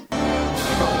eyes.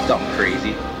 Something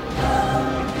crazy.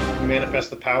 Manifest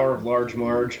the power of Large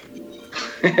Marge.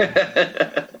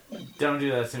 Don't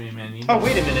do that to me, man. You Oh,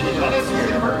 wait a minute. Is that a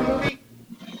Tim Burton movie?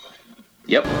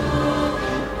 Yep.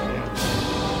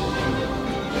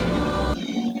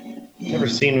 Never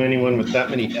seen anyone with that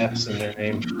many F's in their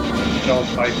name. John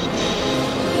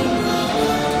Piper.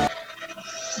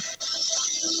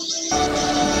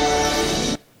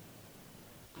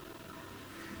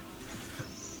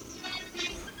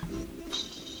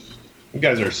 You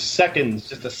guys are seconds,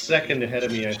 just a second ahead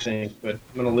of me, I think, but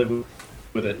I'm gonna live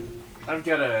with it. I've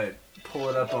got to pull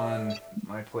it up on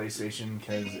my PlayStation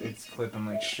because it's clipping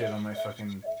like shit on my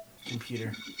fucking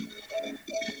computer.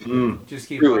 Just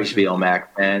keep Screw watching. HBO Max,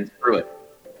 man. Screw it.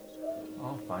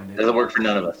 I'll find it. Doesn't work for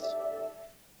none of us.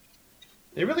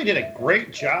 They really did a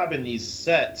great job in these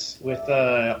sets with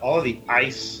all of the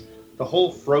ice, the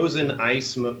whole frozen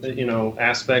ice,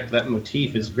 aspect, that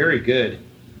motif is very good.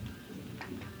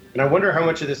 And I wonder how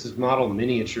much of this is model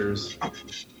miniatures.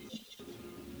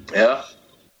 Yeah.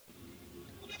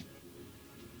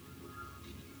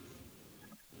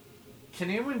 Can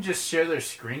anyone just share their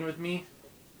screen with me?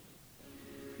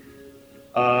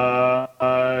 I'm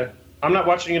not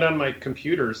watching it on my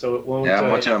computer, so it won't. Yeah, I'm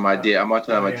watching on my yeah.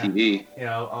 TV.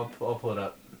 Yeah, I'll pull it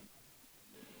up.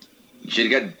 You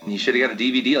should have got a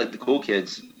DVD like the cool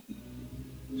kids.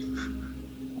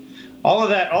 All of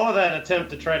that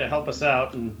attempt to try to help us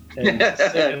out and set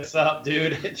us up,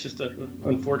 dude. It's just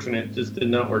unfortunate. It just did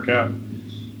not work out.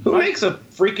 Who makes a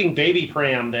freaking baby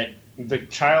pram that the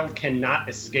child cannot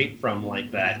escape from like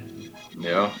that?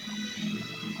 Yeah.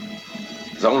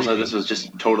 It's almost like this was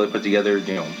just totally put together.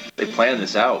 They planned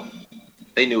this out.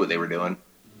 They knew what they were doing.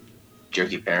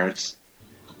 Jerky parents.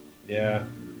 Yeah.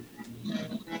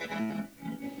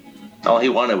 All he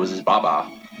wanted was his baba.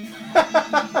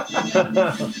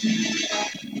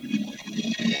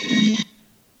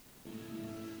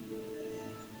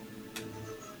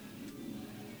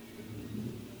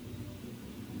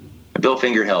 Bill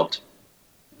Finger helped.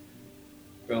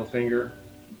 Bill Finger.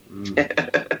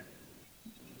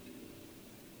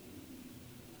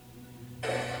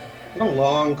 What a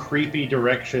long, creepy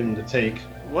direction to take.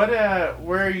 Where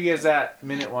are you guys at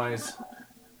minute-wise?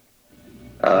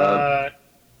 I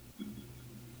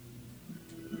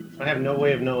have no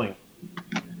way of knowing.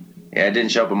 Yeah, it didn't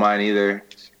show up on mine either.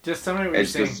 Just tell me what you're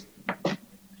saying.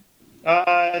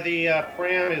 The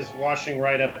pram is washing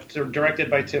right up.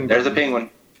 Directed by Tim Burton. There's a penguin.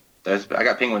 I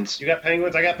got penguins. You got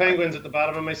penguins? I got penguins at the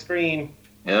bottom of my screen.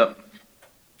 Yep.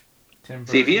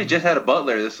 See, if he had just had a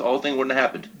butler, this whole thing wouldn't have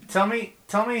happened. Tell me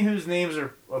whose names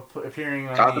are appearing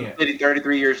on Gotham City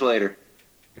 33 years later.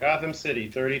 Gotham City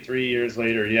 33 years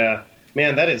later, yeah.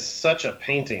 Man, that is such a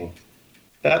painting.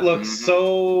 That looks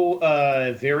so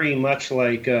very much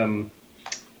like,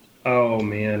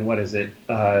 what is it?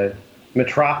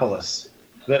 Metropolis.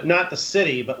 Not the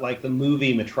city, but like the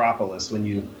movie Metropolis when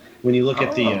you look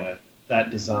at the that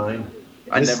design.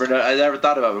 I never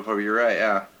thought about it before, but you're right,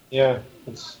 yeah. Yeah.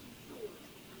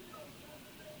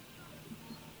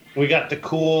 We got the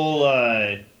cool,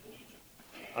 I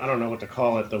don't know what to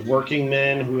call it, the working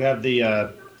men who have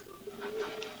the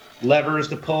levers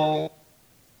to pull.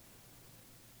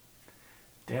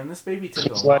 Damn, this baby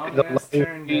took a long ass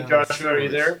turn down. Joshua, are you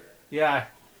there? Yeah.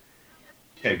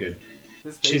 Okay, good.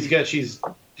 This baby... She's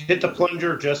hit the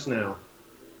plunger just now.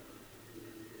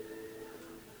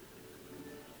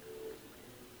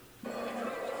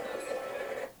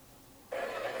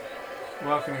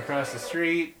 Walking across the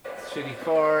street, shitty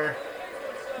car,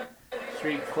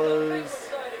 street closed.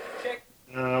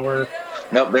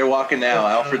 Nope, they're walking now.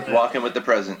 Alfred's walking with the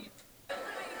present.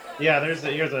 Yeah,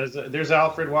 there's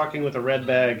Alfred walking with a red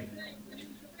bag.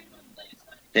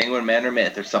 Penguin Man or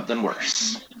myth, or something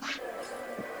worse.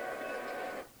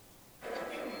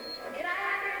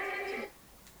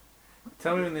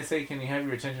 Tell me when they say, "Can you have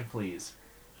your attention, please?"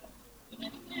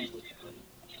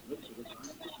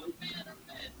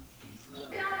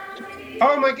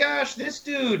 Oh my gosh, this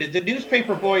dude, the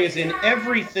newspaper boy, is in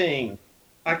everything.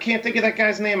 I can't think of that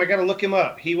guy's name. I gotta look him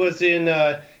up. He was in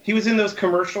those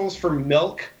commercials for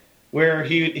Milk, where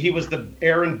he was the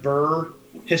Aaron Burr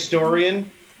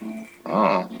historian.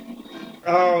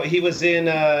 Oh, he was in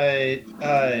That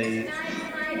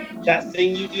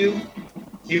Thing You Do.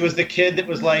 He was the kid that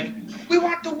was like, "We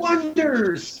want the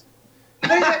Wonders.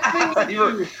 Play that thing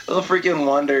you do." Little freaking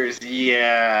Wonders,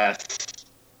 yes.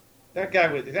 That guy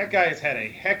has had a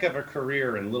heck of a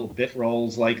career in little bit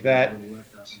roles like that.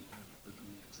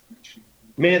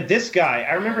 Man, this guy,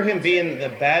 I remember him being the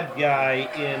bad guy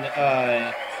in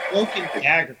Cloak and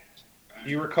Dagger. Do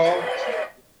you recall?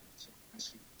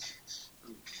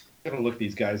 I'm gonna look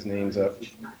these guys' names up.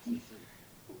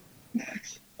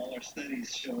 All our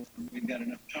studies show we've got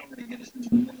enough power to get us into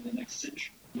the middle of the next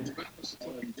century.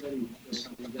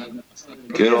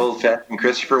 Good old-fashioned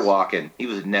Christopher Walken. He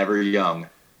was never young.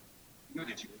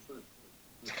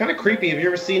 It's kind of creepy. Have you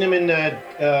ever seen him in?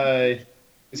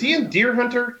 Is he in Deer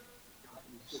Hunter?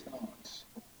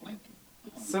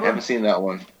 I haven't seen that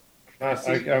one. I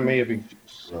may have been.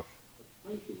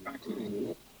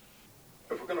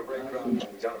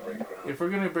 If we're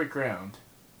gonna break ground,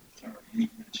 did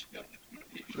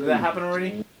that happen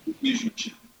already?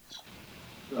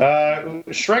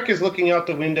 Shrek is looking out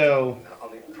the window.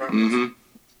 Mm-hmm.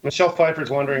 Michelle Pfeiffer's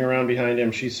wandering around behind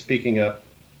him. She's speaking up.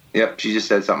 Yep, she just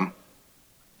said something.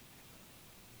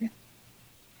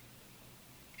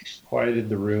 Quieted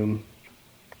the room.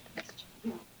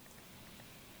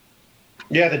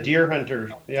 Yeah, the Deer Hunter.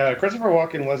 Yeah, Christopher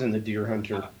Walken was in the Deer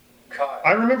Hunter.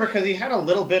 I remember because he had a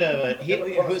little bit of a he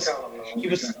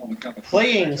was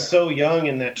playing so young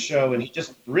in that show, and he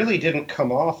just really didn't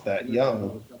come off that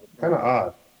young. Kind of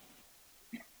odd.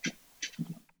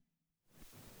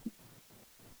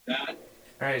 All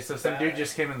right, so some dude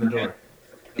just came in the door.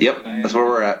 Yep, that's where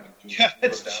we're at. Yeah,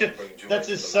 it's Chip. That's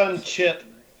his son, Chip.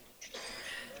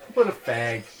 What a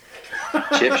fag.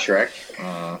 Chip Shrek.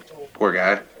 Poor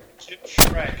guy. Chip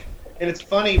Shrek. And it's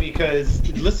funny because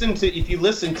if you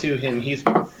listen to him, he's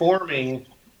performing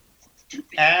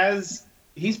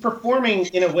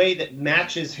in a way that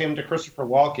matches him to Christopher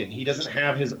Walken. He doesn't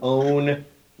have his own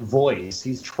voice.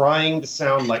 He's trying to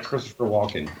sound like Christopher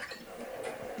Walken.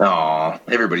 Aw,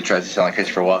 everybody tries to sound like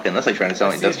Christopher Walken. That's like trying to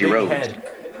sound like Dusty Rhodes. Head.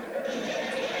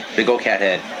 Big old cat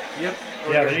head. Yep.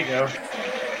 Yeah, there you go.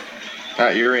 All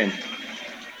right, you're in.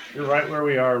 You're right where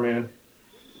we are, man.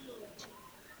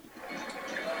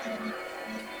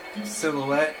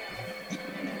 Silhouette.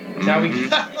 Now we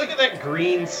look at that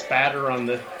green spatter on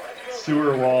the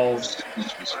sewer walls.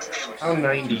 How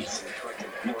 90s.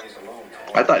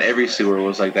 I thought every sewer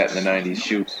was like that in the 90s.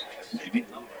 Shoot.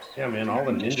 Yeah, man, all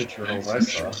the Ninja Turtles I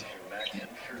saw.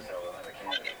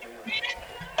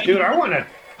 Dude, I want a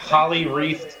holly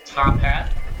wreathed top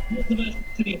hat.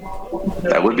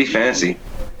 That would be fancy.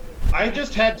 I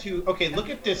just had to, look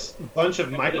at this bunch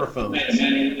of microphones.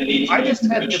 I just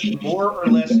had to more or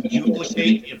less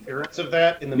duplicate the appearance of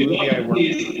that in the movie I worked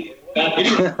in. It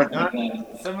is not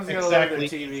Someone's gonna exactly love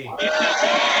their TV.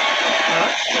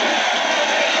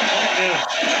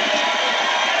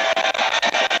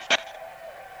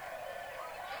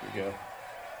 Here we go.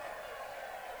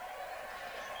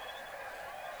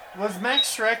 Was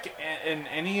Max Shrek in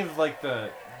any of like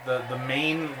the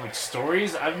main like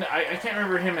stories? I can't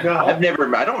remember him at No. all.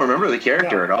 I don't remember the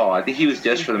character at all. I think he was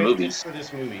just for the movies. For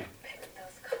this movie.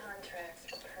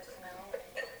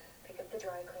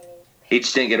 He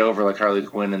just didn't get over like Harley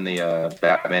Quinn in the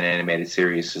Batman animated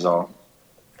series is all.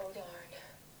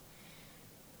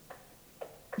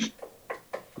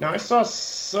 Now I saw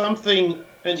something,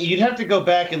 and you'd have to go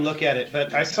back and look at it,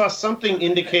 but I saw something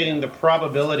indicating the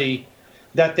probability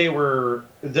that they were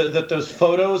that those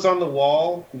photos on the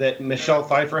wall that Michelle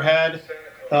Pfeiffer had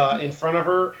in front of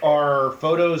her are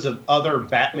photos of other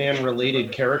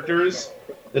Batman-related characters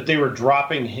that they were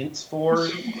dropping hints for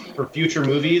future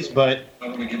movies, but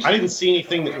I didn't see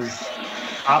anything that was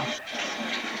obvious.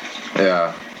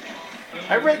 Yeah.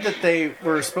 I read that they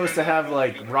were supposed to have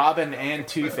like Robin and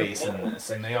Two-Face in this,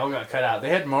 and they all got cut out. They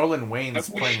had Marlon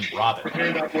Wayans playing Robin.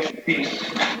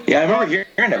 Yeah, I remember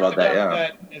hearing about that, yeah.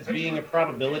 That as being a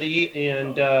probability,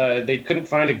 and they couldn't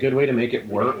find a good way to make it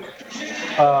work.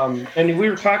 And we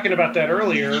were talking about that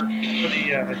earlier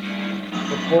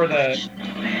before the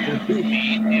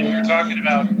movie, and we were talking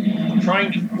about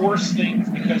trying to force things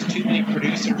because too many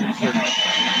producers are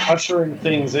ushering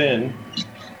things in.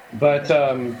 But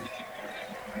I'm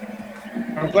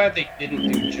glad they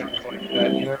didn't do jump like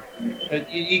that. You know,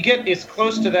 you get as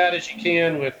close to that as you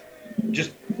can with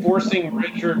just forcing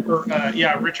Richard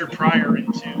Pryor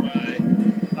into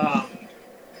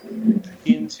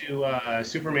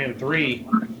Superman 3,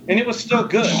 and it was still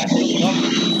good. I still loved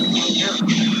it.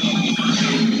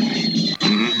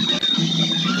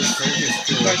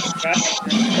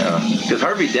 Because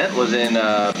Harvey Dent was in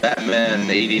Batman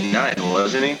 '89,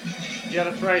 wasn't he? Yeah,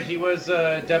 that's right. He was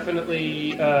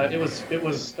definitely. It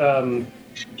was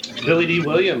Billy D.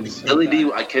 Williams. Billy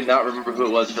D. I could not remember who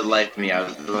it was for the life of me. I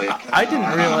was like, I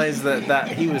didn't realize that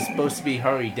he was supposed to be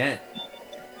Harvey Dent.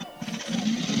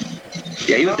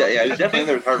 Yeah, he was definitely in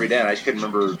there with Harvey Dent. I just couldn't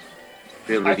remember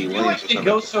Billy I D. feel Williams. like they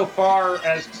go so far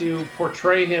as to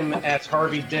portray him as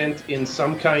Harvey Dent in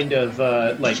some kind of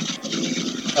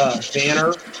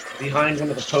banner behind one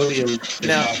of the podiums.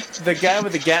 Now, the guy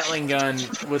with the Gatling gun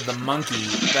with the monkey,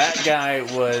 that guy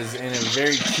was in a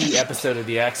very key episode of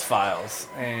the X-Files,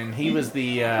 and he was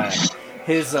the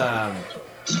his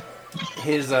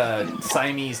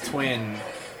Siamese twin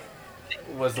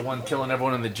was the one killing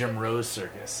everyone in the Jim Rose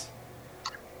circus.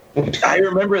 I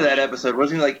remember that episode.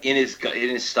 Wasn't he like in his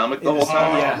stomach the whole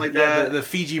time? Yeah, like yeah, that? the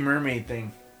Fiji mermaid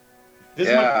thing. This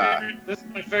is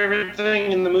my favorite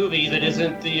thing in the movie that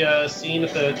isn't the scene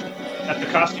at the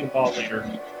costume ball later.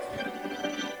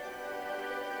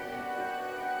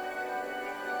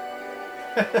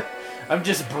 I'm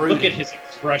just brooding. Look at his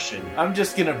expression. I'm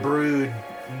just gonna brood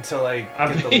until I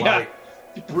get the light.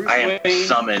 Bruce I am Wayne.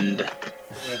 summoned.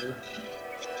 Whatever.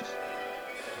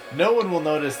 No one will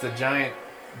notice the giant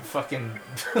fucking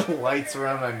lights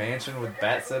around my mansion with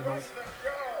bat signals.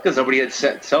 Because nobody had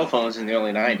cell phones in the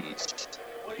early '90s.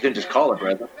 You couldn't just call a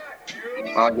brother.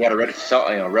 You had a red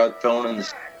phone in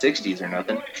the '60s or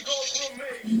nothing.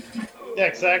 Yeah,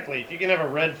 exactly. If you can have a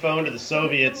red phone to the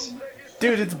Soviets.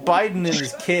 Dude, it's Biden and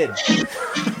his kid.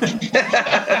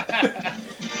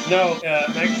 No,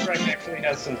 Max Shrek actually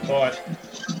has some thought.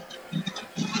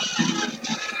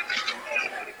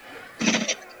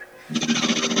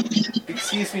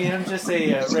 Excuse me, I'm just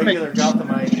a regular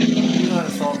Gothamite. Do not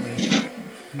assault me.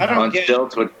 I don't On get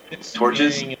stilts with it's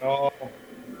torches? gang at all.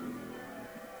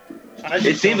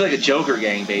 It seems like a Joker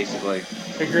gang, basically.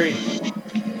 Agreed.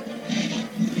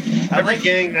 Every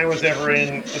gang I was ever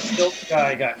in, the stilt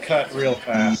guy got cut real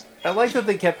fast. I like that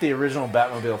they kept the original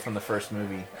Batmobile from the first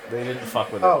movie. They didn't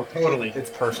fuck with it. Oh, totally. It's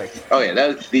perfect. Oh yeah,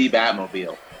 that was the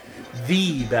Batmobile.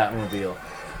 The Batmobile.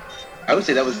 I would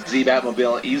say that was the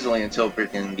Batmobile easily until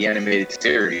freaking the animated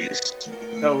series.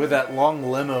 No, with that long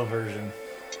limo version.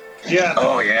 Yeah.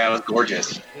 Oh yeah, it was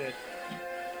gorgeous.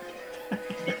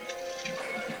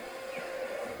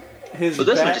 His But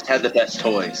this one bat, just had the best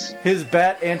toys. his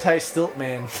bat anti-stilt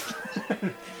man.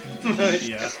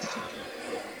 Yeah.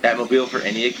 Batmobile for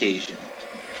any occasion.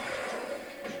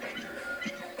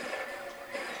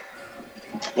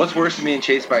 What's worse than being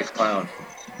chased by a clown?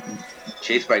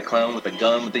 Chased by a clown with a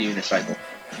gun with a unicycle.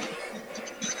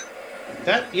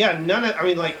 None of, I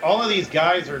mean, like, all of these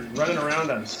guys are running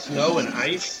around on snow and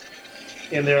ice,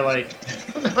 and they're like,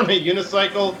 on a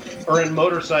unicycle or in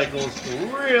motorcycles,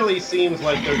 really seems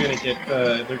like they're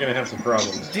gonna have some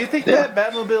problems. Do you think that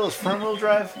Batmobile is front-wheel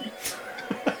drive?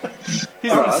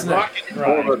 He's Oh, on a that's snow. Rocket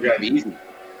Four-wheel drive. drive easy.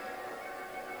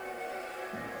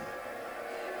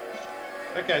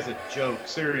 That guy's a joke.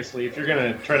 Seriously, if you're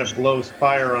gonna try to blow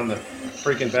fire on the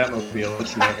freaking Batmobile,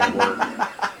 it's not gonna work.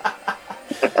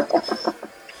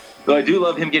 Though I do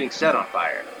love him getting set on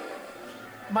fire.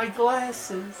 My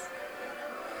glasses.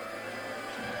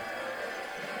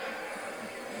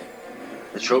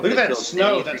 The trope Look at that kills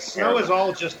snow. any That freaking snow is hero.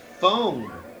 all just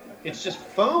foam. It's just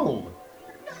foam.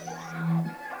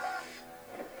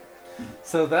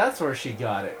 So that's where she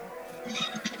got it.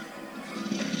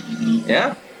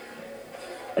 Yeah.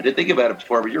 I did think about it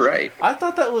before, but you're right. I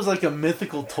thought that was like a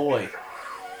mythical toy.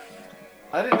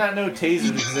 I did not know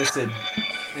tasers existed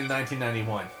in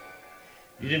 1991.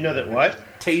 You didn't know that what?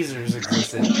 Tasers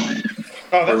existed.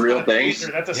 Oh, that's real not a things?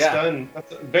 taser, That's a Yeah. stun.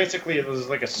 Basically, it was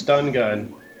like a stun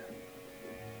gun.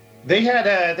 They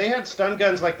had stun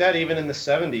guns like that even in the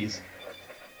 70s.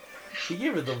 He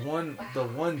gave her the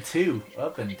 1-2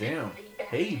 up and down.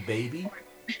 Hey, baby.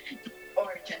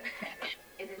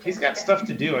 He's got stuff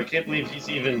to do. I can't believe he's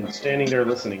even standing there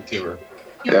listening to her.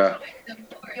 Yeah.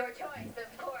 Your choice,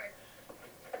 of course.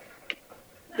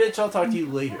 Bitch, I'll talk to you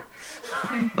later.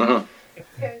 Uh-huh.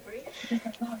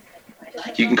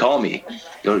 You can call me.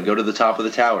 Go to the top of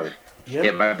the tower. Yep.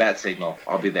 Hit my bat signal.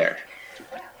 I'll be there.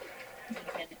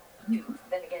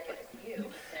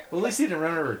 Well, at least he didn't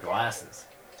run over her glasses.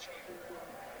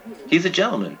 He's a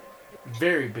gentleman.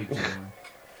 Very big gentleman.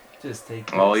 Just take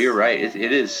Oh, this. you're right.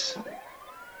 It is.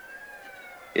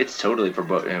 It's totally for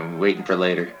waiting for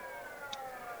later.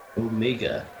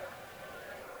 Omega.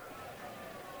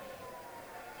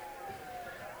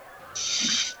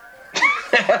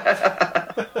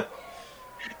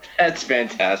 That's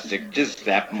fantastic. Just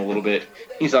zap him a little bit.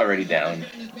 He's already down.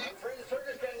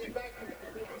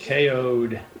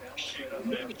 KO'd.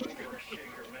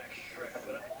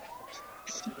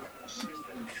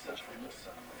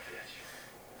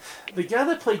 The guy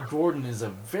that played Gordon is a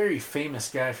very famous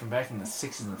guy from back in the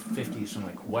 60s and 50s from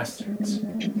like westerns.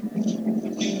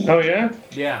 Oh, yeah?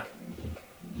 Yeah.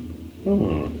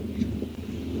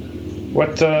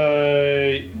 What,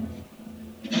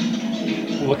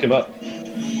 look him up. Do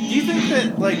you think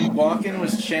that like Walken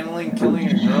was channeling killing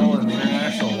a girl in the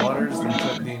international waters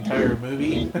the entire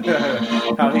movie? How he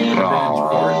would have been in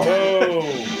court? Oh!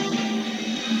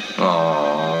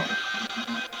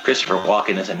 Aww. Christopher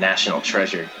Walken is a national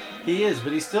treasure. He is,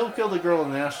 but he still killed a girl in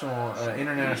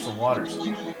international waters,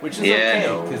 which is Yeah, I okay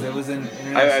know. because it was in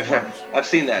international waters. I've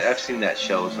seen that. I've seen that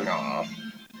show. It's like, oh,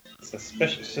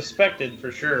 Suspected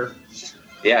for sure.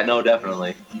 yeah, no,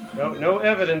 definitely. No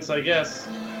evidence, I guess.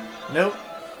 Nope.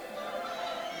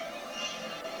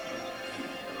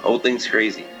 Whole thing's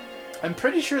crazy. I'm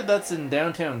pretty sure that's in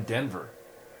downtown Denver.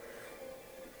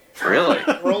 Really?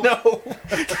 No.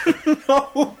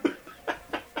 No.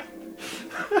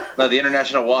 No, the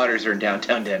international waters are in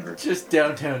downtown Denver. Just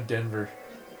downtown Denver.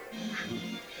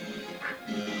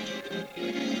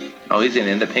 Oh, he's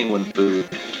in the penguin food.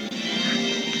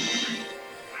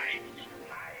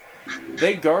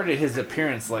 They guarded his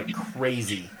appearance like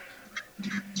crazy.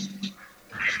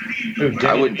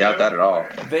 I wouldn't doubt that at all.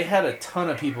 They had a ton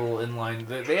of people in line.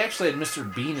 They actually had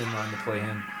Mr. Bean in line to play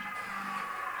him.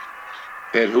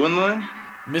 They had who in line?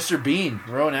 Mr. Bean,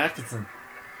 Rowan Atkinson.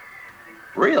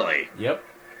 Really? Yep.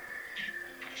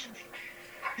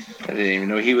 I didn't even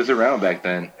know he was around back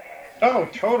then. Oh,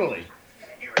 totally.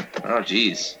 Oh,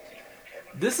 jeez.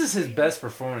 This is his best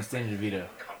performance, Danny DeVito.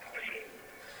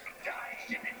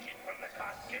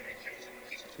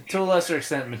 To a lesser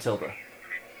extent, Matilda.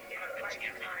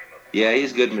 Yeah,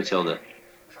 he's good, Matilda.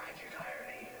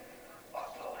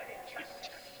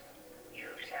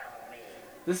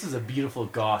 This is a beautiful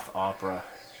goth opera.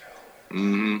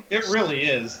 Mm-hmm. It really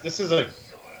is. This is a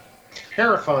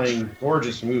terrifying,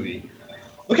 gorgeous movie.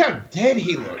 Look how dead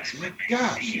he looks. My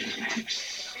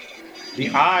gosh. The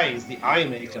eyes, the eye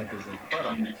makeup is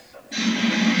incredible.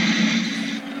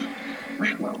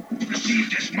 We will receive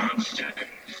this monster.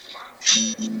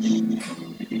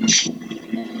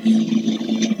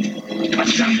 But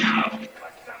somehow,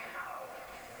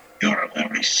 you're a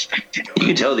well-respected. You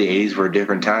can tell the 80s were a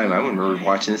different time. I remember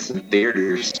watching this in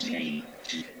theaters.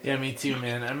 Yeah, me too,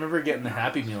 man. I remember getting the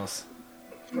Happy Meals.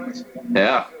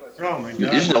 Yeah. Oh my god.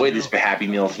 There's no way there's Happy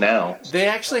Meals now. They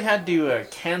actually had to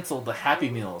cancel the Happy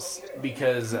Meals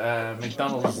because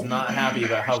McDonald's was not happy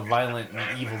about how violent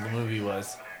and evil the movie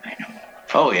was.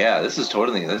 Oh, yeah. This is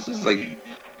like,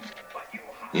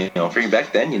 you know, freaking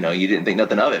back then, you know, you didn't think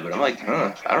nothing of it. But I'm like,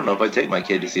 I don't know if I'd take my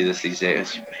kid to see this these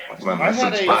days. My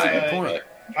son's five.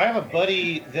 I have a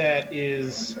buddy that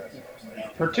is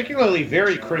particularly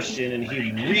very Christian, and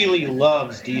he really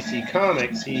loves DC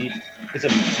Comics. He's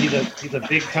a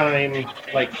big time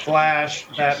like Flash,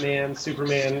 Batman,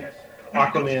 Superman,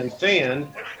 Aquaman fan,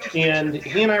 and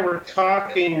he and I were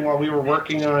talking while we were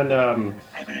working on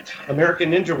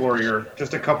American Ninja Warrior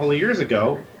just a couple of years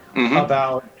ago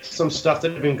about some stuff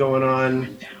that had been going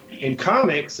on in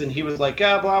comics, and he was like,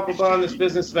 blah blah blah, in this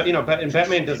business, but and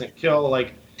Batman doesn't kill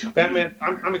like. Batman,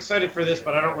 I'm excited for this,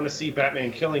 but I don't want to see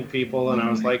Batman killing people. And I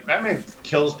was like, Batman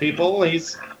kills people.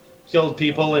 He's killed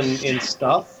people in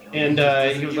stuff. And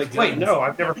he was like, wait, no,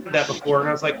 I've never heard that before. And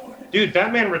I was like, dude,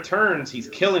 Batman Returns. He's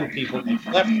killing people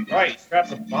left and right.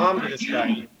 Straps a bomb to this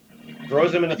guy.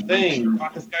 Throws him in a thing.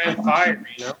 Caught this guy on fire,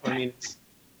 you know? I mean,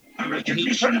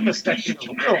 he took a second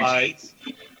to realize.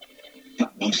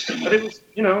 But it was,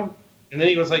 you know... And then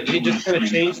he was like, he just kind of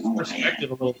changed his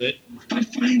perspective a little bit.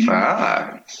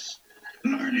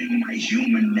 Learning my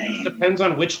human name. Depends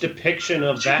on which depiction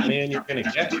of Batman you're going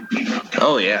to get.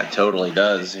 Oh, yeah, totally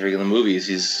does. In the movies,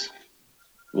 he's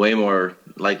way more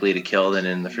likely to kill than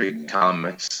in the freaking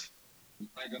comics.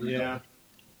 Yeah.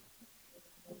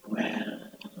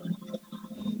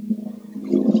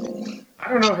 I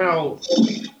don't know how...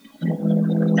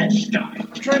 I'm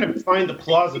trying to find the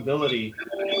plausibility.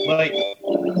 Like,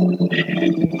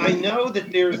 I know that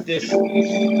there's this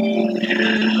wacky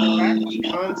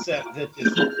concept that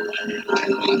this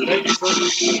big person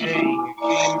came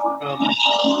from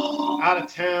out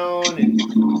of town and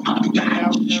out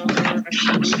down there.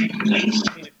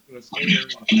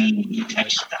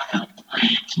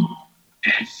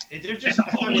 They're just,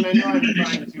 I mean, I know I'm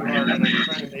trying too hard, and I'm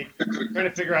trying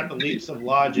to figure out the leaps of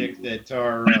logic that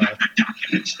are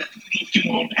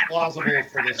plausible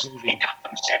for this movie.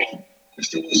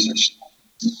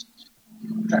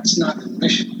 That's not a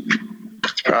mission.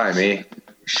 It's probably me.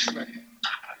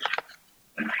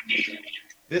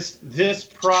 This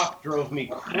prop drove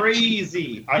me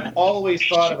crazy. I've always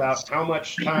thought about how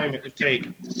much time it would take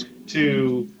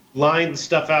to line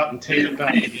stuff out and tape it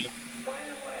back together.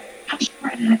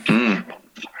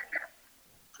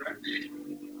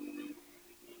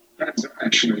 That's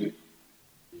actually,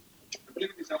 I believe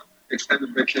he's on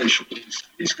extended vacation.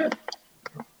 He's good.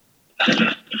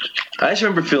 I just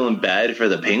remember feeling bad for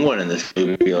the Penguin in this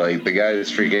movie. Like, the guy is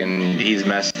freaking, he's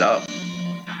messed up.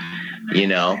 You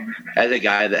know, as a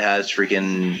guy that has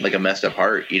freaking, like, a messed up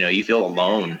heart, you know, you feel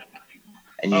alone.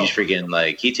 And you just freaking,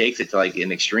 like, he takes it to, like,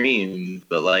 an extreme.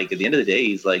 But, like, at the end of the day,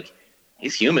 he's, like,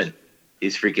 he's human.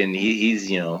 He's freaking,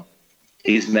 he's, you know,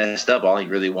 he's messed up. All he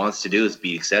really wants to do is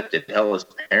be accepted. Hell, his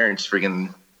parents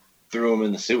freaking threw him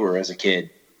in the sewer as a kid.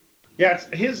 Yeah,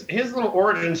 his little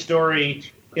origin story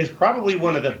is probably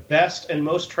one of the best and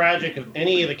most tragic of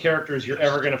any of the characters you're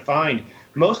ever going to find.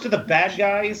 Most of the bad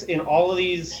guys in all of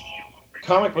these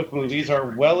comic book movies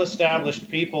are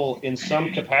well-established people in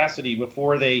some capacity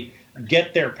before they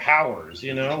get their powers,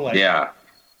 you know? Like, yeah.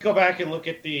 Go back and look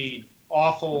at the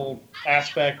awful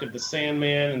aspect of the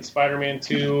Sandman and Spider-Man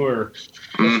 2 or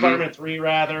Spider-Man 3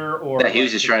 rather, or that he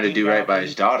was just trying to do right by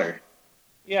his daughter.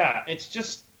 Yeah, it's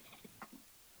just,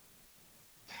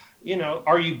 you know,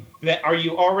 are you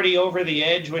already over the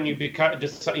edge when you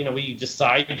when you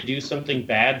decide to do something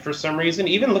bad for some reason?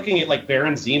 Even looking at like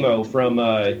Baron Zemo from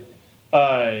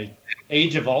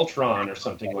Age of Ultron or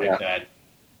something like that.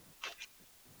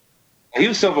 He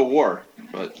was Civil War,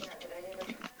 but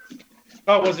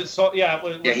Oh, was it so? Yeah,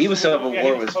 Yeah, he was Civil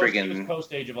War was He freaking. was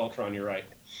post Age of Ultron. You're right.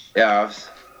 Yeah,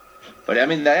 but I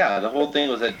mean, yeah, the whole thing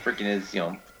was that freaking is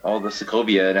all the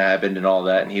Sokovia had happened and all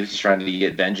that, and he was just trying to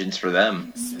get vengeance for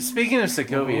them. Speaking of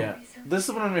Sokovia, this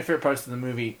is one of my favorite parts of the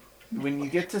movie. When you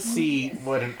get to see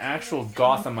what an actual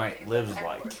Gothamite lives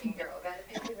like.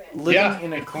 Living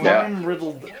in a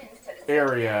crime-riddled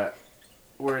area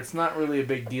where it's not really a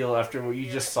big deal after what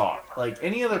you just saw. Like,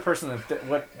 any other person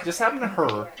what just happened to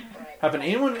her, happened to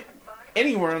anyone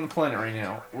anywhere on the planet right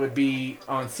now, would be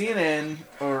on CNN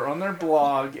or on their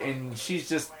blog, and she's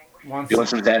just wants Doing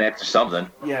some Xanax or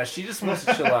something. Yeah, she just wants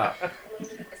to chill out.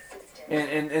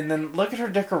 And then look at her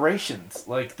decorations.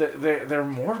 Like, they're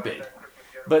morbid.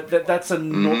 But that's a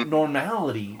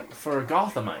normality for a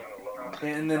Gothamite.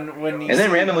 And then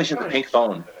randomly she has a pink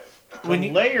phone. When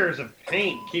layers of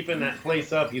paint keeping that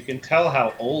place up, you can tell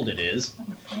how old it is.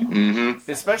 Mm-hmm.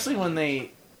 Especially when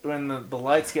the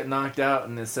lights get knocked out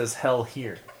and it says "Hell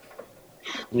here."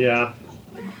 Yeah.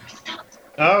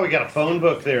 Oh, we got a phone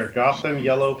book there. Gotham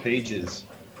Yellow Pages.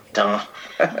 Duh.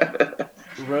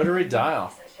 Rotary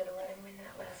dial.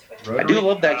 I do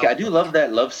love that. I do love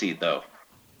that love seat though.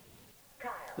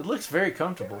 It looks very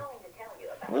comfortable.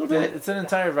 A little bit. It's an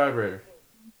entire vibrator.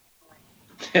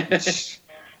 It's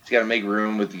got to make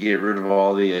room to get rid of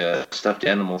all the stuffed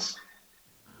animals.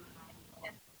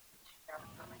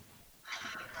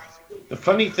 The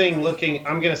funny thing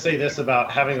I'm going to say this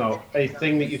about having a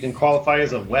thing that you can qualify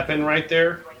as a weapon right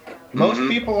there. Most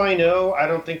people I know, I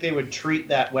don't think they would treat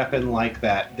that weapon like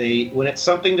that. When it's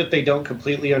something that they don't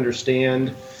completely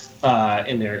understand,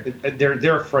 and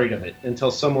they're afraid of it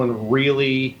until someone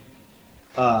really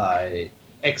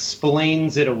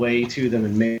explains it away to them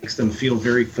and makes them feel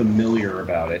very familiar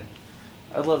about it.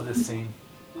 I love this scene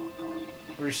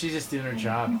where she's just doing her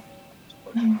job.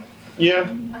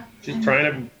 Yeah, she's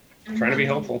trying to be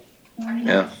helpful.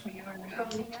 Yeah.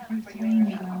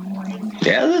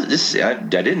 Yeah, I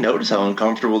didn't notice how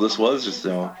uncomfortable this was just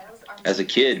as a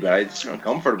kid, but it's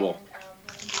uncomfortable.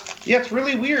 Yeah, it's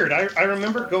really weird. I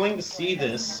remember going to see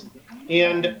this,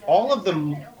 and all of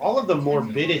the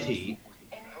morbidity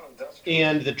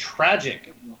and the tragedy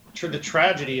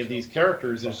of these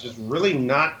characters is just really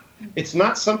not. It's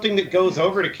not something that goes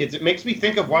over to kids. It makes me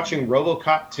think of watching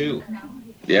RoboCop 2.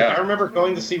 Yeah. I remember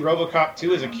going to see RoboCop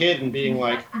 2 as a kid and being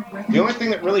like, the only thing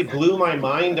that really blew my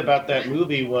mind about that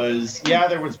movie was,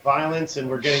 there was violence and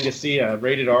we're getting to see a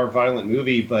rated R violent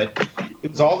movie, but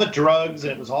it was all the drugs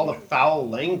and it was all the foul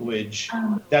language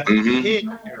that the kid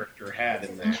character had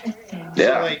in there. Yeah.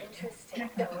 So, like,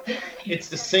 it's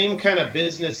the same kind of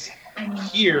business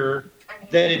here,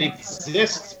 that it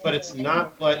exists, but it's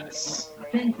not what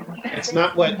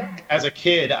as a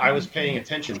kid I was paying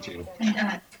attention to.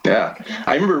 Yeah,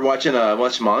 I remember watching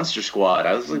Monster Squad.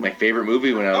 That was like my favorite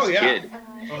movie when I was a kid,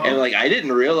 and like I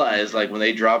didn't realize like when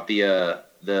they dropped the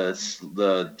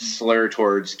slur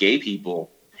towards gay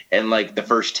people, and like the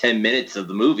first 10 minutes of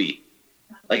the movie,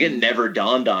 like it never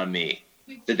dawned on me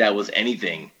that was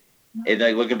anything. And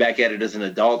like looking back at it as an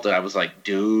adult, I was like,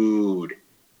 dude,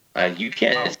 you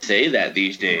can't say that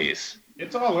these days.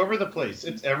 It's all over the place.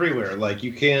 It's everywhere. Like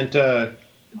you can't.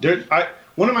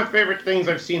 One of my favorite things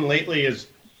I've seen lately is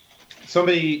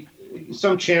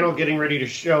some channel getting ready to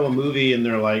show a movie, and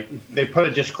they put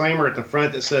a disclaimer at the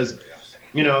front that says,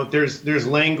 there's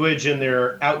language and there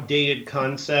are outdated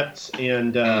concepts,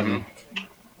 and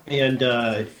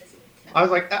I was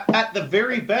like, at the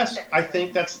very best, I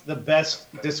think that's the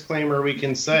best disclaimer we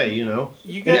can say, You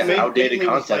guys, outdated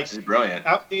concepts is brilliant.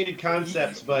 Outdated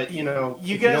concepts, but, you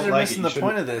guys are missing the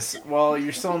point of this. While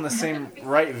you're still in the same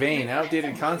right vein,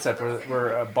 outdated concept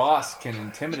where a boss can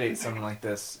intimidate someone like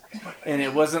this. And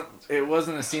it wasn't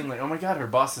a scene like, oh my god, her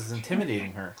boss is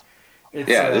intimidating her.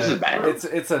 This is bad.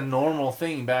 It's a normal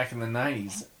thing back in the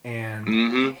 90s. And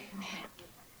and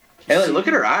like, look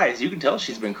at her eyes. You can tell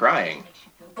she's been crying.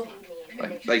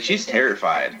 Like she's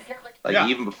terrified. Like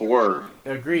even before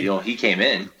Agreed. He came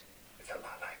in.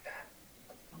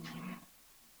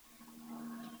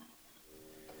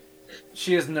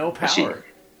 She has no power.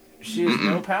 She has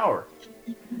no power.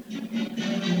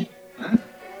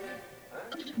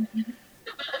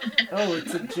 Oh,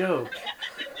 it's a joke.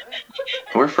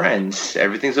 We're friends.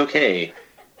 Everything's okay.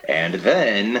 And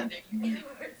then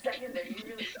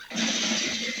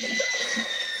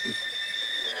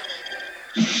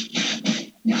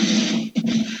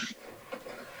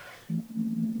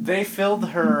they filled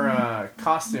her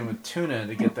costume with tuna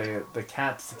to get the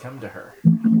cats to come to her.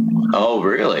 Oh,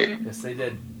 really? Yes, they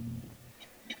did.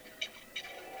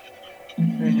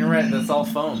 And you're right, that's all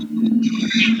foam.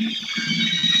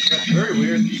 That's very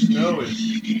weird. Snow is.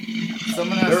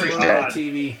 Someone has to Very look at odd.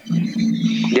 TV.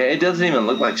 Yeah, it doesn't even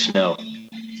look like snow.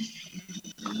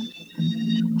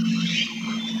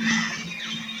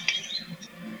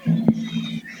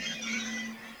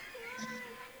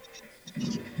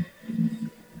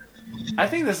 I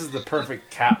think this is the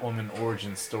perfect Catwoman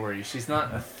origin story. She's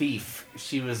not a thief.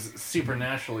 She was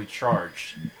supernaturally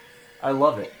charged. I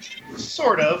love it.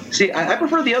 Sort of. See, I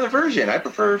prefer the other version. I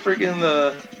prefer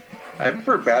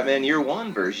Batman Year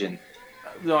One version.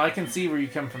 No, I can see where you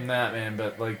come from that, man,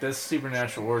 but like this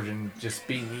supernatural origin, just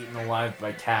being eaten alive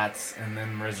by cats and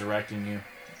then resurrecting you,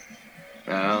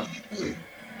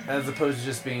 as opposed to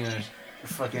just being a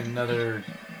fucking another.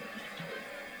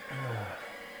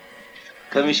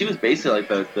 Cause I mean, she was basically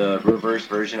like the reverse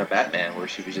version of Batman, where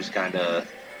she was just kind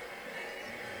of,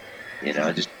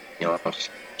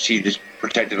 she just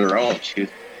protected her own. She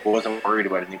wasn't worried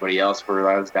about anybody else,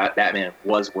 whereas Batman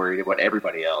was worried about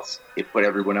everybody else. He put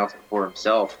everyone else before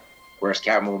himself, whereas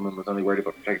Catwoman was only worried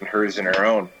about protecting hers and her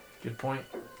own. Good point.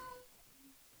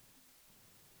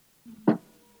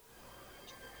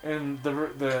 And the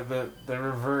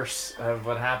reverse of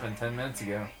what happened 10 minutes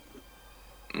ago.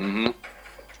 Mm-hmm.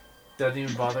 Doesn't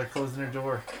even bother closing her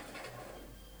door.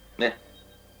 Yeah.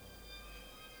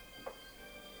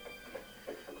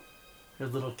 Her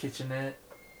little kitchenette.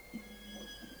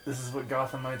 This is what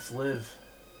Gothamites live.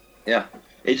 Yeah.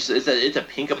 It's a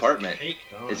pink apartment.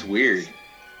 It's weird.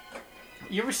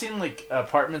 You ever seen like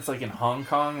apartments like in Hong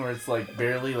Kong where it's like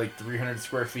barely like 300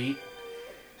 square feet?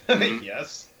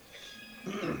 Yes.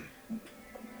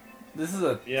 This is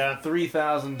a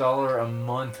 $3,000 a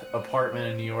month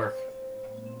apartment in New York.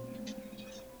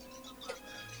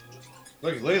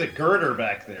 Look at the girder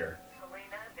back there.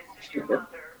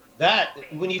 That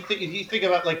when you think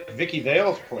about like Vicky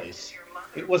Vale's place,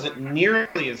 it wasn't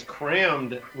nearly as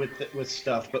crammed with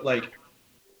stuff, but like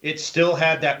it still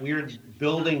had that weird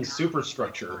building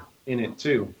superstructure in it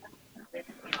too.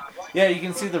 Yeah, you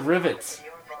can see the rivets.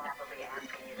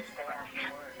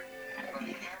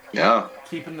 Yeah.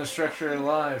 Keeping the structure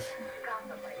alive.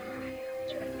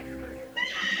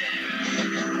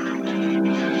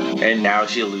 And now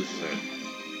she loses it.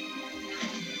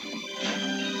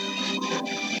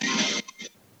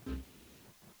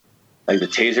 Like the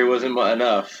taser wasn't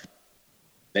enough.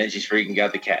 Then she's freaking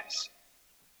got the cats.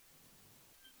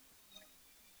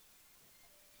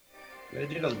 They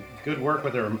did a good work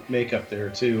with her makeup there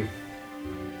too.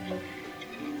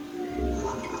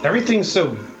 Everything's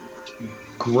so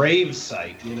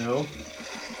gravesite, you know.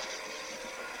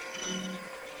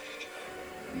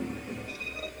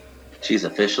 She's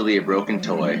officially a broken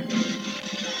toy.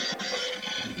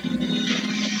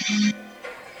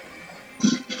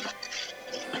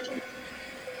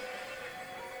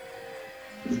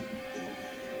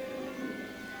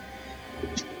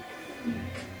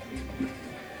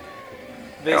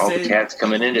 They All say the cats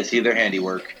coming in to see their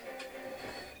handiwork.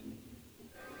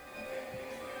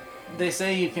 They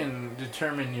say you can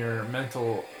determine your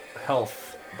mental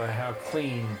health by how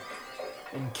clean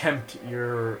and kempt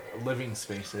your living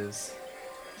space is.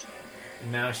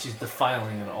 And now she's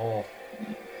defiling it all.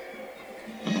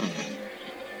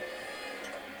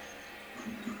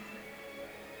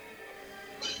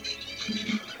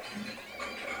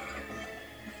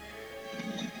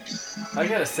 I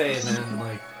gotta say, man,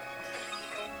 like,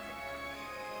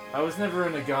 I was never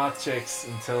into goth chicks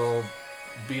until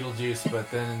Beetlejuice,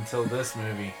 but then until this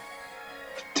movie.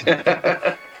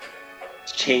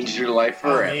 Changed your life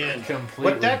forever. Oh, man. Completely.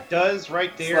 What that does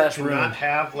right there Slash to ruined. not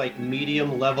have like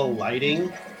medium level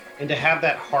lighting and to have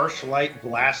that harsh light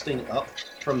blasting up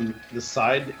from the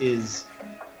side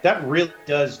that really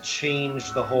does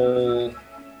change the whole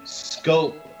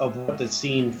scope of what the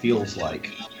scene feels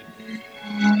like.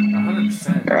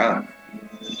 100%. Yeah.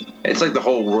 It's like the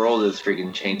whole world is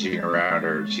freaking changing around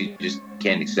her. She just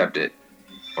can't accept it.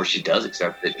 Or she does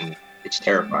accept it, and it's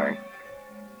terrifying.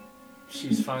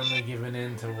 She's finally given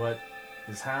in to what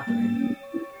is happening.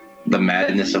 The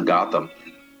madness of Gotham.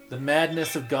 The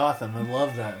madness of Gotham. I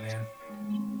love that, man.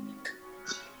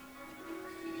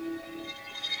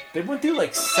 They went through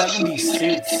like 70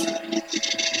 suits.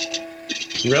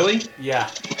 Really? Yeah,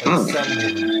 like 70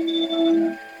 of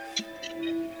them.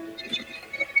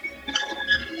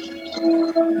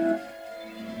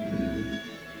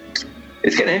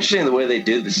 It's kind of interesting the way they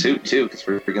do the suit, too, because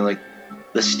we're freaking like...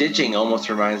 The stitching almost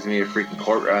reminds me of freaking...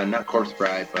 not Corpse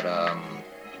Bride, but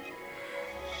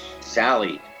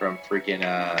Sally from freaking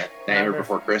Nightmare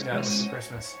Before Christmas. Nightmare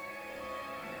Before Christmas.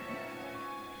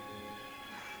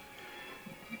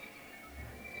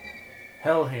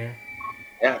 Hell here.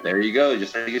 Yeah, there you go,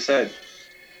 just like you said.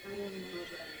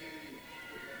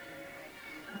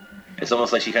 It's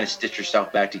almost like she kind of stitched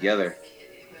herself back together.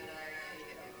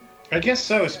 I guess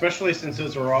so, especially since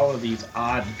those are all of these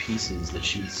odd pieces that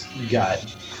she's got.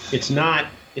 It's not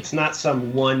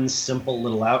some one simple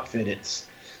little outfit.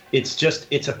 It's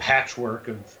a patchwork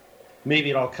of, maybe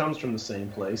it all comes from the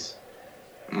same place.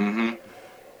 Mm-hmm.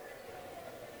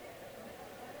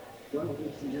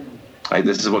 Like,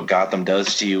 this is what Gotham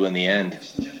does to you in the end.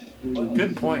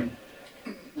 Good point.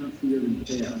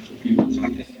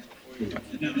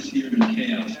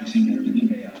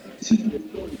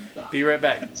 Be right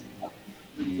back.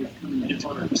 It's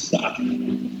hard to stop.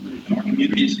 Our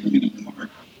community is coming apart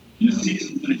in a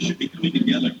season when it should be coming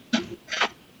together. I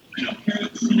don't care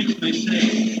what cynics may say.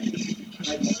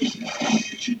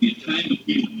 It should be a time of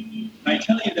healing. I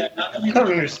tell you that not only I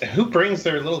don't understand. Who brings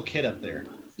their little kid up there?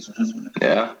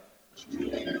 Yeah.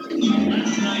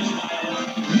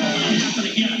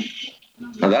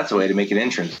 Now that's a way to make an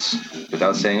entrance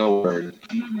without saying a word.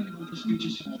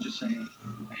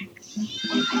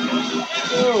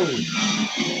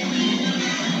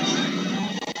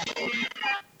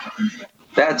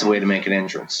 That's a way to make an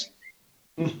entrance.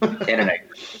 Internet.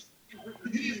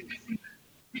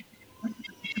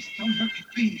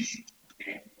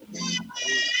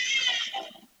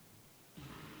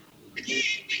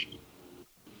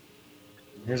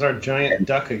 Here's our giant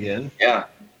duck again. Yeah.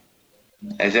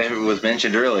 As it was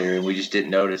mentioned earlier, and we just didn't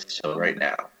notice until right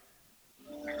now.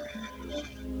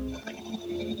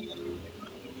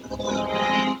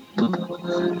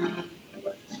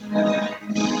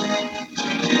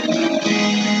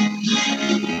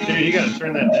 Dude, you gotta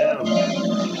turn that down.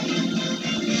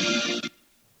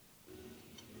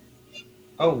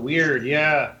 Oh, weird.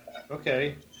 Yeah.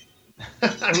 Okay.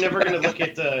 I'm never gonna look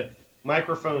at the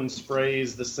microphone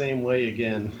sprays the same way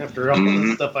again after all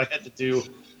the stuff I had to do.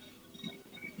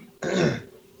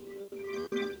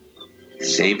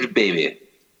 Saved baby.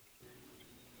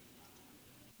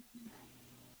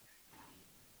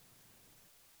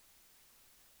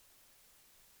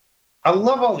 I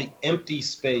love all the empty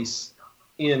space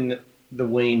in the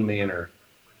Wayne Manor,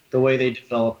 the way they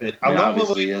develop it. I love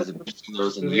obviously he hasn't seen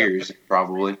those in years,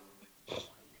 probably.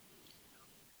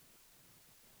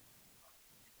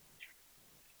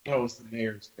 Oh, it's the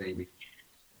mayor's baby.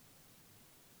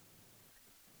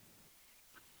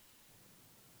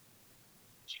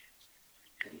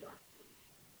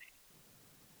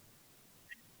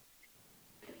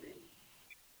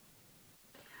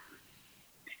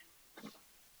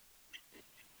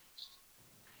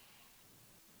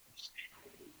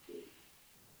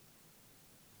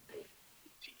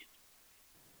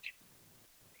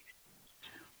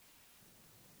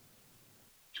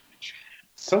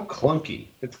 So clunky.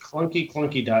 It's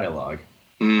clunky dialogue.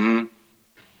 Mm-hmm.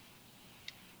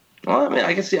 Well, I mean,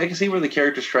 I can see where the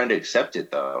character's trying to accept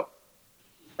it, though.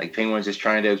 Like, Penguin's just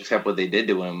trying to accept what they did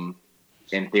to him,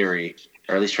 in theory,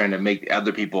 or at least trying to make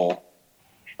other people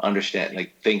understand,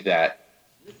 like, think that.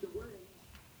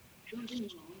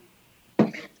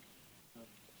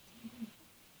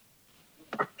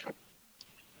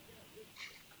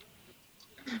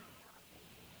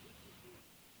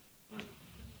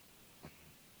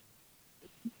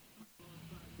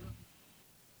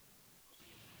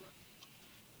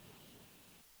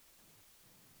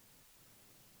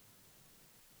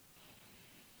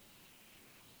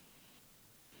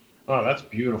 Oh, that's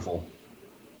beautiful.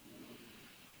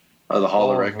 Oh, the Hall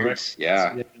of Oh, Records.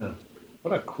 Yeah.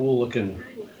 What a cool looking.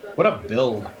 What a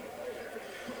build.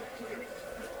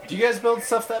 Do you guys build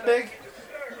stuff that big?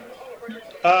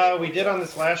 We did on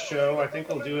this last show. I think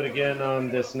we'll do it again on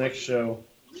this next show.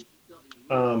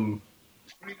 The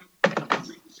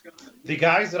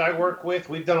guys that I work with,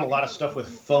 we've done a lot of stuff with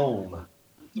foam.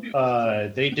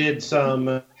 They did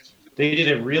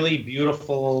a really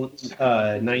beautiful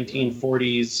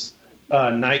 1940s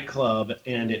nightclub,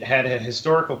 and it had a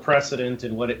historical precedent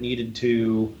in what it needed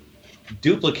to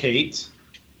duplicate,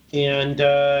 and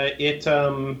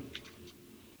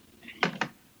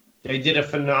they did a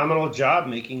phenomenal job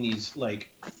making these like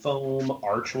foam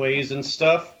archways and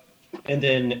stuff, and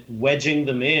then wedging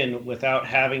them in without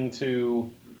having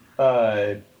to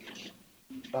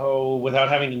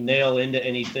nail into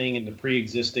anything in the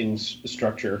pre-existing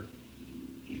structure.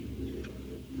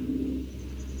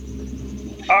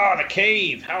 Ah, the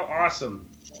cave! How awesome!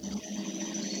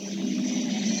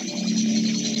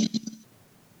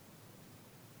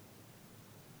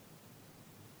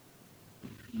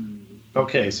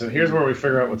 Okay, so here's where we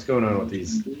figure out what's going on with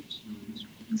these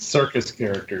circus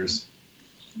characters.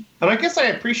 And I guess I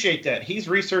appreciate that. He's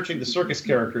researching the circus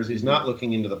characters. He's not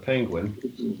looking into the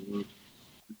Penguin.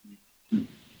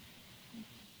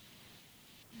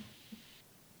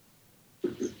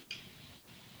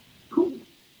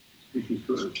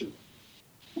 It's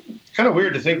kind of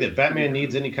weird to think that Batman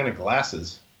needs any kind of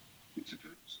glasses.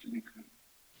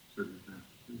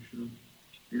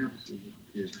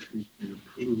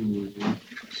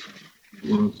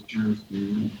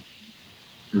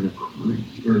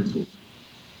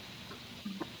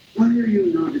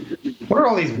 What are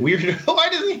all these weird... Why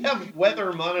does he have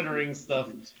weather monitoring stuff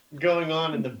going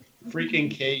on in the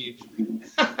freaking cave?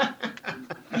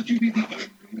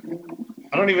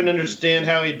 I don't even understand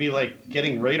how he'd be, like,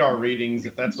 getting radar readings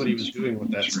if that's what he was doing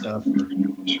with that stuff.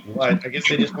 I guess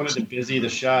they just wanted to busy the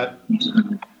shot. Is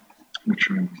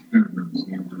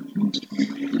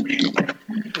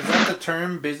that the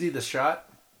term, busy the shot?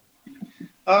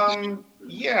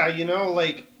 Yeah, you know,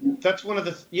 like, that's one of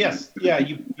the... Yes, yeah,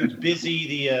 you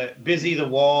busy the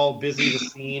wall, busy the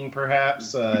scene,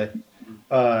 perhaps.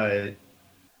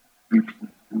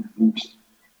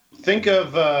 Think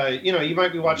of, you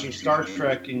might be watching Star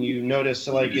Trek and you notice,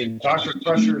 like, in Dr.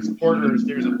 Crusher's quarters,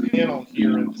 there's a panel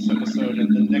here in this episode,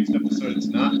 and the next episode it's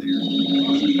not there.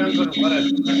 It depends on what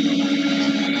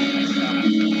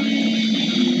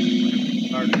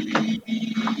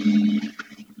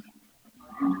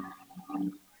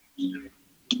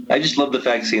I just love the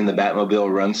fact seeing the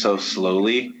Batmobile run so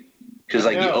slowly, because,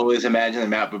 like, you always imagine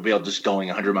the Batmobile just going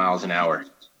 100 miles an hour.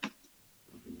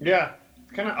 Yeah.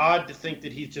 It's kind of odd to think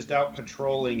that he's just out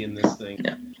patrolling in this thing.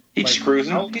 Yeah. He's just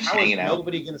cruising. He's hanging out.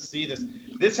 Nobody going to see this?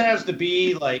 This has to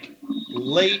be like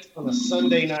late on a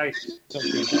Sunday night.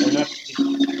 Something so they're not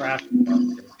seeing traffic.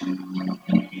 Because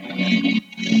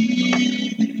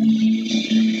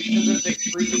it's a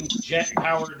freaking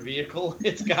jet-powered vehicle.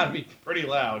 It's got to be pretty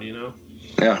loud, you know.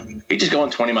 Yeah, he's just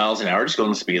going 20 miles an hour. Just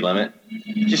going the speed limit.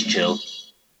 Just chill.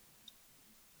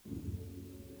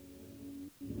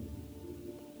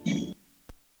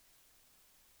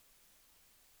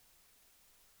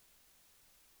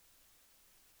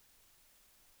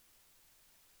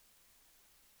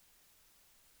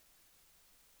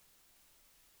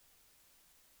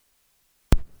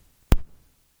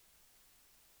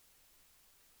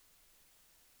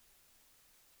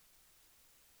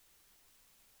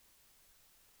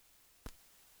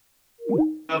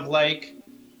 Of like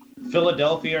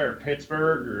Philadelphia or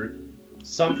Pittsburgh or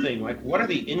something. Like, what are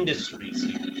the industries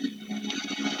here?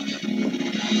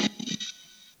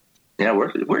 Yeah,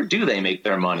 where do they make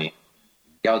their money?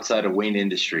 Outside of Wayne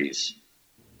Industries.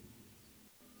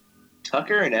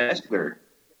 Tucker and Esther.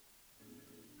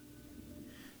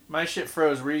 My shit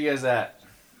froze. Where are you guys at?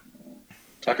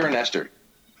 Tucker and Esther.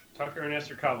 Tucker and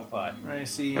Esther Cobblepot. I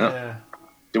see. Do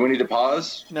we need to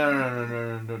pause?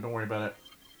 No. Don't worry about it.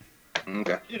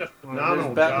 Okay. Did a There's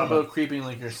phenomenal Batmobile job. creeping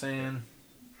like you're saying.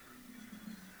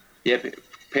 Yep.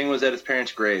 Ping was at his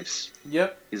parents' graves.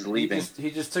 Yep. He's leaving.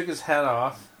 He just took his hat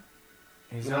off.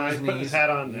 He's No, on his he's knees. putting his hat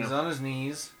on now. He's on his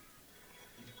knees.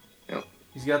 Yep.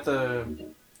 He's got the...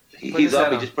 He's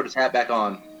up. He just put his hat back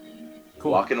on.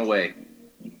 Cool. Walking away.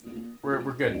 We're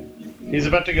good. He's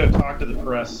about to go talk to the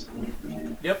press.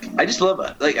 Yep. I just love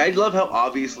how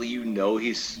obviously you know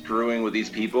he's screwing with these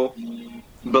people,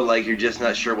 but like you're just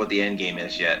not sure what the end game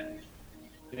is yet.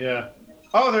 Yeah.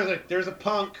 Oh, there's a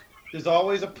punk. There's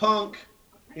always a punk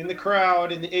in the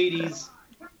crowd in the 80s.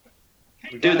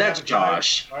 Dude, that's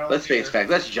Josh. Let's face facts.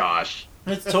 That's Josh.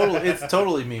 It's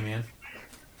totally me, man.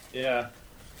 Yeah.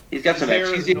 He's got His some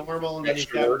hair extra. is normal, and then he's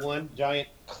got one giant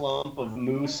clump of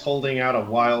moose holding out a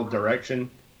wild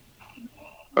direction.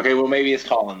 Okay, well maybe it's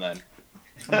Colin then.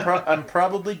 I'm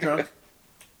probably drunk.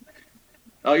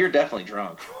 Oh, you're definitely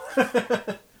drunk.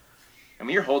 I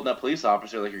mean, you're holding up police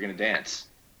officer like you're gonna dance.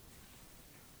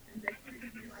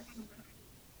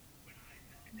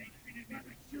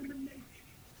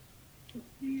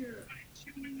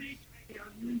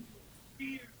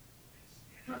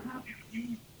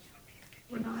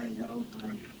 When I know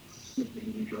I'm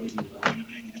slipping baby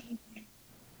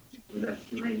with a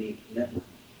tiny clip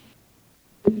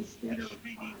instead of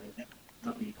my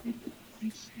puppy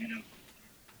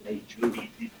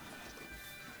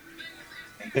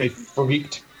They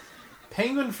freaked.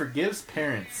 Penguin forgives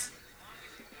parents.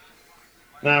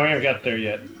 No, we haven't got there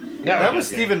yet. That was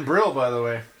Stephen Brill, by the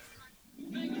way.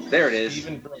 There it is.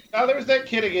 Oh, there's that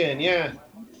kid again. Yeah,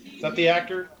 is that the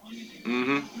actor?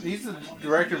 Mm-hmm. He's the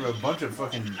director of a bunch of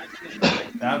fucking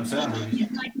Adam Sandler movies.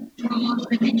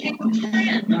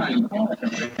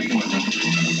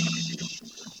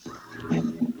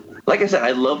 Like I said, I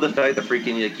love the fact that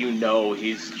freaking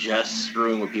he's just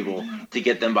screwing with people to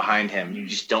get them behind him. You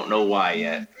just don't know why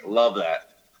yet. Love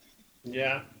that.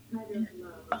 Yeah.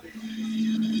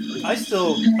 I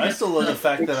still love the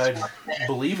fact that I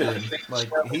believe in him. Like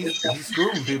he's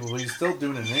screwing people, but he's still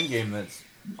doing an end game that's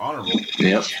honorable.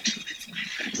 Yep.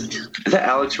 Is that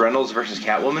Alex Reynolds versus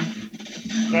Catwoman?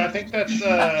 No, I think that's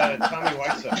Tommy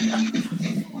Wiseau.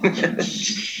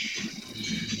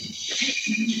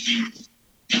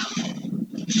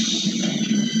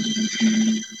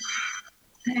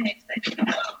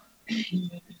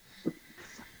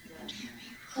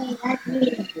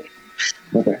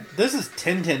 This is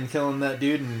Tintin killing that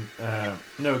dude and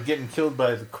getting killed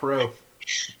by the Crow.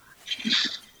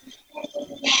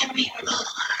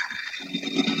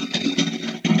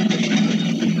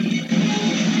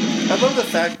 I love the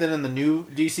fact that in the new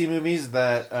DC movies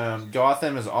that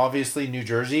Gotham is obviously New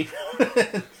Jersey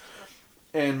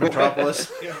and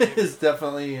Metropolis is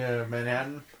definitely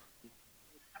Manhattan.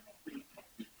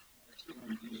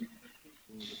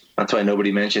 That's why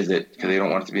nobody mentions it, because they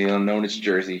don't want it to be known as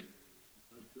Jersey.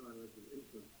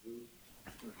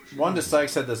 Wanda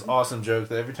Sykes had this awesome joke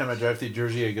that every time I drive through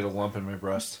Jersey, I get a lump in my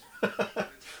breast. Now,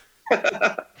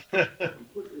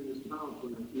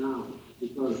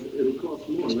 because it'll cost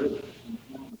more, right?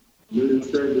 A million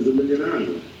straight is $1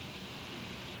 million.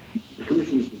 The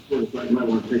commissioners for Sport might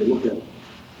want to take a look at it.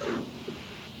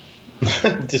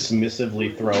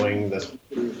 Dismissively throwing this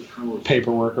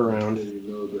paperwork around.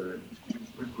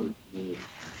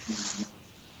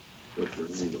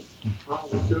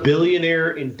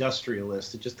 Billionaire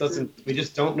industrialist. It just doesn't. We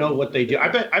just don't know what they do. I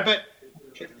bet.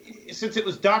 Since it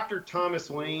was Dr. Thomas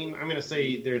Wayne, I'm going to say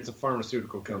it's a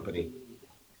pharmaceutical company.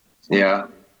 Yeah.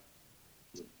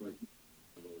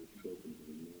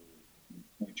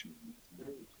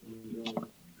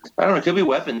 I don't know. It could be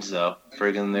weapons, though.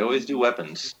 Friggin', they always do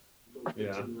weapons.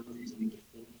 Yeah.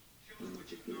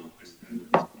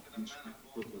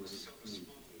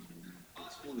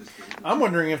 I'm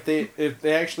wondering if they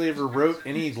actually ever wrote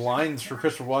any lines for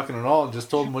Christopher Walken at all and just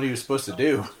told him what he was supposed to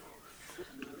do.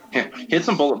 Yeah, hit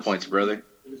some bullet points, brother.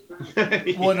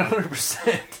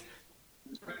 100%.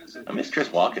 I miss Chris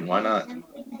Walken. Why not?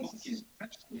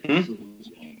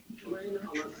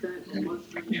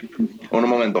 Un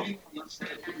momento.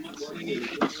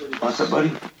 What's up,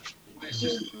 buddy?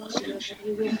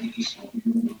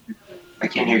 I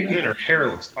can't hear you. And her hair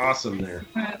looks awesome there.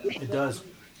 It does.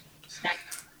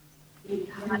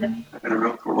 I gotta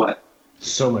roll for what?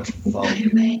 So much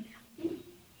volume.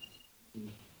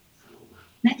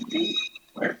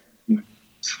 Where?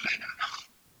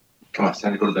 Come on, it's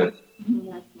time to go to bed.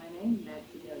 That's my name.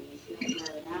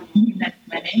 That's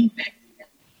my name.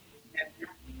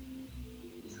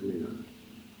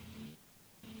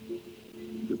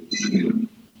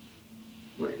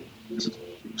 Wait.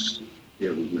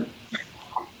 Yeah, we've met.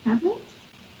 Have we?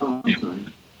 Oh, I'm sorry.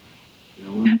 You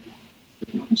know what?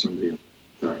 No, somebody else.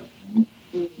 Sorry.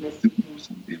 You missed me.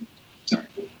 Sorry.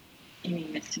 You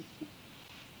mean missed me.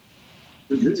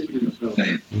 Let's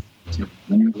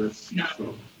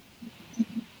so. Is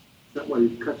that why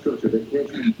you cut short your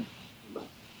vacation?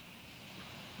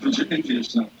 Put your thing for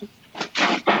yourself.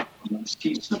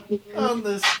 On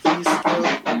this East Coast,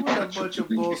 what a bunch of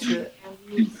bullshit.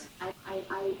 I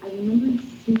remember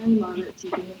seeing Margaret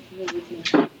taking it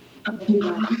to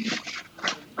the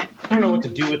I don't know what to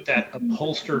do with that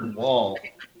upholstered wall.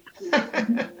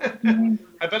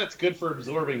 I bet it's good for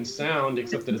absorbing sound,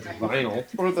 except that it's vinyl.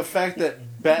 Or the fact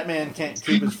that Batman can't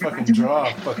keep his fucking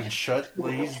jaw fucking shut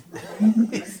when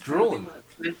he's drooling.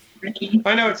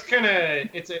 I know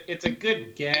it's a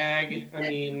good gag. I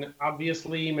mean,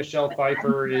 obviously Michelle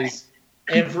Pfeiffer is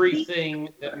everything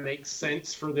that makes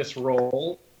sense for this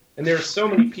role, and there are so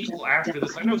many people after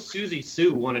this. I know Susie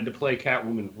Sue wanted to play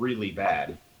Catwoman really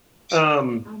bad.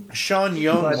 Sean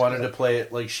Young wanted to play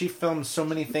it. Like, she filmed so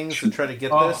many things to try to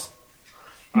get this.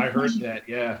 I heard that,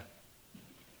 yeah.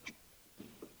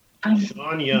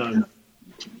 Sean Young.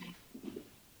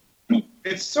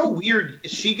 It's so weird.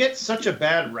 She gets such a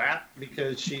bad rap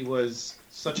because she was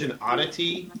such an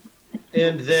oddity,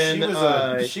 and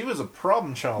then she was a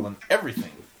problem child on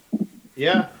everything.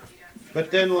 Yeah, but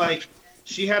then like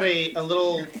she had a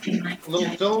little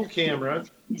film camera,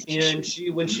 and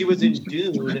when she was in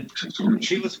Dune,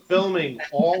 she was filming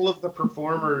all of the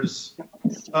performers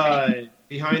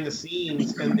behind the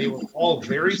scenes, and they were all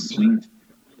very sweet.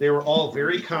 They were all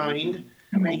very kind.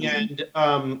 And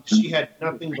she had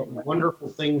nothing but wonderful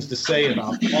things to say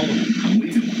about all of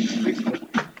them.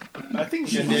 I think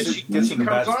she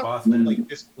comes off like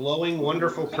this glowing,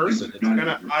 wonderful person. It's kind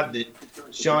of odd that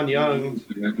Sean Young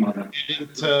didn't.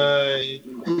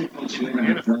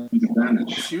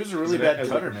 She was a really bad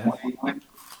cutter, man.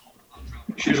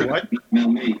 She was a what?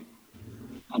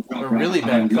 A really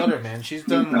bad cutter, man. She's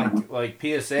done like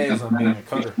PSAs on being a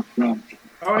cutter.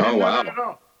 Oh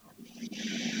wow.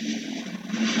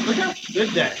 Look how good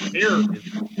that hair is.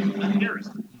 That hair is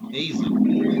amazing.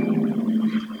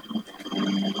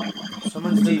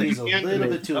 Someone's TV's a little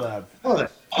bit too loud.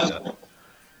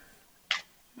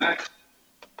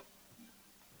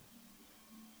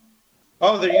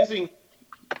 Oh, they're using...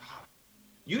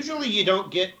 Usually you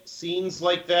don't get scenes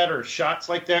like that or shots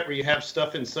like that where you have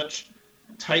stuff in such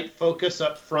tight focus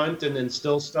up front and then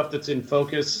still stuff that's in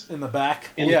focus In the back?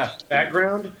 in the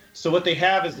background. So what they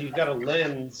have is you've got a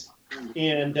lens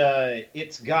and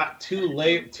it's got two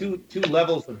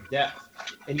levels of depth.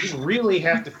 And you really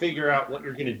have to figure out what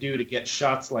you're going to do to get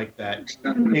shots like that.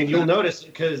 And you'll notice,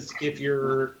 because if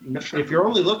you're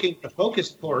only looking at the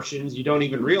focused portions, you don't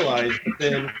even realize. But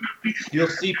then you'll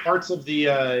see parts of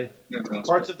the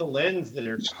lens that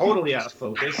are totally out of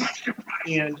focus,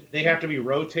 and they have to be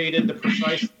rotated the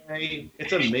precise way.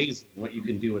 It's amazing what you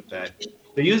can do with that.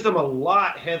 They used them a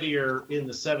lot heavier in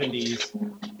the 70s,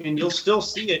 and you'll still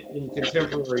see it in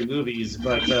contemporary movies,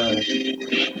 but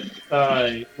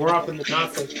more often than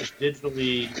not, they'll just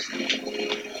digitally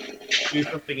do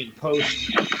something in post.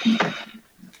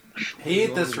 He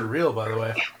ate this for real, by the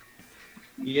way.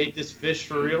 He ate this fish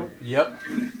for real? Yep.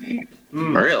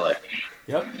 Really?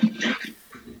 Yep.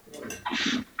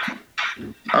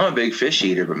 I'm a big fish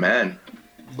eater, but man,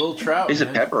 Little trout, there's a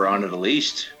man. pepper on it at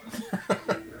least. A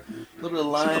little bit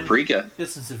of Some lime. paprika.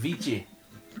 Just some ceviche.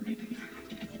 It's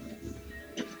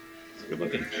a good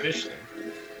looking fish there.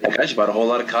 I just bought a whole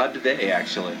lot of cod today,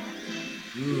 actually.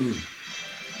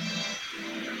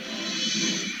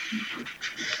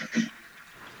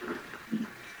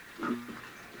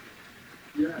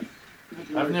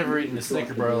 I've never eaten a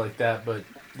Snicker bar like that, but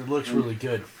it looks really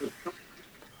good.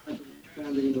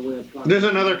 There's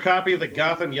another copy of the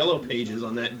Gotham Yellow Pages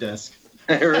on that desk.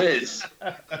 There is.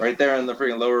 Right there in the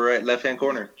freaking lower right, left-hand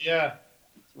corner. Yeah.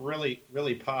 Really,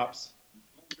 really pops.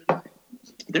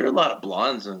 There are a lot of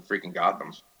blondes in freaking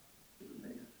Gotham.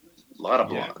 A lot of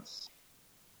blondes.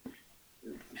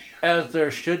 As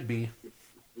there should be.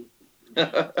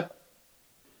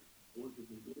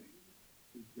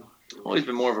 Always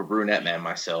been more of a brunette man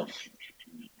myself.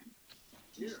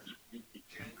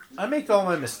 I make all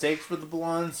my mistakes with the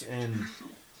blondes and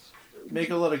make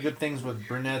a lot of good things with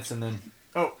brunettes, and then...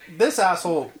 Oh, this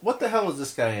asshole, what the hell is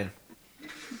this guy in?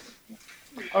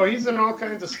 Oh, he's in all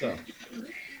kinds of stuff.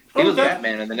 He was that-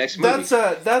 Batman in the next movie.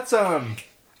 That's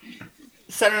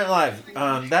Saturday Night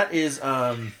Live. That is,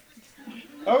 Oh,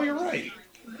 you're right.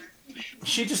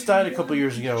 she just died a couple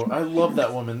years ago. I love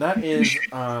that woman. That is,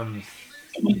 why am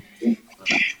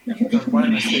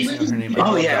I spacing on her name? Oh,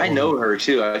 love yeah, that I know woman. her,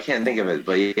 too. I can't think of it,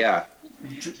 but yeah.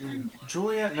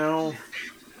 Juliet, no.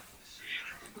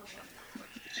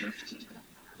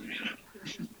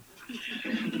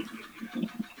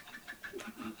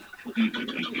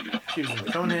 She was in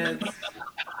Coneheads.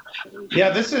 Yeah,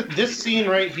 this scene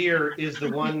right here is the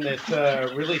one that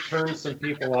really turns some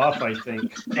people off, I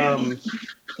think.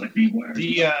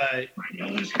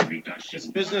 This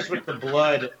business with the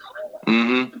blood,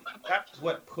 Mm-hmm. that's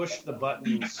what pushed the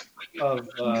buttons of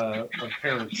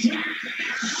parents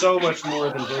so much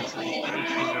more than virtually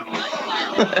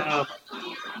anything else.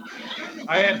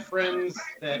 I had friends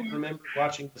that remembered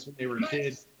watching this when they were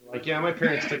kids. Like, yeah, my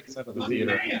parents took us out of the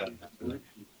theater.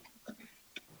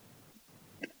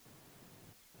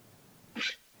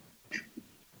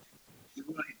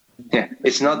 Yeah,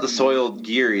 it's not the soiled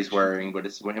gear he's wearing, but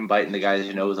it's him biting the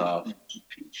guy's nose off.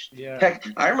 Yeah. Heck,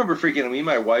 I remember freaking, me and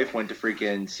my wife went to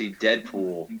freaking see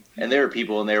Deadpool, and there were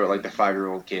people in there with like the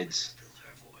 5-year-old kids.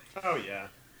 Oh, yeah.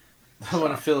 I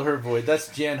want to fill her void. That's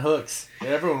Jan Hooks.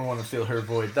 Everyone want to fill her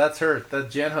void. That's her.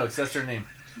 That's Jan Hooks. That's her name.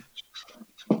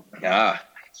 Yeah.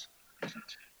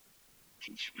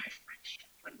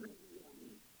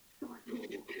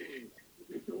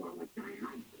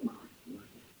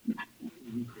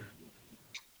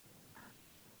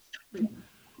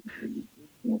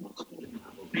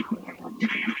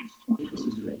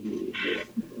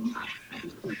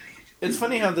 It's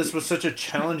funny how this was such a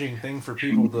challenging thing for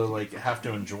people to like have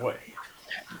to enjoy.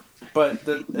 But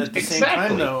at the same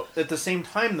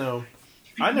time though,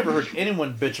 I never heard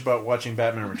anyone bitch about watching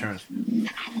Batman Returns.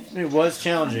 It was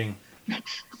challenging,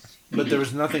 but there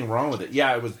was nothing wrong with it.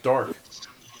 Yeah, it was dark.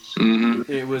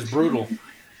 Mm-hmm. It was brutal.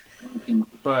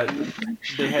 But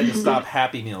they had to stop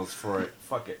Happy Meals for it.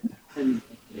 Fuck it.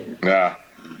 Yeah.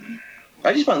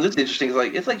 I just found this interesting.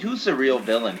 It's like who's the real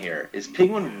villain here? Is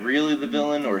Penguin really the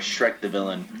villain, or is Shrek the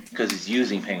villain because he's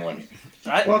using Penguin?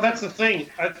 Well, that's the thing.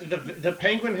 The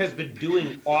Penguin has been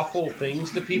doing awful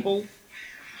things to people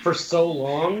for so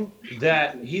long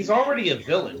that he's already a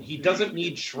villain. He doesn't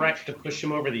need Shrek to push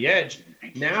him over the edge.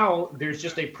 Now there's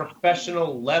just a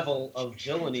professional level of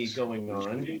villainy going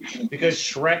on because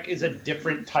Shrek is a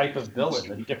different type of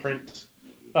villain, a different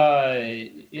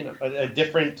a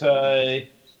different.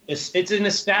 It's an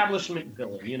establishment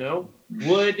villain.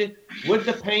 Would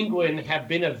the Penguin have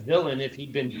been a villain if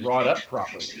he'd been brought up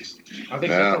properly? I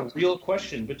think that's a real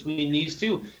question between these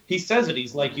two. He says it.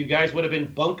 He's like, you guys would have been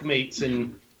bunkmates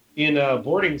in a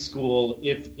boarding school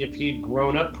if he'd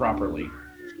grown up properly.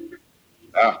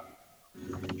 Oh.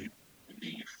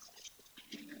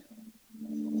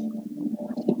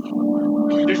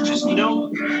 There's just no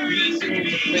reason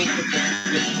to think that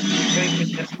the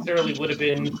Penguin necessarily would have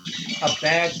been a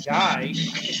bad guy,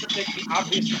 except that he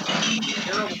obviously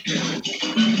terrible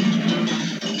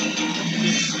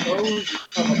disposed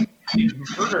of a big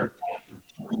murder.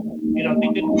 They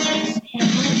didn't see him.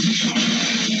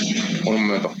 Un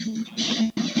momento.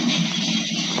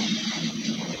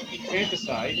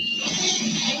 Infanticide.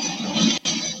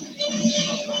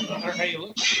 How you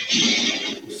look?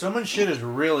 Someone's shit is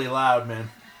really loud, man.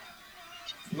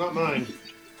 Not mine.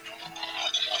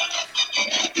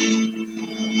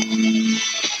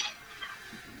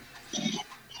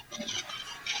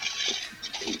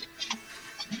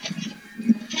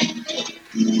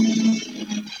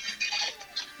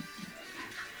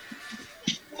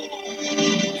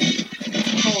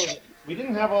 We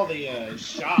didn't have all the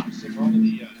shops and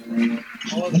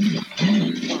all of the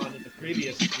on in the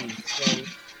previous scene, so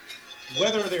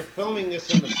whether they're filming this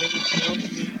in the same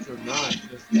soundstage or not,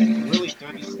 it's really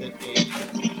nice that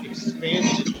they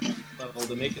expanded it level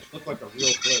to make it look like a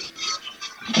real place.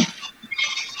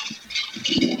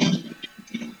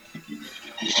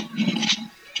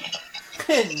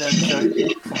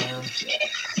 Nunchuck clown.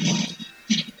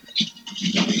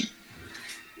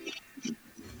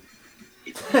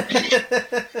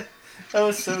 I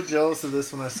was so jealous of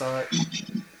this when I saw it.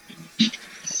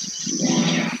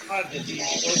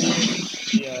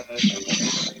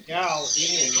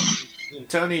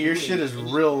 Tony, your shit is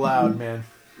real loud, man.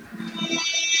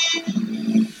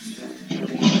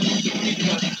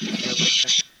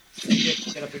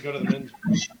 Get up and go to the men's.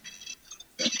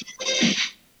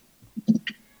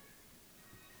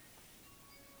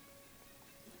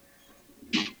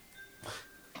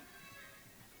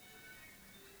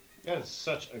 That is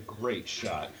such a great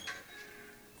shot.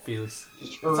 Felix.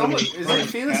 Is that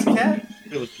Felix the cat?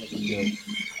 Felix is good.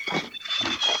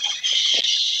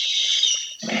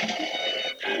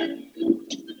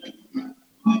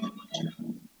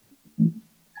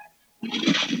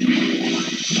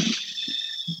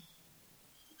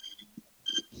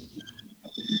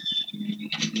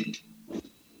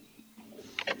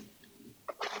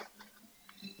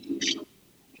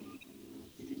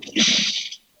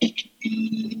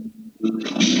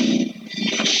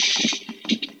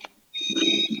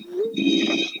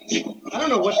 I don't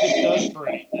know what this does for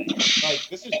anything. Like,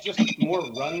 this is just more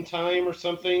runtime or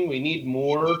something. We need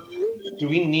more. Do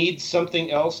we need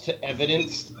something else to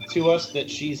evidence to us that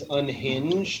she's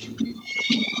unhinged?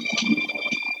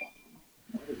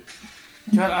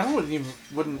 God, I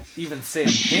wouldn't even say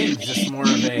unhinged. Just more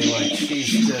of a, like,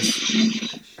 she's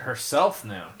just herself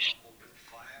now.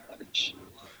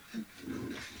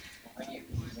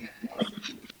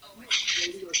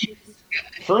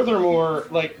 Furthermore,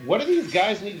 like, what do these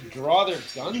guys need to draw their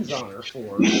guns on her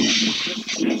for?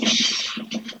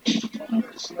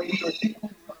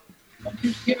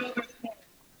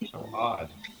 So odd.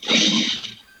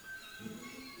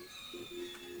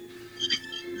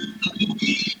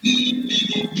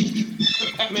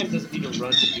 Batman doesn't need to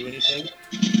run to do anything.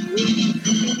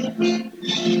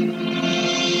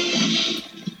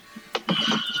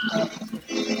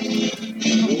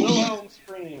 Wilhelm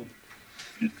scream.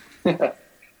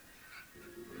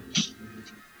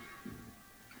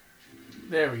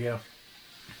 There we go.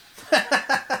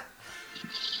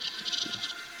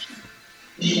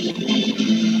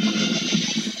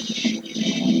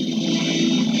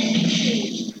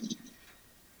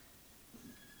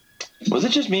 Was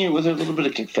it just me, or was there a little bit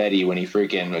of confetti when he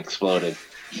freaking exploded?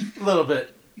 A little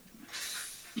bit.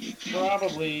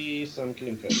 Probably some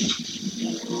confetti.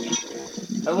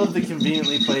 I love the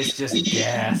conveniently placed just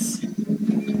gas.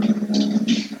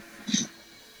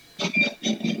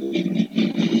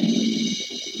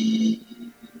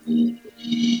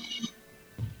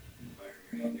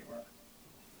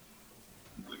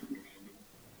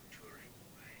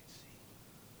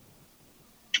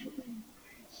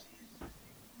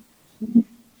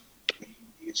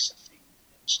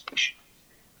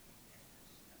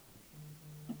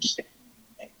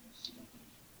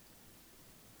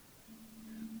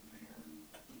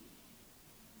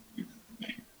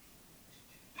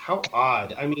 How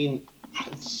odd. I mean,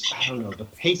 I don't know. The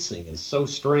pacing is so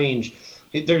strange.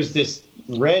 there's this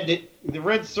the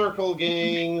Red Circle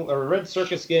gang or Red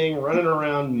Circus gang running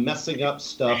around messing up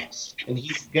stuff, and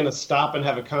he's gonna stop and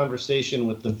have a conversation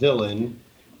with the villain.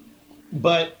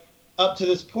 But up to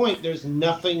this point, there's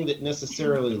nothing that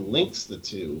necessarily links the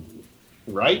two,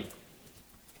 right?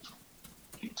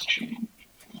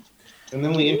 And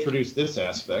then we introduce this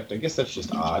aspect. I guess that's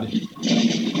just odd.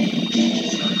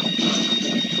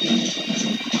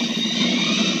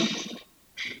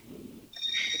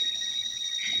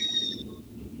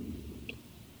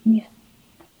 Yeah.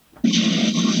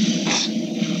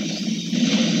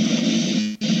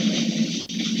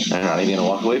 They're not even going to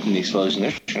walk away from the explosion.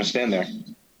 They're just going to stand there.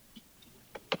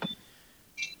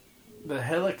 The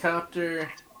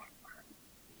helicopter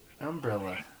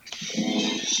umbrella.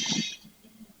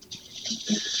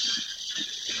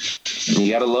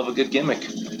 You got to love a good gimmick.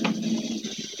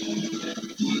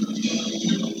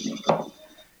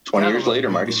 20 years later,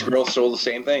 Marty Skrull stole the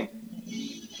same thing.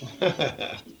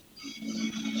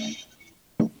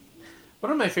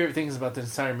 One of my favorite things about the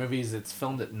entire movie is it's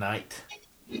filmed at night.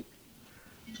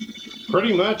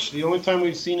 Pretty much. The only time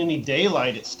we've seen any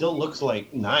daylight, it still looks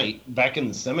like night. Back in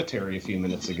the cemetery a few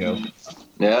minutes ago.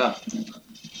 Yeah.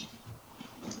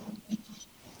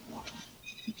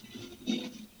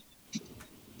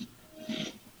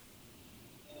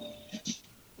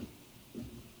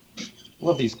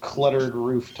 Love these cluttered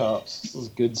rooftops. This is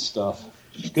good stuff.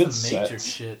 Good Some nature sets.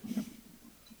 shit.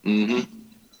 Mm-hmm.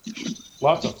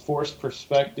 Lots of forced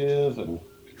perspective and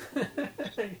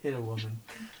Hit a woman.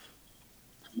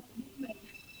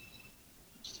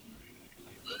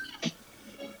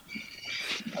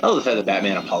 Oh, the fact that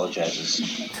Batman apologizes.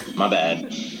 My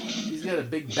bad. He's got a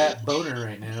big bat boner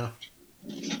right now.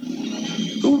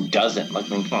 Who doesn't?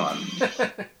 Like, I mean, come on.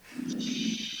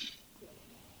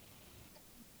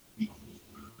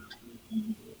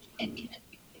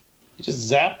 he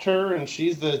just zapped her and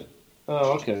she's the...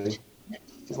 Oh, okay.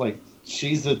 It's like,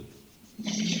 she's the...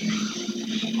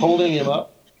 holding him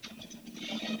up.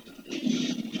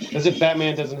 As if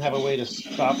Batman doesn't have a way to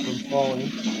stop from falling.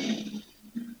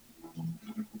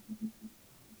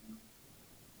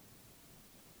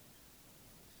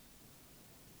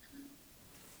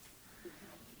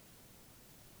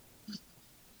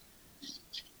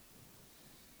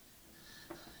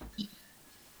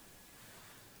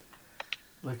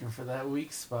 Looking for that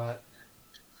weak spot.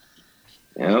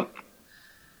 Yep.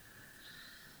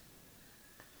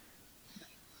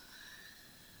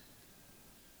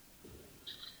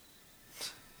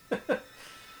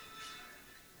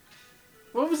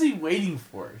 What was he waiting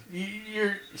for?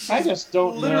 She's I just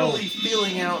don't literally know.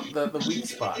 feeling out the weak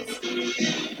spots.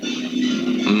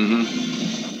 Mm-hmm.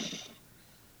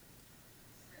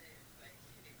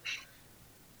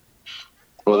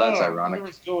 Well, that's ironic.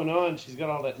 Whatever's going on, she's got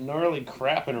all that gnarly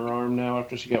crap in her arm now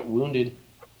after she got wounded.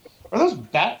 Are those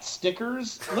bat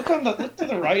stickers? Look to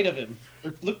the right of him.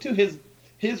 Or look to his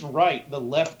right, the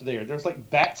left there. There's like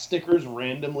bat stickers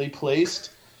randomly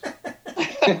placed.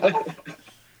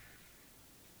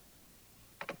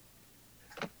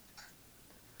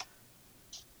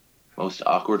 Most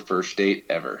awkward first date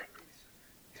ever.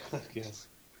 I guess.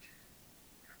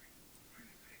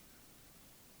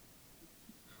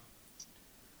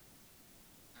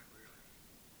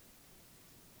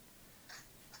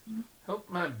 Hope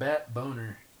my bat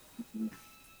boner.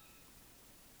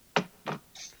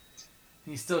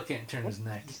 He still can't turn his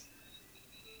neck.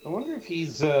 I wonder if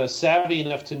he's savvy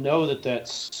enough to know that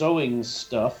that's sewing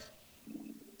stuff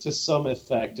to some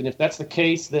effect. And if that's the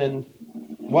case, then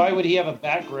why would he have a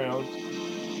background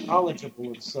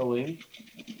knowledgeable of sewing?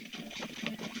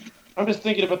 I'm just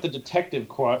thinking about the detective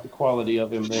quality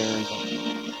of him there.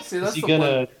 See, that's Is he the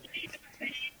gonna? one.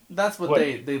 That's what What?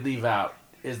 they leave out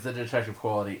is the detective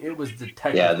quality. It was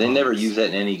detective. Yeah, they never qualities. use that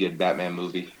in any good Batman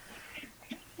movie.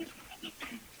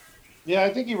 Yeah,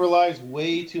 I think he relies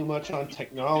way too much on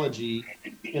technology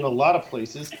in a lot of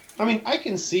places. I mean, I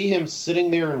can see him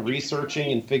sitting there and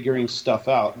researching and figuring stuff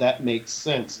out. That makes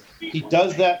sense. He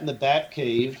does that in the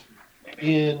Batcave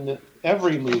in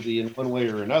every movie in one way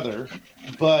or another,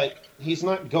 but he's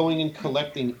not going and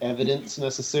collecting evidence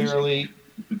necessarily.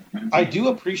 I do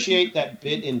appreciate that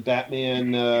bit in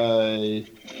Batman,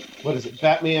 what is it,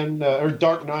 Batman, or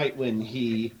Dark Knight, when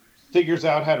he figures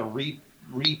out how to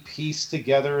re-piece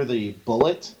together the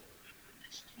bullet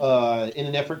in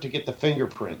an effort to get the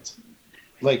fingerprint.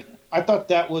 Like, I thought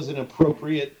that was an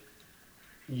appropriate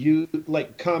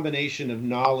combination of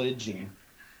knowledge, and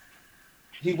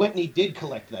he went and he did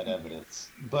collect that evidence.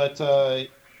 But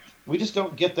we just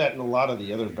don't get that in a lot of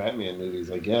the other Batman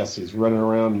movies, I guess. He's running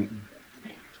around.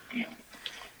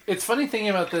 It's funny thinking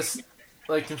about this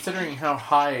like considering how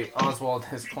high Oswald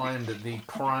has climbed the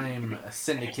crime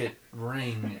syndicate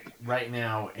ring right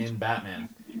now in Batman,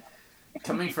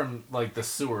 coming from like the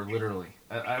sewer, literally.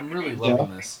 I'm really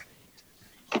loving this.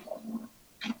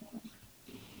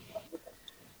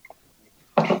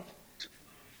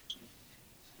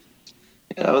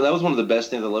 Yeah, that was one of the best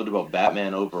things I loved about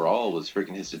Batman overall was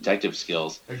freaking his detective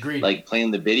skills. Agreed. Like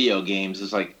playing the video games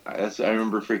is like I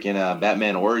remember freaking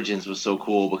Batman Origins was so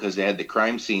cool because they had the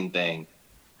crime scene thing,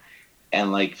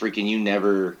 and like freaking you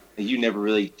never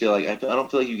really feel like I don't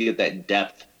feel like you get that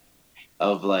depth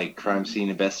of like crime scene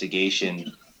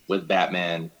investigation with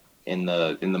Batman in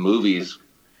the movies,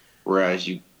 whereas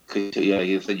you could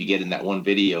you said you get in that one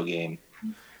video game.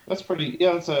 That's pretty.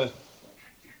 Yeah,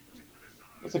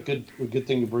 that's a good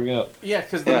thing to bring up. Yeah,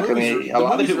 because a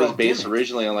lot of it was based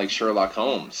originally on like Sherlock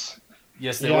Holmes.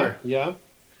 Yes, they were. Yeah.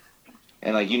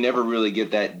 And like you never really get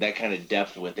that kind of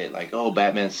depth with it. Like, oh,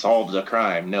 Batman solved a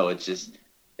crime. No, it's just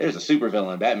there's a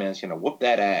supervillain. Batman's gonna whoop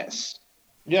that ass.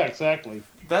 Yeah, exactly.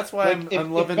 That's why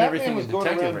I'm loving everything in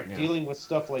Detective right now. Dealing with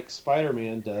stuff like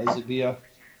Spider-Man does, it'd be a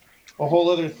whole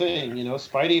other thing. You know,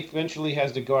 Spidey eventually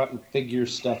has to go out and figure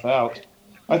stuff out.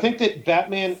 I think that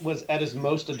Batman was at his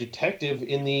most a detective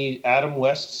in the Adam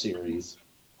West series.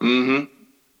 Mm-hmm.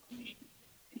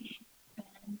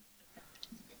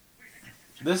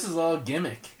 This is all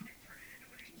gimmick.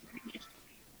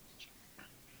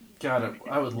 God,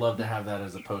 I would love to have that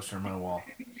as a poster on my wall.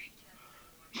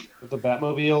 With the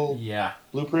Batmobile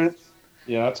blueprint?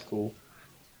 Yeah, that's cool.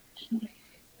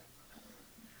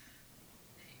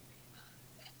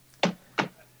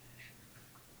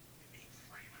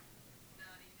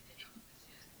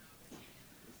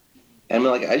 I mean,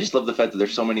 like, I just love the fact that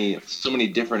there's so many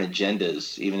different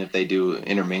agendas, even if they do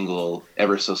intermingle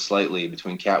ever so slightly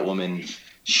between Catwoman,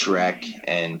 Shrek,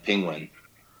 and Penguin.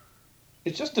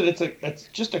 It's just that it's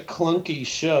just a clunky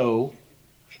show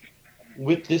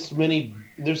with this many.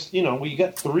 There's we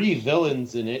got 3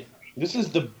 villains in it. This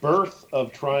is the birth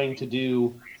of trying to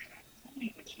do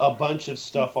a bunch of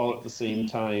stuff all at the same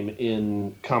time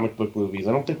in comic book movies.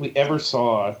 I don't think we ever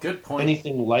saw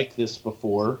anything like this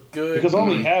before. Because all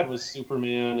we had was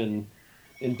Superman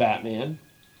and Batman.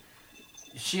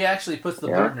 She actually puts the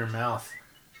bird in her mouth.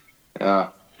 Yeah.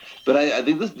 But I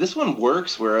think this one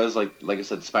works, whereas like I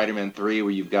said, Spider-Man 3,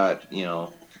 where you've got,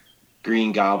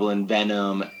 Green Goblin,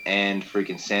 Venom, and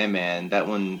freaking Sandman,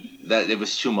 that it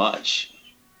was too much.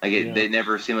 Like they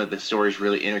never seem like the story's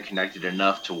really interconnected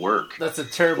enough to work. That's a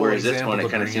terrible Whereas example. Whereas this one,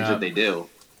 it kind of seems that they do.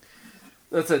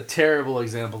 That's a terrible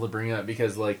example to bring up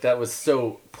because like that was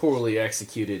so poorly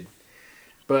executed.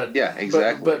 But yeah,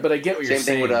 exactly. But I get what you're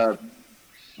saying. Same thing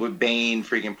with Bane,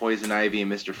 freaking Poison Ivy,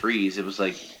 and Mr. Freeze. It was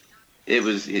like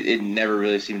it never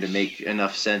really seemed to make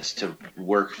enough sense to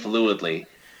work fluidly.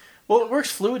 Well, it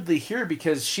works fluidly here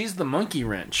because she's the monkey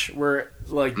wrench, where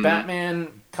like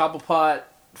Batman, Cobblepot,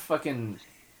 fucking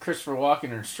Christopher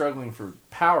Walken are struggling for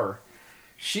power.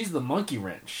 She's the monkey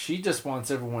wrench. She just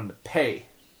wants everyone to pay.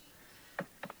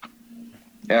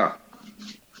 Yeah.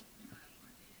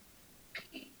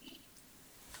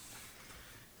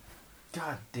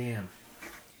 God damn.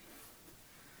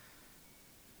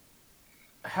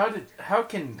 How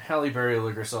can Halle Berry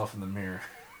look herself in the mirror?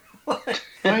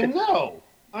 I know.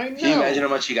 Can you imagine how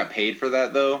much she got paid for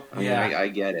that, though? I mean, I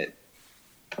get it.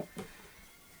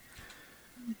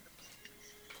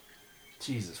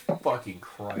 Jesus fucking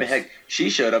Christ. I mean, heck, she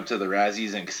showed up to the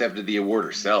Razzies and accepted the award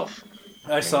herself.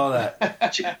 I saw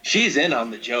that. She's in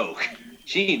on the joke.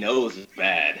 She knows it's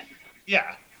bad.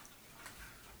 Yeah.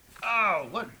 Oh,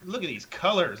 look at these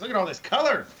colors. Look at all this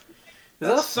color.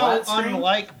 That's so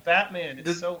unlike Batman.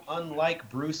 It's so unlike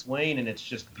Bruce Wayne, and it's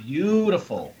just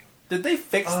beautiful. Did they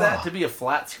fix that to be a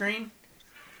flat screen?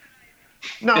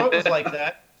 No, it was like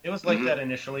that. It was like that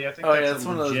initially. I think that's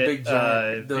one of those big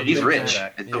giant... he's rich.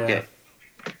 It's okay.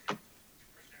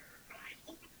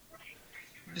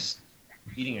 Just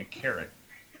eating a carrot.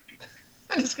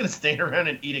 I'm just going to stand around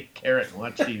and eat a carrot and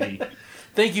watch TV.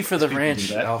 Thank you for the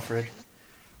ranch, Alfred.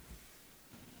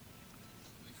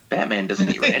 Batman doesn't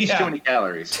eat ranch. Too many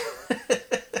calories.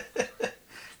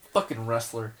 Fucking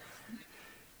wrestler.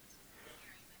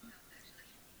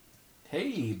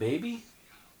 Hey, baby.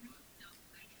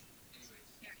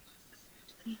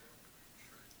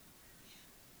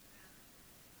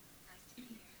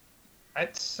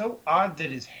 It's so odd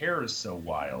that his hair is so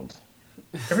wild.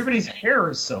 Everybody's hair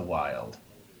is so wild.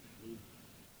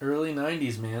 Early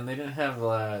 90s, man. They didn't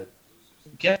have...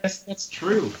 Guess that's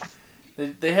true.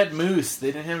 They had mousse.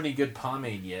 They didn't have any good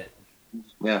pomade yet.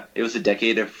 Yeah, it was a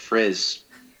decade of frizz.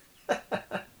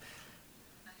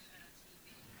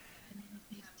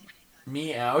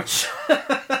 Me, ouch.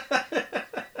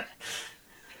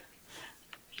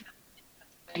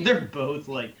 They're both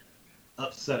like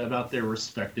upset about their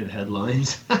respective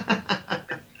headlines.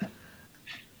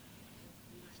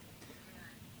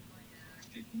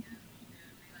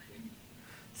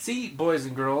 See, boys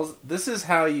and girls, this is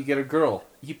how you get a girl.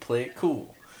 You play it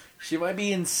cool. She might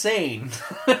be insane,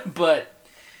 but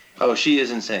Oh, she is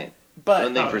insane. but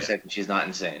Don't think for a second she's not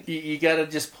insane. you gotta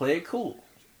just play it cool.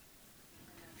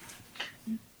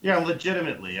 Yeah,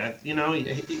 legitimately.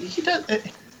 He does.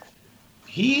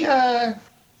 He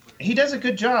does a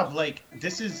good job. Like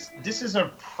this is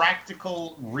a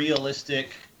practical,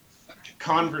 realistic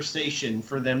conversation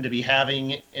for them to be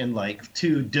having, and like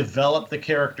to develop the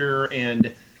character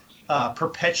and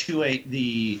perpetuate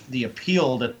the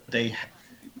appeal that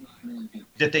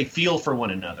they feel for one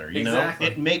another. You Exactly.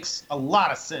 know, it makes a lot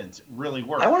of sense. It really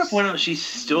works. I want to point out she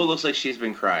still looks like she's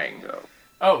been crying though.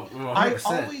 Oh, I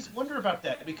 100%. always wonder about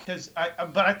that because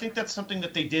but I think that's something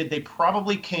that they did. They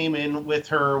probably came in with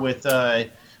her with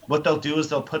what they'll do is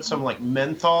they'll put some like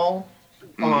menthol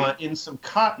in some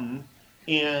cotton,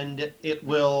 and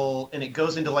it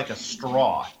goes into like a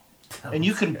straw, and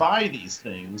you can buy these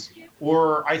things.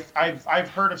 Or I've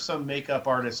heard of some makeup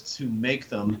artists who make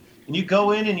them, and you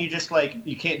go in and you just like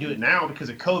you can't do it now because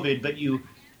of COVID, but you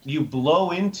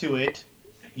blow into it.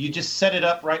 You just set it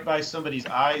up right by somebody's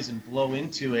eyes and blow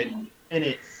into it, and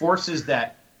it forces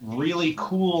that really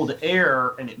cooled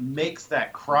air, and it makes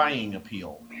that crying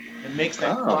appeal. It makes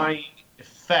that crying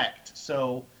effect.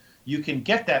 So you can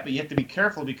get that, but you have to be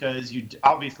careful because you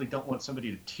obviously don't want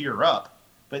somebody to tear up.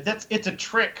 But it's a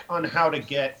trick on how to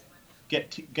get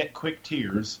quick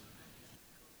tears.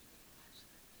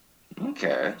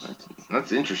 Okay,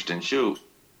 that's interesting. Shoot.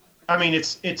 I mean,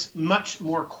 it's much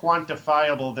more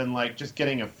quantifiable than like just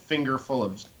getting a finger full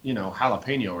of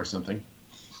jalapeno or something.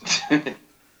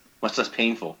 Much less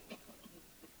painful.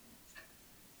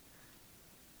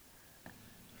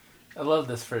 I love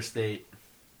this first date.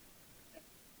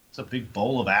 It's a big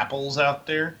bowl of apples out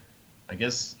there. I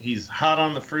guess he's hot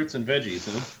on the fruits and veggies,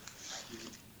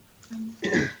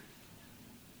 huh?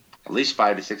 At least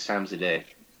 5 to 6 times a day.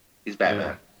 He's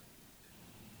Batman.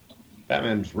 Yeah.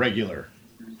 Batman's regular.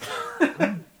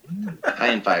 High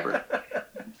in fiber.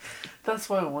 That's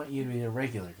why I want you to be a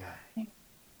regular guy.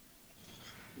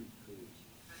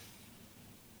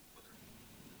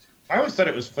 I always thought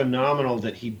it was phenomenal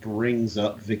that he brings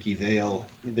up Vicky Vale.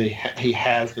 He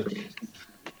has the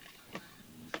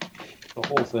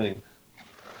whole thing.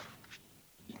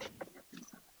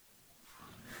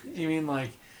 You mean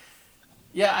like,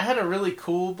 yeah, I had a really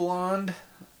cool blonde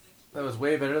that was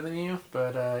way better than you,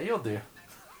 but you'll do.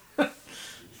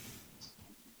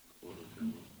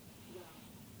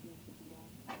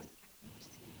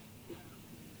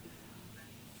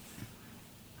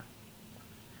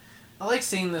 I like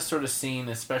seeing this sort of scene,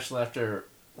 especially after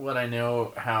what I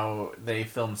know how they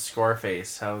filmed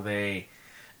Scarface, how they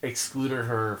excluded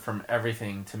her from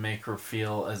everything to make her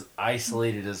feel as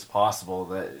isolated as possible.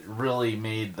 That really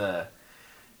made the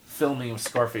filming of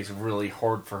Scarface really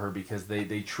hard for her because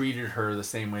they treated her the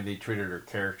same way they treated her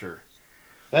character.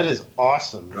 That is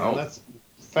awesome. No. That's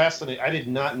fascinating. I did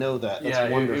not know that. That's Yeah,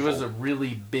 wonderful. it was a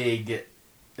really big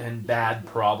and bad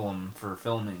problem for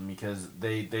filming because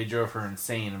they drove her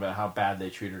insane about how bad they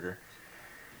treated her.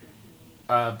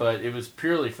 But it was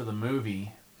purely for the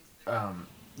movie.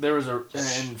 There was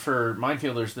and for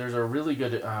Mindfielders, there's a really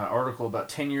good article about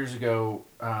 10 years ago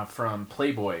from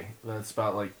Playboy that's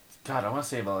about like, God, I want to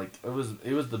say about like,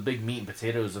 it was the big meat and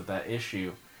potatoes of that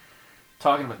issue.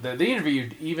 Talking about, they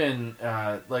interviewed even,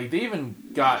 they even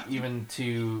got even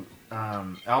to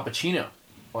Al Pacino.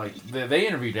 Like, they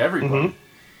interviewed everybody. Mm-hmm.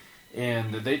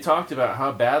 And they talked about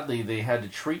how badly they had to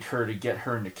treat her to get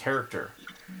her into character,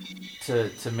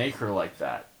 to make her like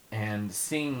that. And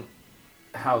seeing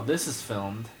how this is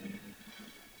filmed,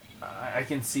 I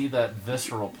can see that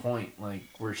visceral point, like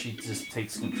where she just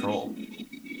takes control.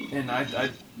 And I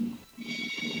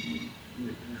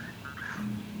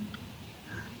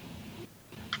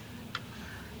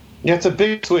Yeah, it's a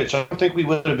big switch. I don't think we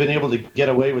would have been able to get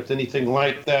away with anything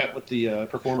like that with the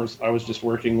performers I was just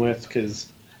working with, because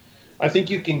I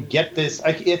think you can get this.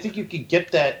 I think you can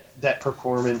get that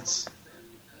performance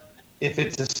if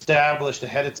it's established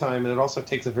ahead of time, and it also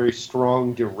takes a very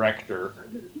strong director.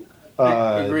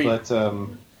 Agreed. But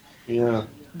yeah.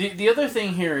 The other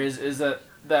thing here is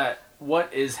that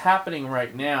what is happening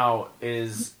right now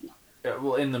is,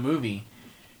 well, in the movie,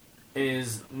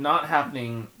 is not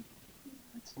happening.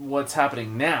 What's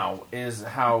happening now is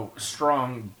how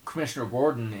strong Commissioner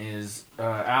Gordon is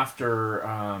after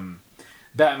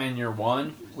Batman Year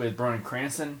One with Bryan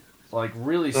Cranston, like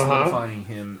really solidifying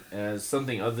him as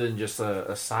something other than just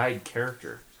a side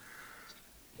character.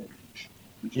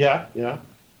 Yeah, yeah.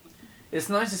 It's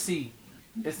nice to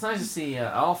see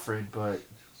Alfred, but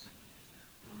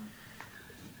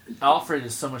Alfred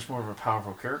is so much more of a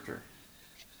powerful character.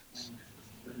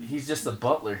 He's just the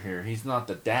butler here. He's not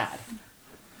the dad.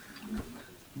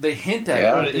 They hint at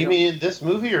Yeah. it. You mean in this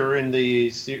movie or in the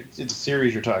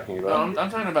series you're talking about? I'm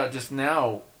talking about just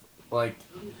now, like,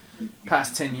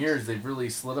 past 10 years, they've really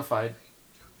solidified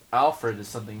Alfred as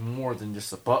something more than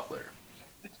just a butler.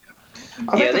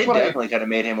 Yeah, they definitely kind of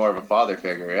made him more of a father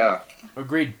figure, yeah.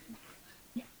 Agreed.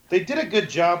 They did a good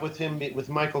job with him, with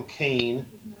Michael Caine,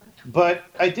 but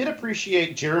I did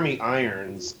appreciate Jeremy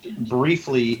Irons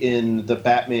briefly in the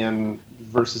Batman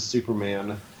versus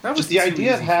Superman. That was Just the too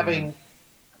idea of easy for having me.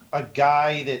 a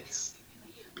guy that's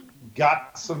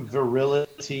got some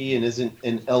virility and isn't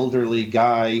an elderly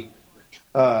guy,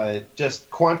 just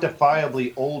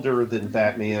quantifiably older than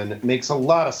Batman, makes a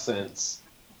lot of sense.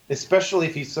 Especially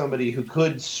if he's somebody who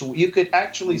you could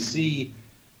actually see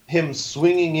him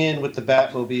swinging in with the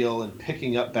Batmobile and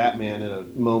picking up Batman at a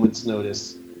moment's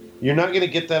notice. You're not going to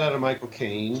get that out of Michael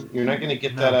Caine. You're not going to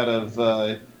get that out of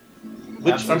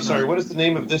I'm sorry. What is the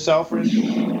name of this Alfred? I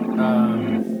don't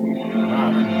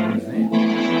know his name.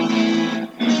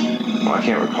 Well, I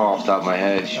can't recall off the top of my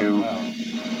head. Shoot. Wow.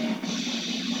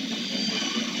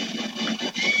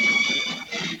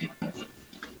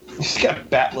 He's got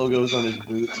bat logos on his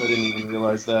boots. I didn't even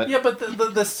realize that. Yeah, but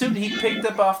the suit he picked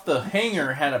up off the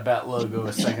hanger had a bat logo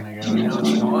a second ago. Now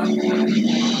it's gone.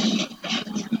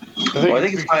 I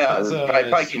think it's by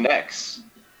Pikey Necks.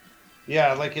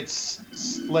 Yeah, it's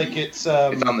It's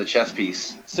on the chest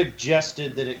piece.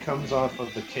 suggested that it comes off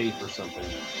of the cape or something.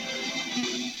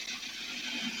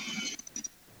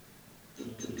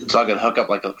 So I could hook up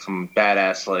some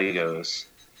badass Legos.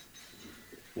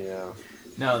 Yeah.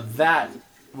 Now that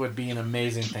would be an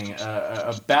amazing thing.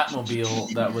 A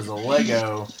Batmobile that was a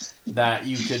Lego that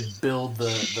you could build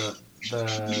the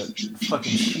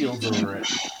fucking shields over it.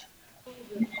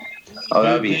 Oh,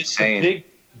 that would be The insane.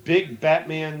 big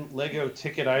Batman Lego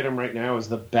ticket item right now is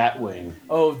the Batwing.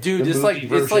 Oh, dude, The it's like movie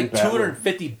version Batwing.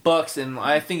 $250, and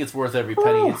I think it's worth every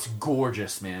penny. It's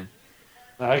gorgeous, man.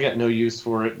 I got no use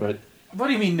for it, but What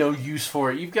do you mean no use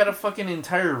for it? You've got a fucking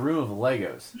entire room of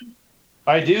Legos.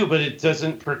 I do, but it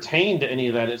doesn't pertain to any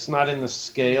of that. It's not in the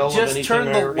scale of Just anything turn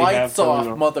I the already have lights off,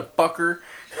 going on. motherfucker.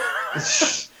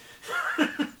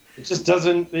 It just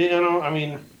doesn't,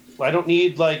 I don't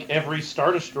need every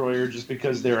Star Destroyer just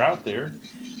because they're out there.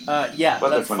 Yeah, But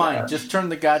that's that's fine. when- Just turn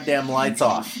the goddamn lights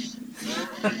off.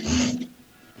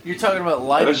 You're talking about I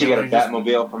lighting. wish you got a it, just-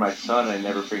 Batmobile for my son, and I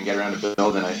never freaking get around to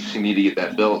building. I actually need to get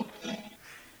that built.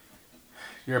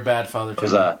 You're a bad father, It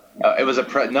was too. it was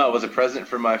a present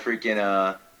for my freaking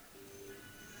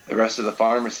the rest of the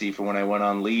pharmacy for when I went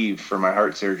on leave for my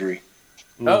heart surgery.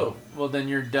 Oh, well then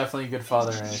you're definitely a good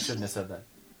father, and I shouldn't have said that.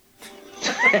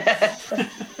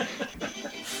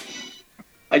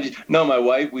 My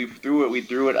wife, we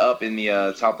threw it up in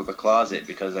the top of the closet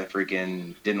because I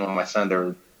freaking didn't want my son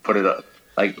to put it up,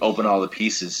 open all the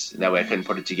pieces. That way I couldn't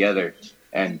put it together,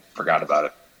 and forgot about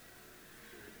it.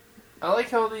 I like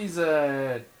how these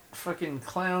fucking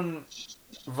clown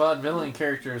vaudevillain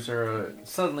characters are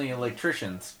suddenly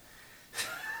electricians.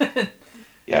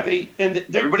 Yeah, Everybody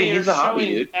they're needs a hobby,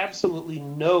 showing dude. absolutely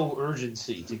no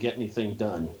urgency to get anything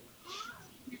done.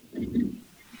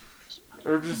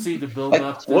 Urgency to build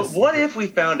up this... What if we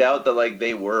found out that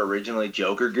they were originally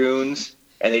Joker goons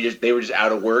and they were just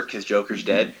out of work because Joker's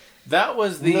dead? That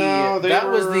was the No,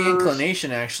 was the were-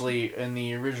 inclination actually in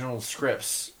the original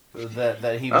scripts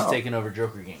that he was taking over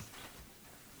Joker game.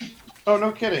 Oh,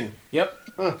 no kidding. Yep.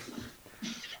 Huh.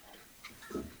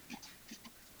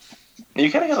 And you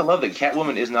kind of gotta love that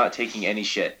Catwoman is not taking any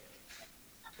shit.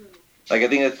 I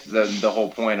think that's the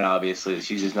whole point, obviously. That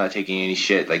she's just not taking any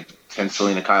shit, since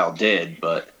Selena Kyle did,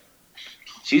 but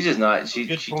she's just not.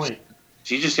 Good point.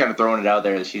 She's just kind of throwing it out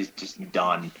there that she's just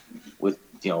done with,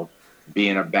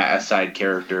 being a side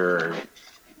character or,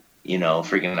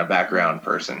 freaking a background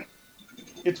person.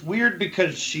 It's weird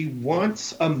because she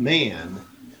wants a man,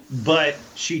 but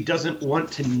she doesn't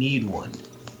want to need one.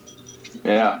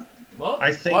 Yeah. Well,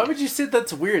 I think- why would you say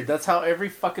that's weird? That's how every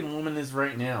fucking woman is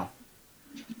right now.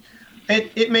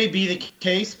 It may be the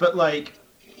case, but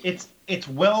it's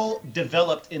well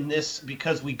developed in this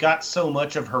because we got so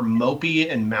much of her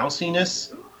mopey and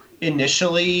mousiness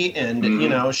initially,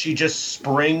 and she just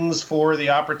springs for the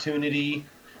opportunity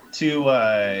to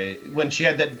when she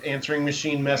had that answering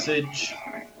machine message.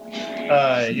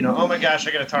 Oh my gosh,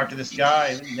 I got to talk to this guy.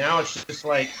 And now it's just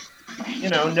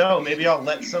no, maybe I'll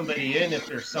let somebody in if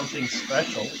there's something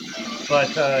special.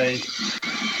 but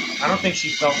I don't think she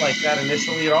felt like that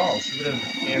initially at all. She would have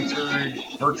answered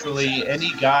virtually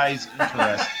any guy's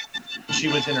interest. She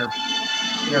was in her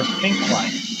pink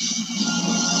life.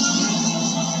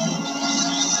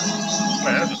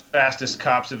 That's the fastest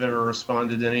cops have ever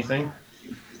responded to anything.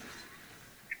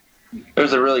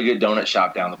 There's a really good donut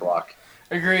shop down the block.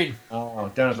 Agreed. Oh,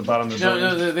 down at the bottom of the building.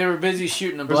 No, they were busy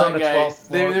shooting a It was on black the guy. 12th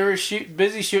floor. They were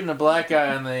busy shooting a black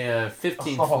guy on the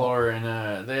 15th floor,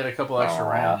 and they had a couple extra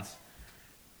rounds.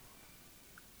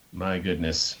 My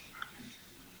goodness.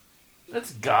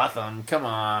 That's Gotham. Come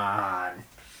on.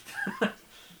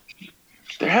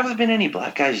 There haven't been any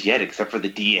black guys yet, except for the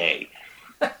DA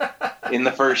in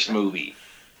the first movie.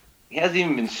 He hasn't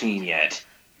even been seen yet.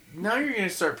 Now you're going to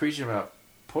start preaching about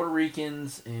Puerto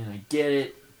Ricans, and I get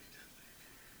it.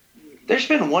 There's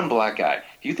been one black guy.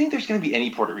 Do you think there's going to be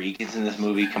any Puerto Ricans in this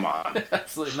movie? Come on.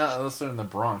 Absolutely not, unless they're in the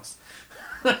Bronx.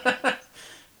 The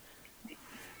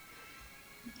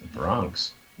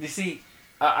Bronx. You see,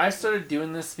 I started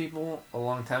doing this to people a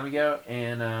long time ago,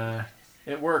 and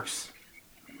it works.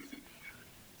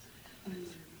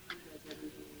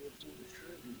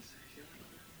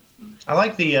 I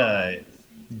like the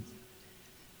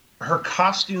her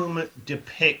costume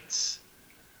depicts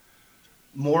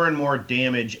more and more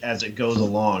damage as it goes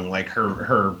along. Like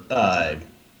her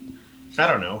I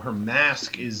don't know, her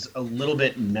mask is a little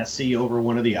bit messy over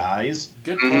one of the eyes.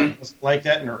 Good point. Like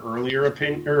that in her earlier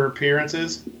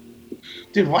appearances.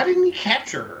 Dude, why didn't he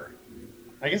capture her?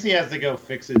 I guess he has to go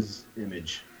fix his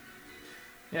image.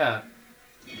 Yeah.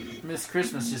 Miss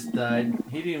Christmas just died.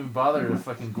 He didn't even bother to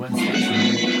fucking Gwen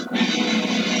Stacy.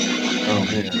 Oh,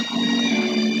 man.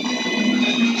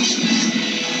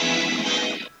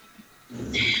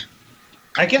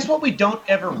 I guess what we don't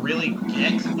ever really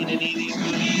get in any of these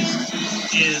movies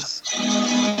is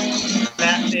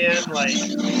Batman, like,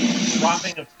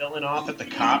 dropping a villain off at the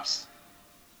cops.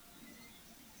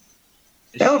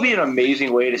 That would be an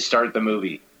amazing way to start the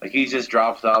movie. Like, he just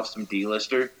drops off some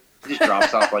D-lister. He just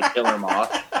drops off, like, Killer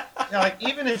Moth. Yeah, like,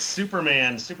 even in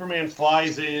Superman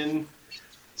flies in,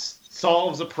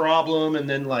 solves a problem, and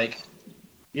then, like,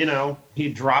 you know, he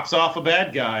drops off a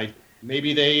bad guy.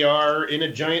 Maybe they are in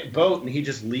a giant boat, and he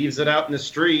just leaves it out in the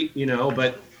street, you know,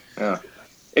 but... Yeah.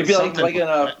 It'd be like in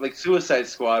a like Suicide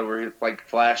Squad, where, like,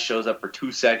 Flash shows up for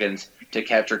 2 seconds to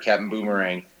capture Captain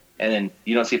Boomerang, and then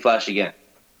you don't see Flash again.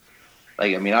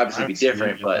 Like, I mean, obviously it'd be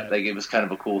different, but, like, it was kind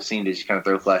of a cool scene to just kind of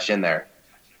throw Flash in there.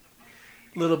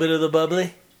 A little bit of the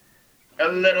bubbly. A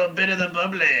little bit of the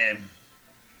bubbly.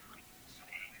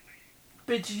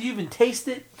 Bitch, did you even taste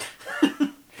it?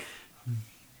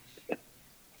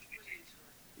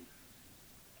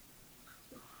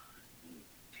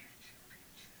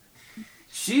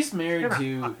 She's married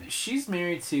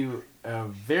to a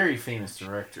very famous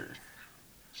director.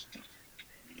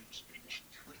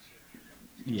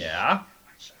 Yeah.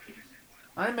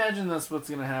 I imagine that's what's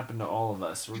going to happen to all of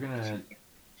us. We're going to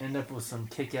end up with some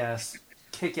kick-ass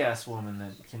woman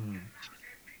that can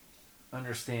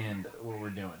understand what we're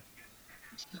doing.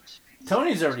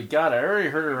 Tony's already got it. I already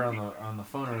heard her on the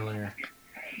phone earlier.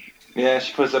 Yeah,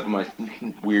 she puts up with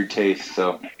my weird taste,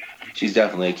 so she's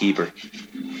definitely a keeper.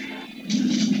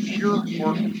 Does your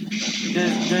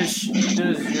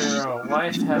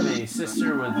wife have a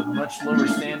sister with much lower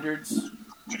standards?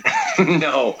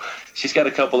 No, she's got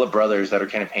a couple of brothers that are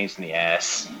kind of pains in the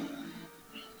ass.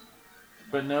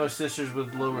 But no sisters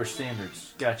with lower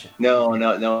standards. Gotcha. No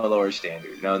lower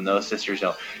standard. No sisters.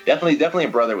 No, definitely a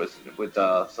brother with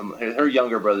some. Her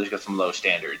younger brother's got some low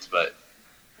standards, but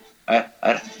I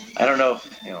don't know.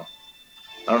 You know,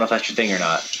 I don't know if that's your thing or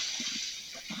not.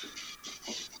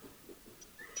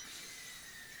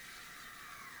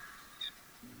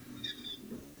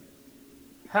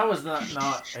 How is that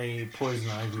not a Poison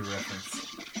Ivy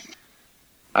reference?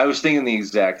 I was thinking the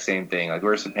exact same thing. Like,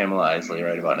 where's some Pamela Isley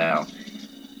right about now?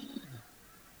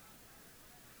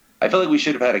 I feel like we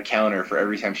should have had a counter for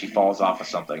every time she falls off of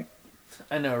something.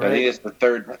 I know, right? I think it's the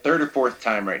third or fourth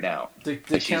time right now. To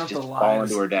she's count just the fallen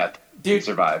lives. to her death. Dude, and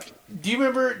survived. Do you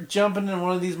remember jumping in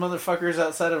one of these motherfuckers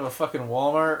outside of a fucking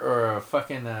Walmart or a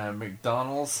fucking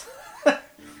McDonald's?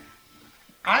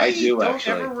 I do, don't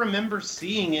actually. ever remember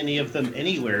seeing any of them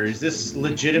anywhere. Is this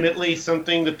legitimately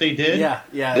something that they did? Yeah.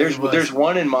 There's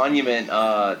one in Monument,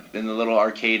 in the little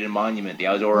arcade in Monument, the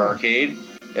outdoor arcade.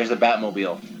 There's a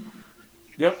Batmobile.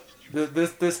 Yep.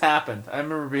 This happened. I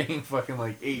remember being fucking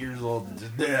like 8 years old. And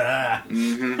just,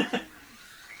 Mm-hmm.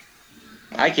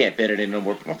 I can't fit it in no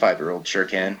more. My 5-year-old sure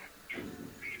can.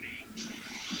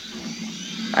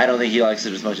 I don't think he likes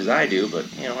it as much as I do,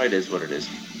 but, you know, it is what it is.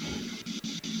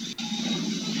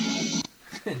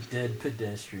 Dead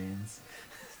pedestrians.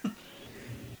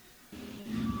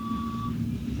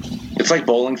 It's like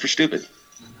bowling for stupid.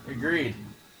 Agreed.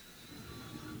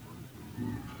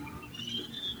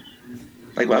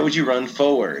 Like, why would you run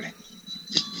forward?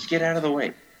 Just get out of the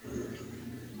way.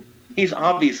 He's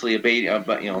obviously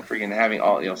freaking having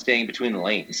all, staying between the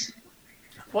lanes.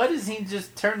 Why does he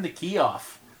just turn the key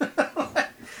off?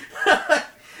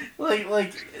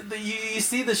 You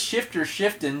see the shifter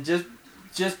shifting,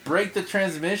 just break the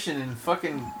transmission and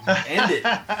fucking end it.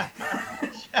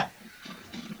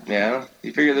 Yeah,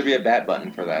 you figure there'd be a bat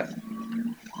button for that.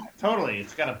 Totally,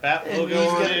 it's got a bat And logo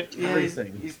on it. yeah,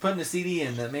 Everything. he's putting a CD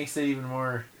in that makes it even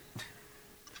more.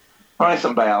 Probably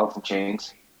something by Alice in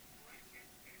Chains.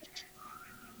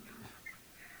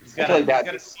 He's got, I feel like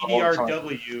a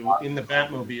CDRW in the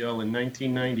Batmobile in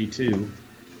 1992.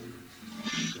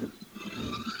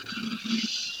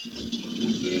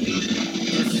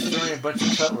 Just throwing a bunch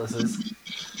of cutlasses.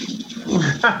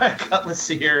 Cutlass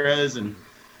Sierras and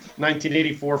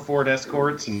 1984 Ford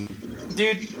Escorts and.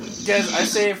 Dude, guys, I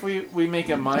say if we make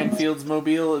a Minefields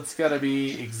mobile, it's got to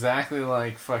be exactly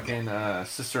like fucking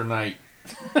Sister Night.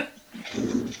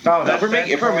 Oh, If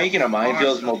we're making a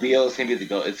Minefields mobile, it's gonna be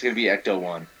it's gonna be Ecto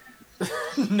 1.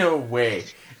 No way.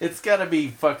 It's got to be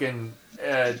fucking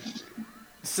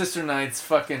Sister Night's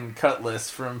fucking Cutlass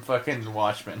from fucking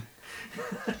Watchmen.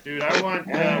 Dude, I want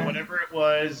whatever it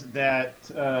was that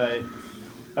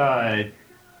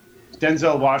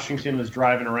Denzel Washington was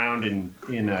driving around in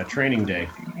Training Day.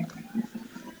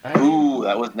 Ooh,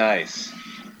 that was nice.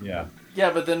 Yeah. Yeah,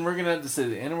 but then we're gonna have to say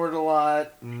the N-word a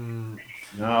lot.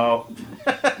 No.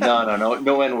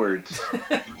 No N-words.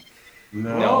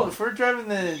 No, if we're driving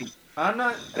the... I'm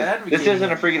not advocating... This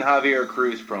isn't a freaking Javier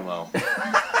Cruz promo.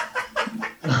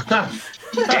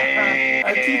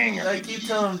 I keep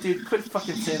telling him, dude, quit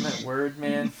fucking saying that word,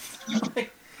 man.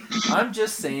 I'm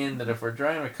just saying that if we're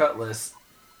driving a Cutlass...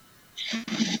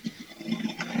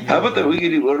 What about the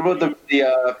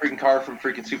freaking car from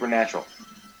freaking Supernatural?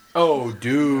 Oh,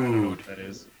 dude. That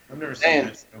is. I've never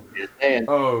seen it. And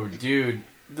Oh, dude.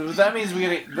 That means we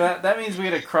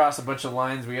gotta cross a bunch of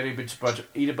lines. We gotta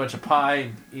eat a bunch of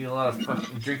pie, drink a lot of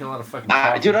fucking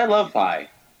coffee. dude, I love pie.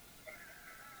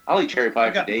 I'll eat cherry pie I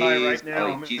for got days. pie right now. I'll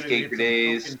I'm eat gonna cheesecake get for some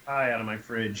days. pumpkin pie out of my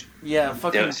fridge. Yeah,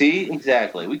 fucking. Yeah, see,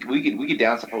 exactly. We could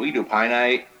down some. We could do a pie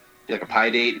night, do like a pie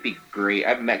date. It'd be great. I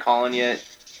haven't met Colin yet.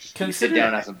 We sit down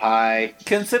and have some pie.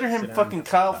 Consider him Sit down fucking and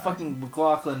have Kyle some pie. fucking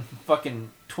McLaughlin fucking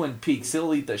Twin Peaks.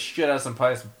 He'll eat the shit out of some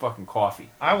pie and some fucking coffee.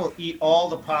 I will eat all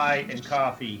the pie and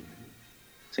coffee.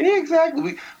 So yeah, exactly.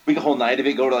 We can whole night of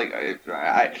it. Go to like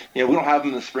we don't have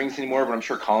them in the Springs anymore, but I'm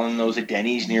sure Colin knows a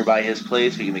Denny's nearby his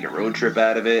place. We can make a road trip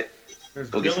out of it. There's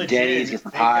Go get some Village Denny's, Inn. get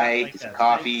some They've got, pie, like, get some a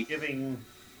coffee. Thanksgiving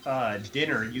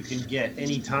dinner you can get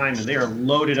any time, and they are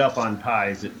loaded up on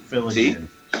pies at Village See? Inn.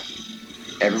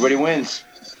 Everybody wins.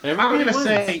 I'm going to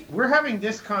say, we're having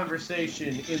this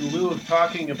conversation in lieu of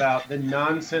talking about the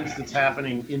nonsense that's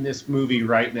happening in this movie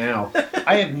right now.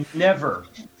 I have never,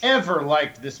 ever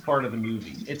liked this part of the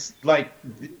movie. It's like,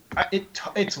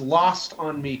 it's lost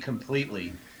on me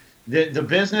completely. The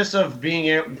business of being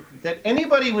able, that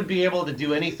anybody would be able to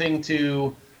do anything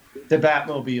to the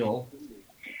Batmobile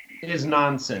is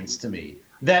nonsense to me.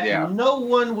 That no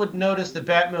one would notice the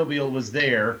Batmobile was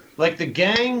there. Like, the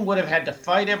gang would have had to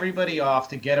fight everybody off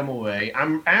to get him away.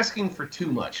 I'm asking for too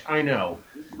much, I know.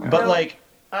 But, like...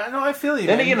 I know, I feel you,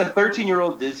 Then man. again, a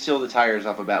 13-year-old did steal the tires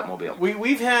off a Batmobile.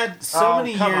 We've had so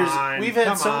many years... We've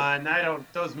had come on. I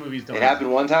don't... Those movies don't... It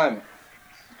happened one time.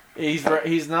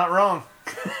 He's not wrong.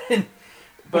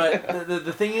 But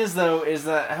the thing is, though, is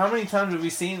that how many times have we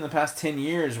seen in the past 10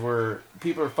 years where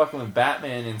people are fucking with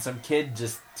Batman and some kid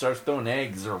just starts throwing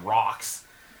eggs or rocks?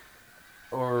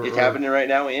 It's happening right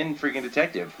now in freaking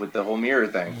Detective with the whole mirror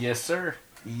thing. Yes, sir.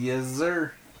 Yes,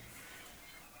 sir.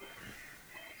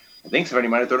 I think somebody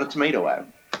might have thrown a tomato at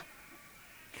him.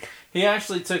 He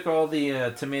actually took all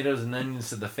the tomatoes and onions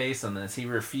to the face on this. He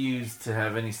refused to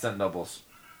have any stunt doubles.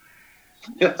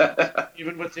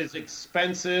 Even with his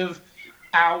expensive...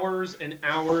 hours and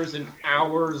hours and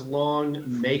hours long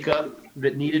makeup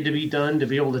that needed to be done to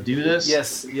be able to do this.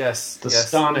 Yes. It's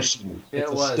astonishing.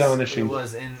 It was astonishing. It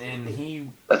was, and he.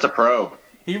 That's a pro.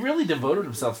 He really devoted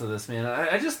himself to this, man.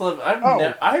 I just love.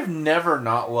 I've never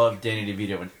not loved Danny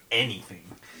DeVito in anything.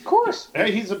 Of course,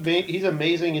 he's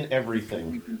amazing in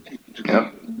everything.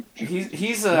 Yep.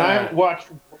 He's I watched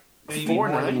maybe 4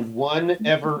 more than one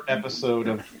ever episode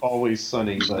of Always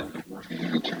Sunny, but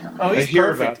he's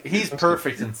perfect. He's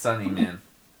perfect in Sunny, man.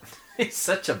 He's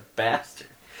such a bastard.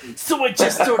 So I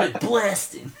just started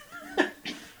blasting.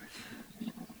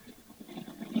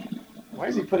 Why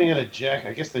is he putting on a jacket?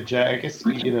 I guess you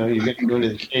get to go into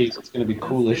the case. It's going to be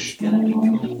coolish. It's gonna be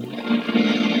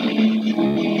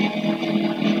cool.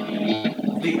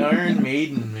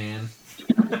 Maiden, man.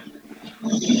 The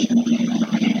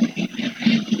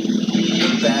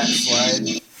bat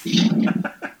slide.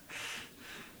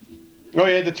 Oh,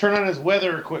 he had to turn on his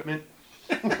weather equipment.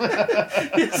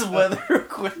 His weather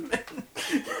equipment.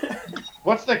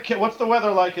 What's the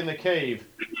weather like in the cave?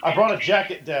 I brought a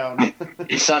jacket down.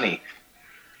 It's sunny.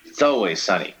 It's always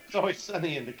sunny. It's always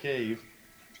sunny in the cave.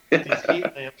 These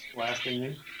heat lamps blasting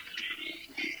me.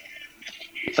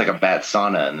 It's like a bat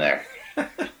sauna in there.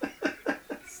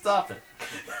 Stop it.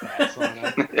 That's all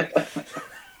right.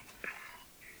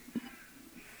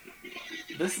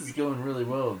 This is going really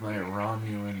well with my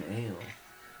Romulan ale.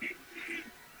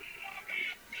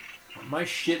 My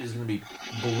shit is gonna be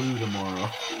blue tomorrow.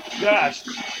 Gosh,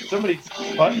 somebody's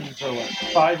buttons are like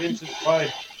 5 inches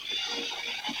wide.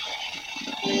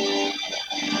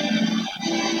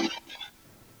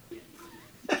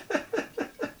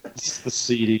 It's the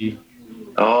CD.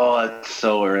 Oh, that's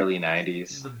so early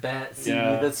 90s. The bat CD,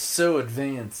 Yeah. that's so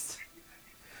advanced.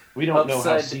 We don't know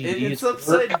how Upside, CDs it's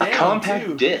upside A down compact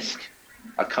too. disc.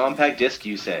 A compact disc,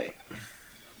 you say.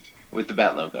 With the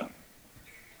bat logo.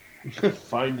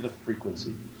 Find the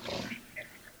frequency.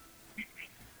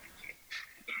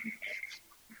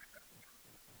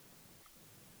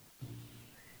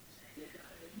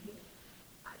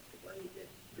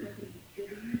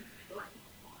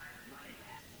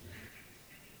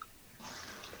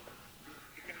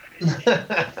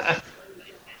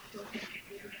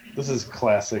 This is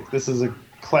classic. This is a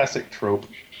classic trope.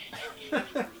 I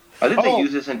think Oh. they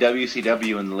used this in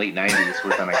WCW in the late 90s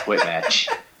with an I Quit match.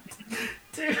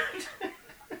 Dude,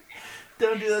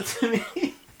 don't do that to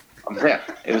me. Yeah,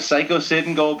 it was Psycho Sid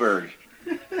and Goldberg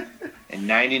in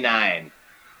 99.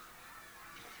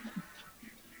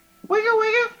 Wiggle,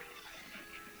 wiggle.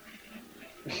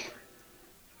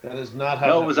 That is not how.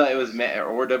 No, it was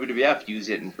or WWF used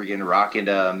it and freaking Rock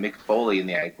into Mick Foley in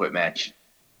the I Quit match.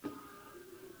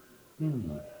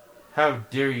 How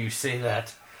dare you say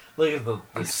that? Look at the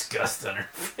disgust on her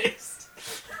face.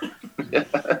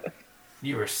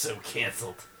 You are so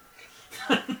canceled.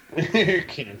 You're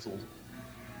canceled.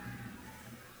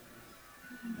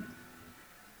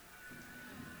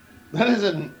 That is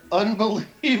an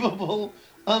unbelievable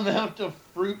amount of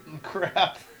fruit and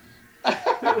crap. Who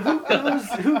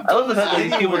I love the fact that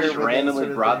these people anywhere just with randomly that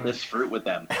sort of brought thing? this fruit with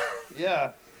them.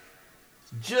 Yeah.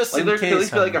 Just Like in there could at case,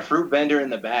 least be like a honey. fruit vendor in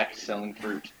the back selling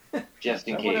fruit, just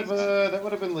in case. That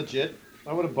would have been legit.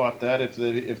 I would have bought that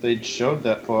if they'd showed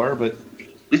that far, but At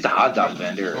least a hot dog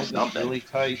vendor or it's something. really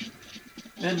tight.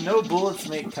 And no bullets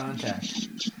make contact.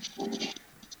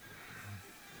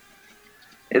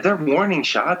 If they're warning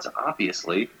shots,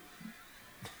 obviously.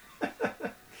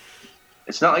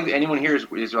 It's not like anyone here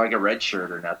is like a red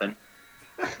shirt or nothing.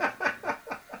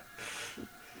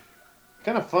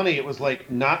 Kind of funny. It was like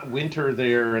not winter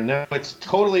there, and now it's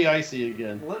totally icy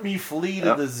again. Let me flee to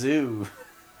Yep. the zoo.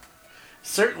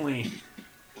 Certainly.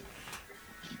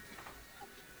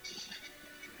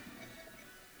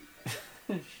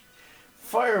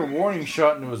 Fire a warning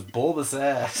shot into his bulbous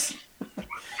ass.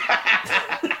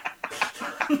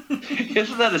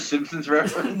 Isn't that a Simpsons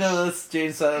reference? No, that's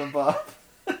Jane Silent Bob.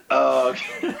 Oh,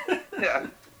 okay. Yeah.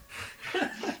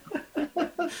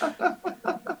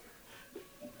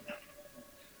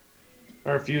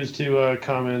 I refuse to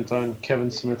comment on Kevin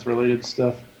Smith related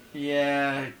stuff.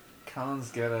 Yeah,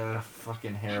 Colin's got a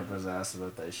fucking hair up his ass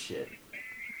about that shit.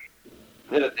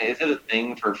 Is it a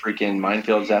thing for freaking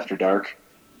Minefields After Dark?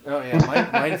 Oh yeah,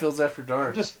 Minefields After I'm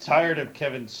Dark. just tired of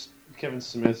Kevin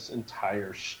Smith's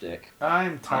entire shtick.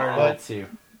 I'm tired But of it too.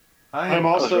 I'm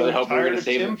was also really hoping we were tired gonna of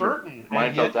save Tim it for Burton, and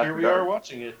Minefields yet here After we Dark. are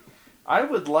watching it. I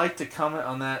would like to comment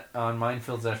on that on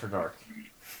Minefields After Dark.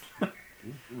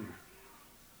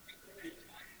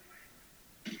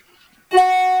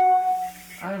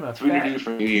 I'm a That's what we fat do for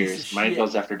New piece Year's. of shit.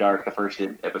 Minefields After Dark, the first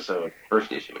episode,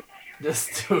 first issue.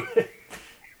 Just do it.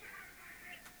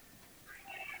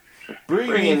 Bring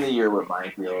Bring in me, the year with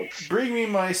Minefields. bring me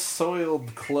my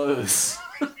soiled clothes.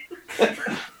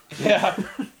 Yeah,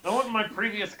 I want my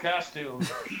previous costume.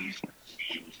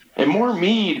 And more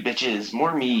mead, bitches.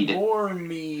 More mead. More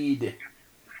mead.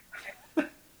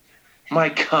 My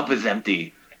cup is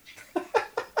empty.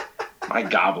 My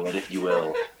goblet, if you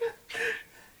will.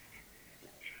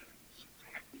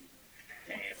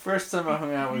 First time I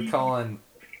hung out with Colin,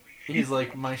 he's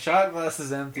like, my shot glass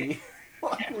is empty.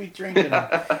 Why are we drinking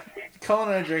it? Colin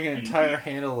and I drank an entire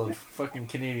handle of fucking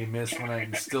Canadian Mist when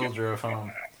I still drove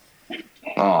home.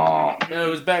 Aww. No, it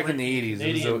was back in the 80s.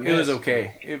 Canadian It was Mist.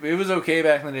 okay. It was okay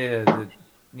back in the day to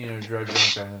drug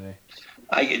drink back in the day.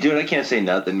 I can't say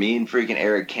nothing. Me and freaking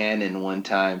Eric Cannon one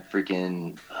time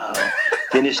freaking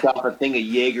finished off a thing of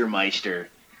Jägermeister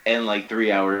And like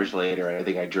 3 hours later, I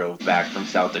think I drove back from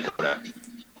South Dakota.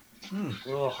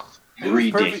 Ugh.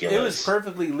 Ridiculous. It was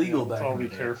perfectly legal Let's back all in be the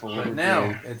day. careful. But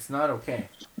now it's not okay.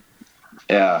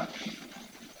 Yeah.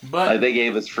 But Like, they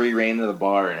gave us free reign to the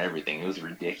bar and everything. It was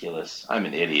ridiculous. I'm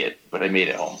an idiot, but I made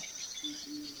it home.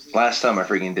 Last time I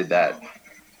freaking did that.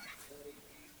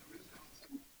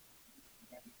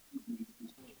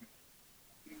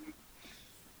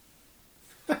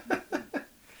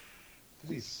 Is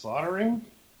he soldering?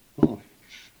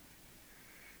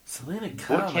 Selena What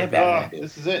Kyle. can't Ah, Batman do?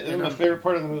 this is it. This is my favorite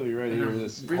part of the movie right here. I'm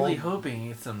This really whole-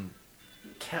 hoping it's some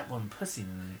Catwoman pussy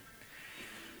tonight.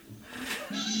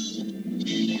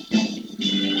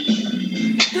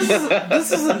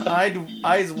 This is an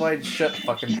eyes wide shut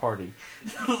fucking party.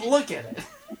 Look at it.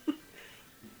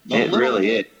 It really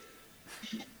is.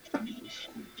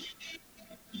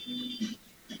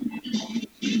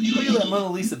 Look at that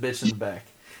Mona Lisa bitch in the back.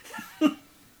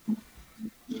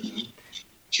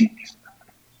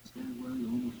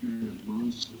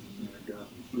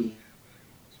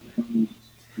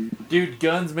 Dude,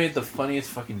 Guns made the funniest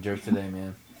fucking joke today,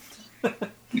 man.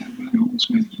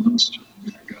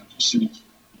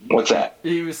 What's that?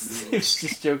 He was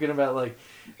just joking about, like,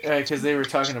 because they were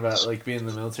talking about, like, being in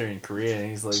the military in Korea, and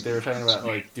he's like, they were talking about,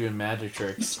 like, doing magic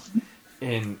tricks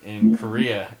in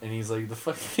Korea, and he's like, the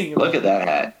fucking thing about Look at that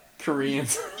hat.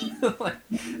 Koreans, like,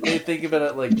 they think about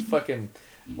it like fucking,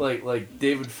 like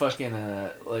David fucking,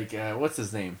 what's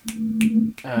his name?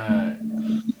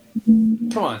 Come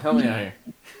on, help me out here.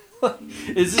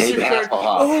 Is this David your character?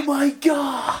 Hasselhoff. Oh my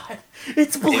god!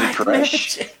 It's black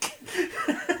Fresh. magic!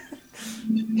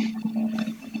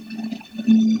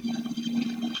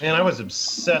 Man, I was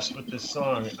obsessed with this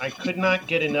song. I could not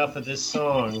get enough of this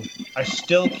song. I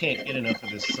still can't get enough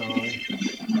of this song.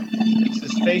 This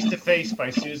is Face to Face by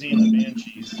Susie and the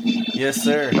Banshees. Yes,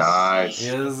 sir. Nice.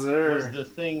 Yes, Was sir. the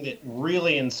thing that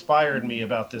really inspired me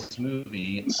about this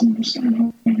movie.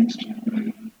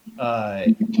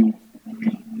 I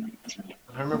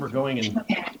remember going and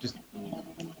just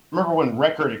remember when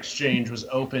Record Exchange was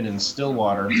open in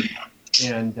Stillwater,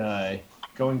 and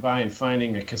going by and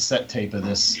finding a cassette tape of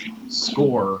this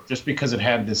score just because it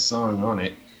had this song on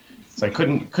it. So I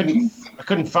couldn't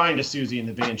find a Susie and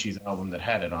the Banshees album that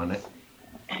had it on it.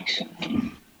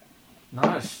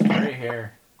 Not a straight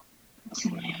hair.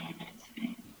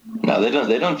 No,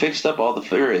 they done fixed up all the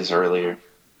furries earlier.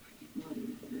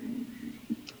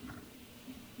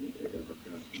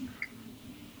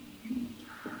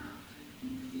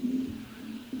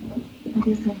 I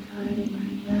guess I'm tired of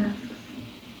wearing masks.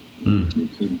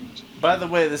 By the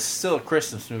way, this is still a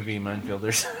Christmas movie,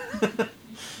 Minefielders.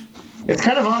 It's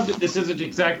kind of odd that this isn't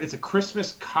it's a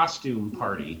Christmas costume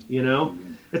party, you know?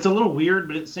 It's a little weird,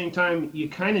 but at the same time, you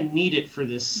kind of need it for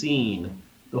this scene.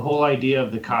 The whole idea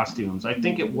of the costumes. I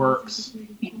think it works.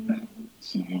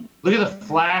 Look at the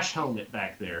Flash helmet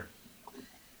back there.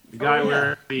 The guy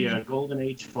wearing the Golden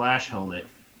Age Flash helmet.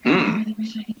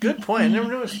 Good point. I never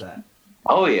noticed that.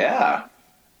 Oh, yeah.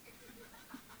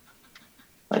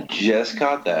 I just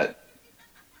caught that.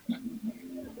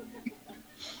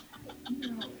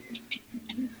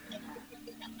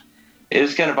 It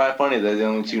is kind of funny that they're the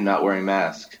only two not wearing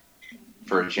masks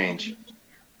for a change.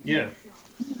 Yeah.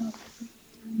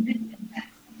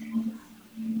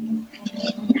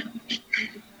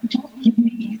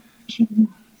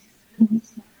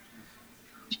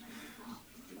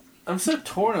 I'm so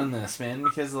torn on this, man,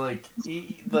 because like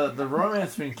the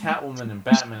romance between Catwoman and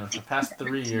Batman for the past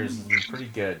 3 years has been pretty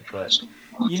good, but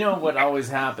you know what always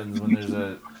happens when there's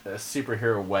a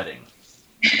superhero wedding.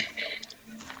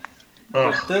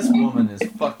 But this woman is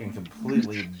fucking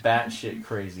completely batshit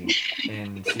crazy,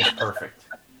 and she's perfect.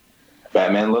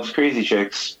 Batman loves crazy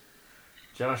chicks.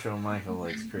 Joshua Michael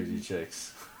likes crazy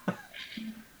chicks.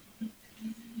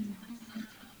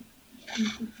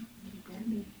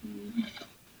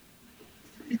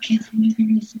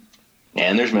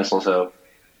 And there's mistletoe.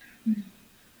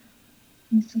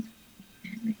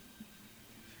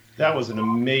 That was an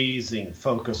amazing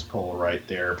focus pull right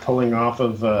there, pulling off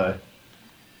of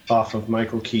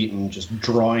Michael Keaton, just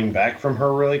drawing back from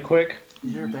her really quick.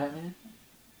 You're Batman?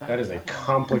 That is a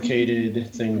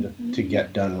complicated thing to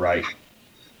get done right,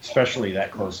 especially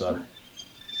that close up.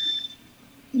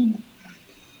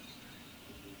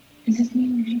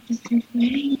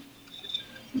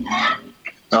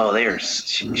 Oh, they are.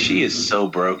 She is so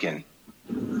broken.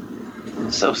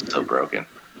 So broken.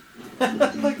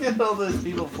 Look at all those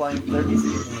people flying 30 feet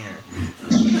in the air.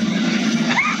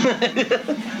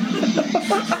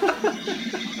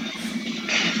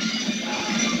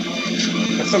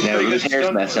 That's some Yeah, pretty his good hair's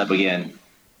stunt messed work. up again.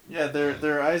 Yeah,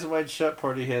 their Eyes Wide Shut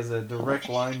party has a direct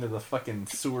line to the fucking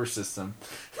sewer system.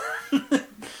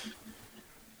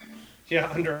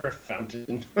 Yeah, under a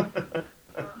fountain.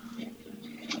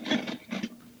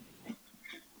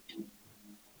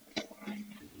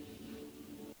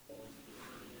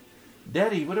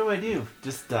 Daddy, what do I do?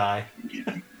 Just die.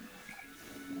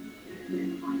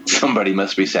 Somebody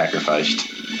must be sacrificed.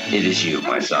 It is you,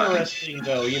 my son. Interesting,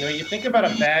 though. You know, you think about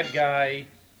a bad guy,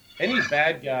 any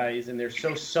bad guys, and they're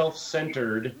so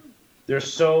self-centered, they're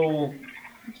so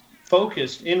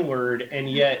focused inward, and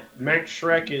yet Max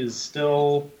Schreck is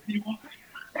still,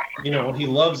 you know, he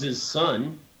loves his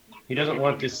son. He doesn't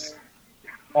want this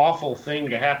awful thing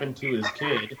to happen to his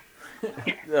kid.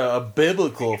 A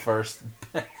biblical first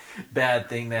bad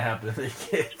thing that happened to the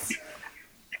kids.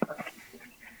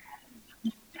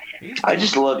 I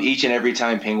just love each and every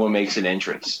time Penguin makes an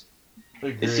entrance.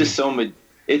 Agreed. It's just so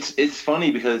it's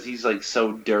funny because he's like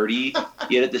so dirty,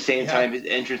 yet at the same time his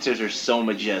entrances are so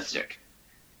majestic.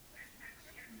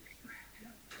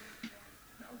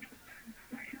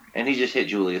 And he just hit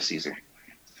Julius Caesar.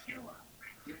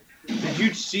 Did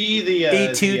you see the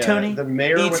E2, Tony? The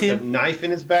mayor E2? with the knife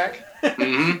in his back?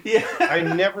 Mm-hmm. Yeah. I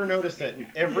never noticed that. In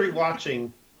every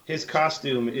watching, his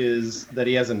costume is that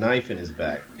he has a knife in his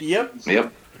back. Yep.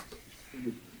 Yep.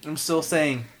 I'm still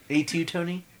saying A2,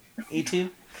 Tony. A2.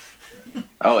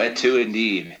 Oh, at 2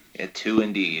 indeed. At 2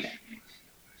 indeed.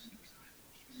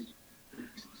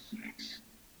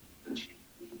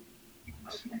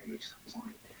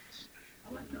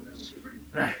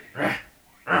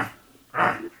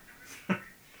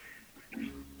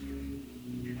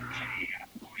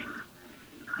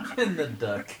 And the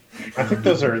duck. I think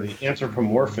those are the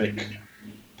anthropomorphic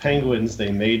penguins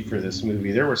they made for this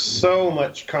movie. There was so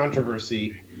much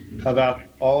controversy about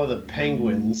all of the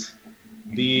penguins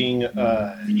being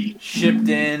shipped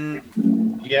in.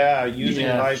 Using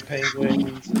live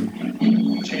penguins,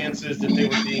 and chances that they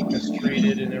were being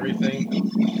mistreated and everything.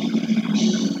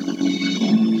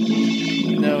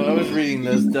 No, I was reading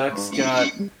those ducks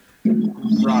got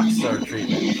rock star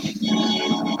treatment.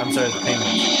 I'm sorry, the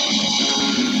penguins.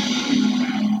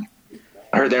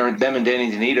 I heard them and Danny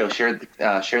DeVito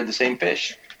shared the same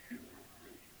fish.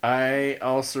 I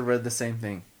also read the same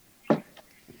thing.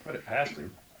 Put it past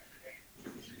him.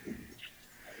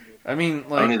 I mean,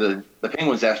 like... Only the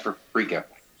penguins asked for Rika.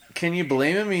 Can you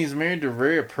blame him? He's married to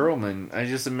Rhea Perlman. I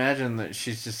just imagine that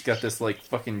she's just got this, like,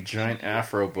 fucking giant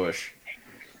afro bush.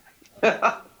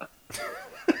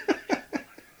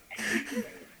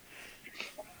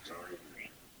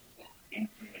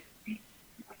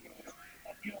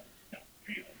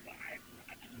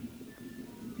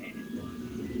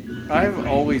 I've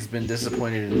always been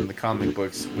disappointed in the comic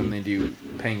books when they do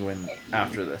Penguin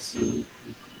after this.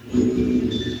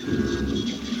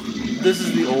 This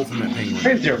is the ultimate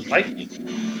Penguin. They're lightning.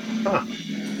 Huh.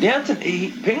 Yeah,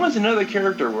 Penguin's another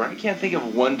character where I can't think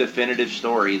of one definitive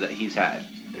story that he's had.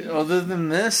 Other than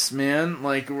this, man,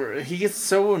 like, he gets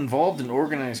so involved in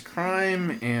organized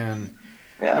crime, and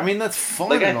I mean, that's fun.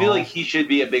 Like, I feel like he should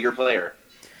be a bigger player.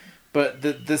 But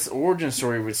this origin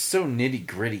story was so nitty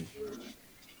gritty.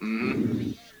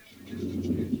 Mm-hmm.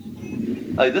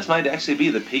 Like, this might actually be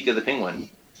the peak of the Penguin.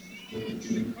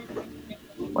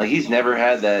 Like, he's never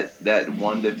had that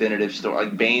one definitive story.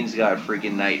 Like, Bane's got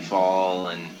freaking Nightfall,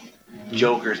 and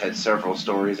Joker's had several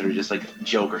stories that are just like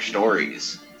Joker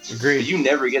stories. Agreed. But you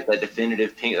never get that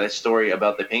definitive that story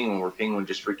about the Penguin where Penguin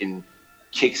just freaking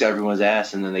kicks everyone's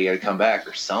ass and then they gotta come back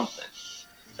or something.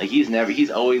 Like,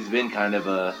 he's always been kind of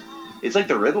a... It's like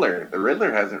the Riddler. The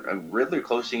Riddler Riddler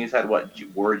close thing has had, what,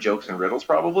 word, jokes, and riddles,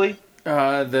 probably?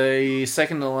 The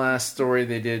second to last story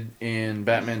they did in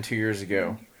Batman 2 years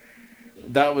ago.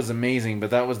 That was amazing, but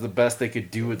that was the best they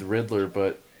could do with Riddler,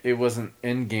 but it wasn't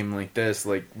endgame like this.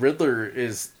 Like, Riddler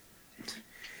is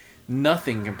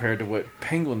nothing compared to what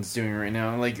Penguin's doing right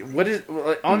now. Like, what is...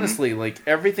 honestly, like,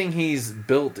 everything he's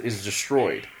built is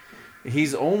destroyed.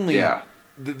 He's only... Yeah.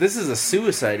 This is a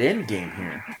suicide endgame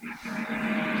here.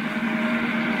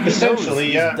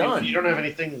 Essentially, yeah. Done. You don't have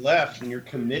anything left, and you're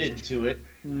committed to it.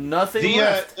 Nothing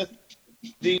left.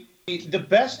 The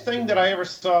best thing that I ever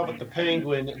saw with the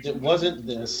Penguin that wasn't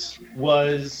this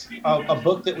was a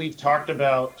book that we've talked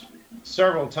about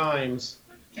several times.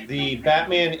 The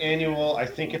Batman Annual, I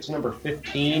think it's number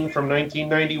 15 from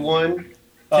 1991.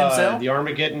 The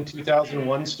Armageddon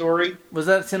 2001 story. Was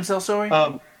that a Tim Sale story?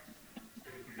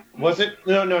 Was it?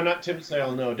 No, not Tim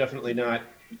Sale. No, definitely not.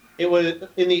 It was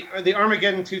in the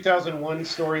Armageddon 2001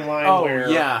 storyline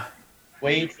where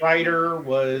Wade Rider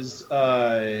was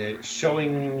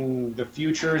showing the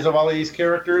futures of all of these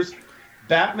characters.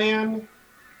 Batman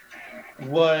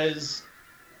was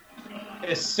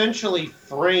essentially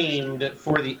framed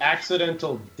for the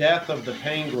accidental death of the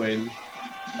Penguin.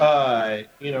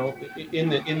 In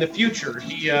the future,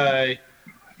 he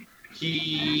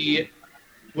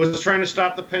was trying to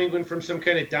stop the Penguin from some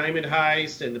kind of diamond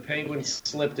heist, and the Penguin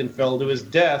slipped and fell to his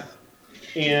death.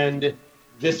 And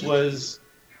there was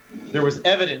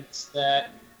evidence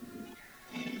that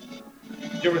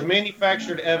there was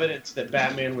manufactured evidence that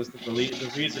Batman was the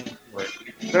reason for it.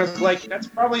 And I was like, that's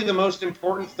probably the most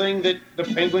important thing that the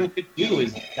Penguin could do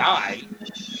is die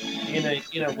in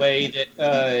a way that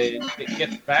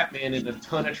gets Batman in a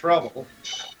ton of trouble.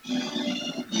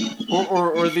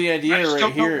 Or the idea I just right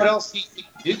don't know here. what else he could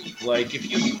do. Like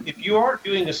if you are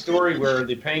doing a story where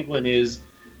the Penguin is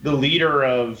the leader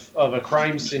of a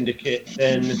crime syndicate,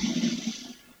 then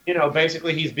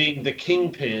basically he's being the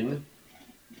kingpin.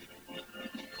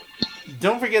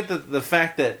 Don't forget the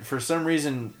fact that for some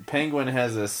reason Penguin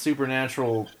has a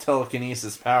supernatural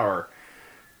telekinesis power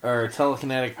or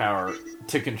telekinetic power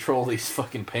to control these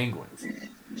fucking penguins.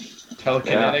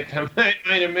 Telekinetic?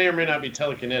 Yeah. May or may not be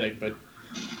telekinetic, but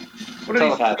what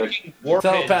are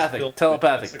telepathic.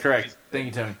 Telepathic. Correct. Thank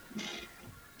you, Tony.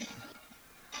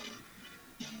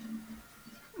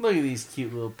 Look at these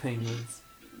cute little penguins.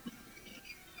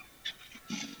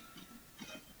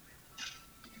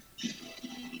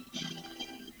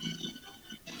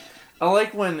 I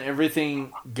like when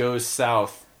everything goes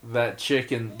south. That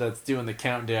chicken that's doing the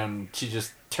countdown, she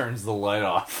just turns the light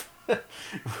off.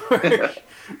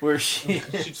 where she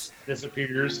just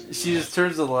disappears. She just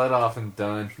turns the light off and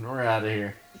done. We're out of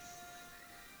here.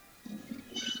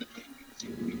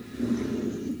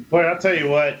 Boy, I'll tell you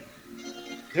what.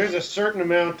 There's a certain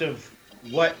amount of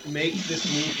what makes this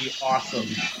movie awesome.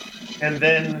 And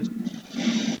then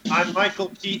I'm Michael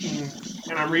Keaton,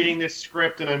 and I'm reading this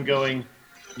script, and I'm going,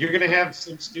 you're going to have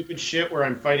some stupid shit where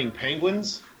I'm fighting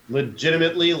penguins?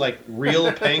 Legitimately, like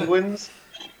real penguins?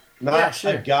 Not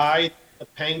a guy, a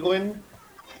penguin?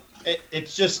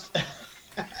 It's just...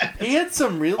 He had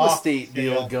some real estate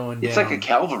deal going down. It's like a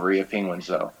cavalry of penguins,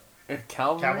 though. A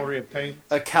cavalry of penguins?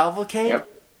 A cavalcade? Yep.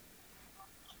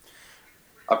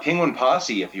 A penguin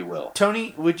posse, if you will.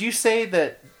 Tony, would you say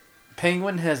that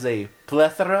Penguin has a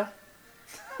plethora?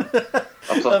 A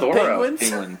plethora of of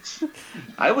penguins.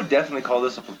 I would definitely call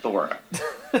this a plethora.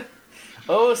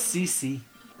 Oh, CC.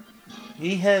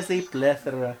 He has a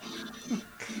plethora.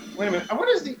 Wait a minute. What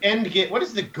is the end game? What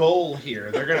is the goal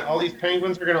here? All these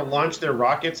penguins are gonna launch their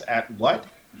rockets at what?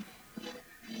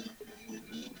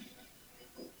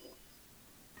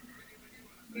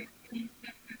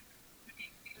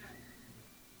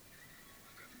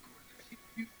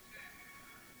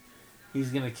 He's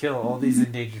gonna kill all these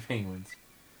endangered penguins.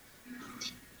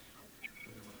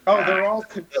 Oh, they're all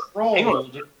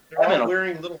controlled. They're all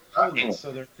wearing little helmets,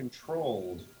 so they're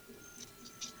controlled.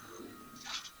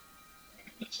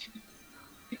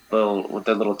 With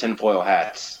their little tinfoil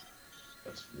hats.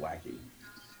 That's wacky.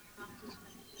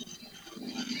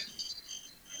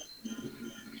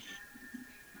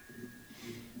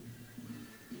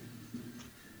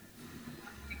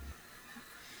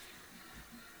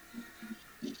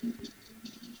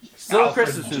 Still a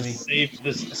Christmas movie.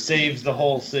 Saves the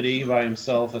whole city by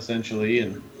himself, essentially,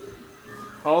 and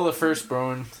all the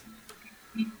firstborn.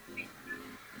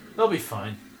 They'll be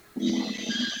fine.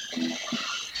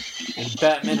 And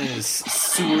Batman and his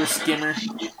sewer skimmer.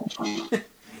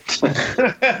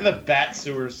 The Bat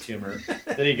sewer skimmer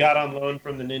that he got on loan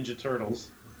from the Ninja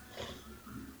Turtles.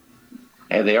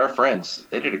 Hey, they are friends.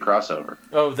 They did a crossover.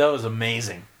 Oh, that was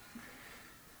amazing.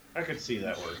 I could see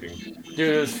that working. Dude,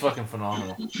 it was fucking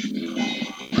phenomenal.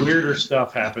 Weirder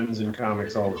stuff happens in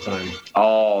comics all the time.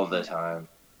 All the time.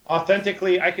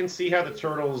 Authentically, I can see how the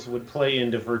Turtles would play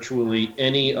into virtually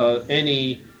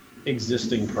any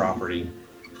existing property.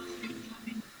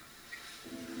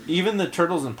 Even the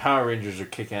Turtles and Power Rangers are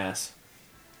kick-ass.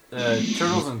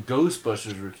 Turtles and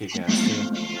Ghostbusters were kick-ass, too.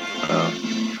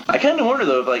 I kind of wonder,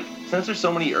 though, if, since there's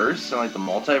so many Earths in, the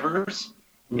multiverse,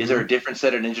 is there a different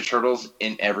set of Ninja Turtles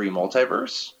in every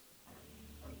multiverse?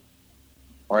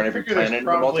 Or in every planet in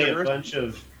the multiverse?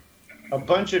 There's a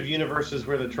bunch of universes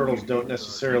where the Turtles don't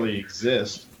necessarily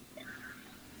exist.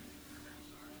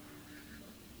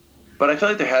 But I feel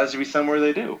like there has to be somewhere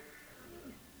they do.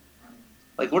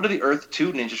 What do the Earth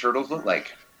 2 Ninja Turtles look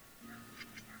like?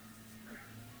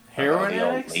 Heroin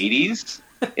addicts? Ladies?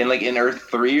 In Earth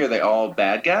 3, are they all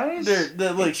bad guys?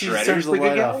 They're she just turns the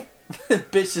light off.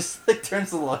 Bitch just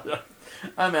turns the light off.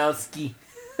 I'm out ski.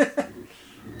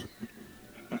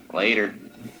 Later.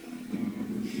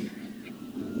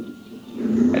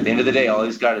 At the end of the day, all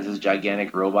he's got is his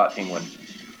gigantic robot penguin.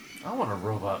 I want a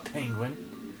robot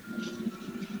penguin.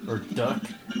 Or duck.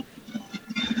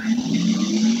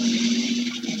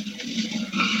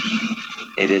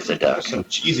 It is a duck. There's some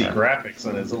cheesy graphics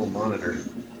on his little monitor.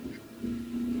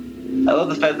 I love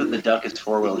the fact that the duck is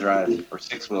 4-wheel drive or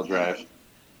 6-wheel drive.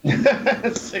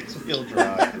 6-wheel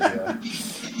drive, yeah.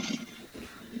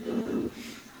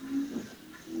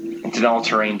 It's an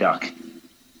all-terrain duck.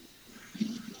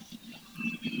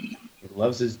 He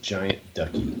loves his giant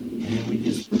ducky. And we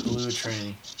just blew a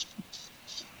tranny.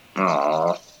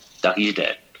 Aww, Ducky's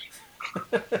dead.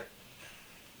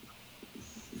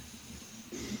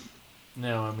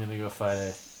 Now I'm gonna go fight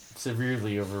a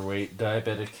severely overweight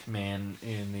diabetic man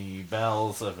in the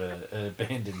bowels of an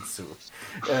abandoned zoo.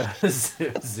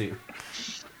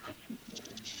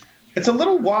 It's a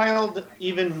little wild,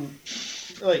 even,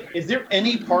 like, is there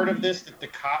any part of this that the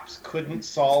cops couldn't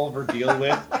solve or deal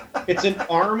with? It's an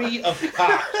army of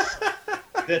cops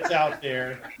that's out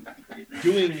there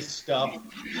doing stuff,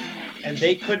 and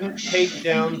they couldn't take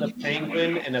down the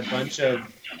penguin and a bunch of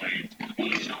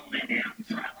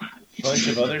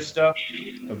other stuff.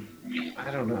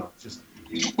 I don't know. Just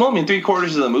Well, I mean, 3/4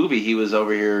 of the movie, he was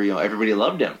over here. You know, everybody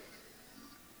loved him.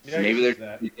 yeah, Maybe they're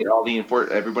get all the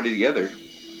everybody together.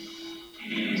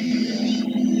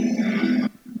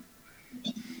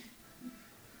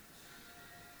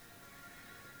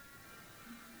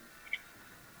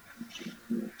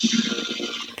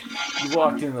 You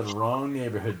walked into the wrong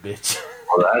neighborhood, bitch.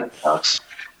 Well, that sucks.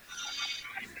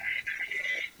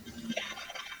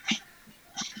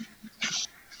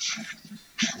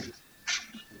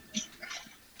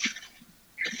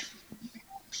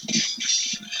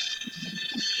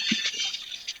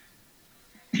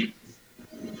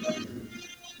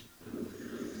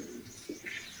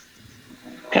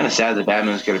 Kind of sad that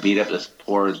Batman's going to beat up this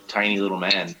poor, tiny little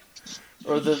man.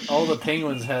 Or all the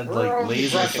penguins had Where are like all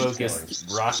these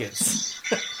laser-focused rockets.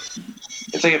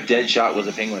 It's like if Deadshot was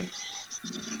a penguin.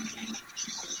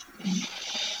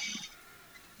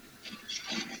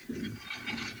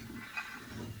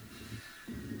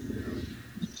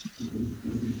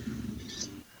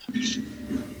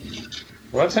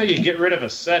 Well, that's how you get rid of a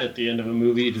set at the end of a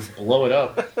movie. You just blow it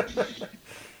up.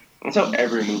 That's how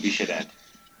every movie should end.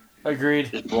 Agreed.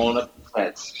 Just blowing up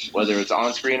sets, whether it's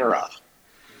on screen or off.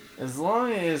 As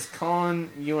long as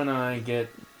Colin, you and I get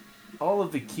all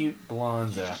of the cute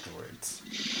blondes afterwards.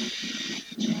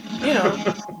 You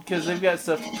know, because they've got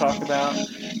stuff to talk about. Their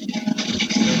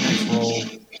next role.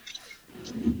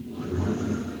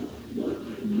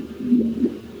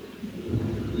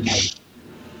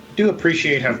 I do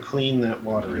appreciate how clean that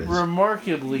water is.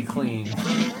 Remarkably clean.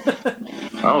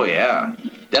 Oh, yeah.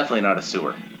 Definitely not a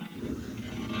sewer.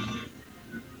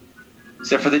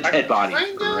 Except for the dead body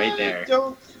right there. I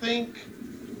don't think...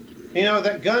 You know,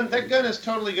 that gun is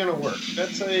totally going to work.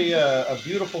 That's a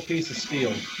beautiful piece of steel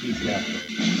he's got there.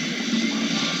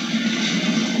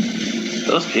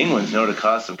 Those penguins know to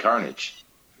cause some carnage.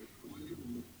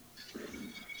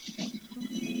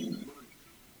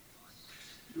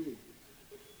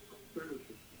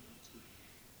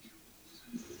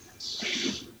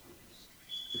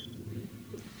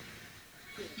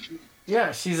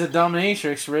 Yeah, she's a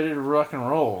dominatrix ready to rock and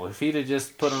roll. If he'd have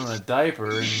just put on a diaper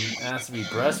and asked to be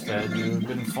breastfed, it would have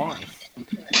been fine.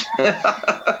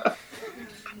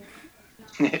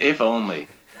 If only.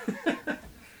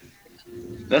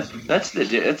 That's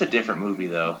a different movie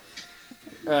though.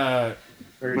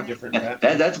 Very different.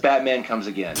 Batman. That's Batman Comes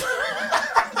Again.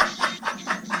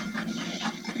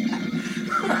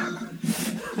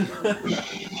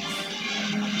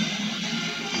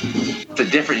 It's a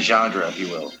different genre, if you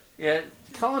will. Yeah,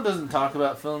 Colin doesn't talk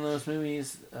about filming those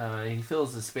movies. He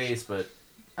fills the space, but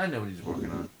I know what he's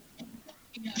working on.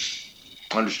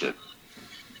 Understood.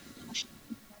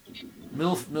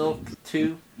 Milk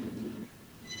 2.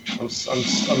 I'm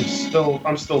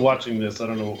still watching this. I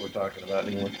don't know what we're talking about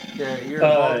anymore. Yeah, your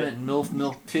involvement in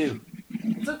Milk 2.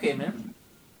 It's okay, man.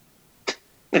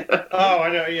 Oh,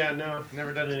 I know. Yeah, no,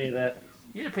 never done any of that.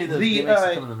 You didn't pay those gimmicks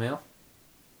to come in the mail.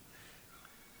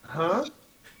 Huh?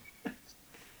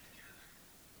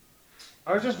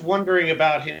 I was just wondering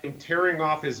about him tearing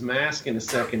off his mask in a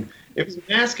second. If his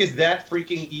mask is that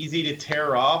freaking easy to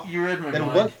tear off, You read my then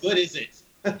mind. what good is it?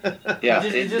 Yeah,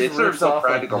 It just it serves rips no off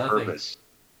like practical nothing. purpose.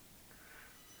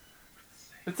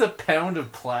 It's a pound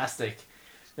of plastic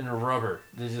and a rubber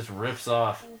that just rips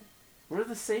off. We're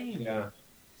the same. Yeah.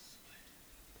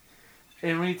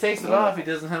 And when he takes it off, he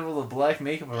doesn't have all the black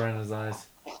makeup around his eyes.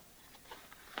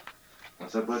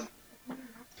 What's up, bud?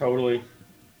 Totally.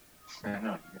 I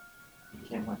know. You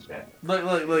can't watch that.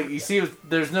 Look. You see,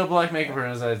 there's no black makeup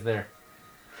around his eyes there.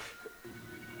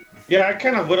 Yeah, I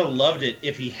kind of would have loved it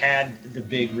if he had the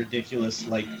big, ridiculous,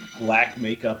 like, black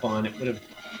makeup on. It would have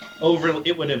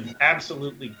it would have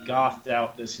absolutely gothed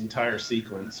out this entire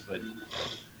sequence, but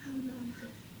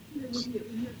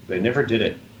they never did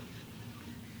it.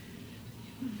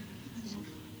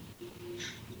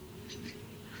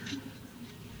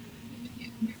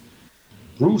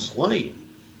 Bruce Wayne.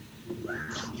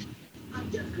 I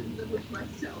just couldn't live with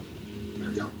myself.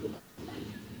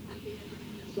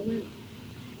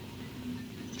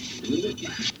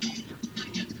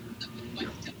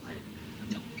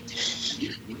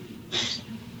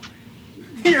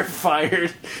 You're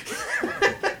fired.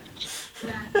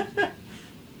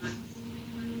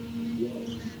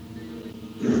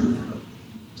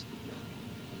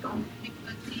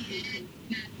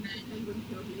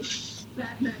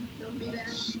 Batman killed me there.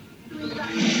 3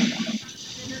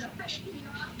 times. And then a fake me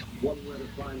off. One way to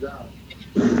find out.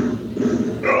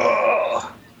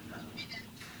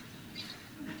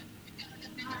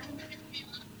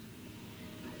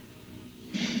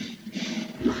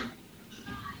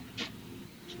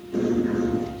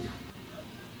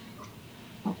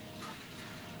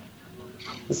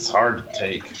 It's hard to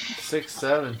take. 6,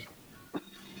 7.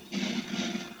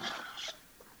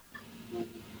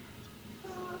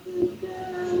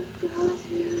 I think I'll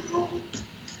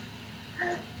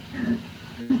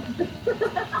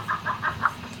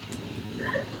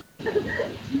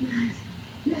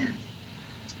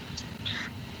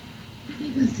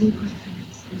sleep with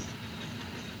Francis.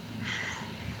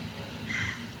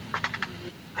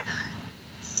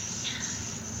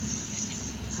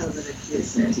 How about a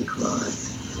kiss, Santa Claus?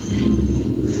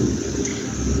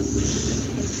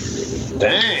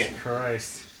 Dang!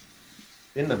 Christ.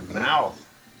 In the mouth.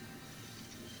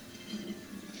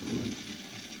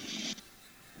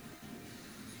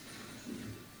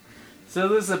 So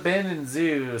this abandoned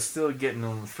zoo is still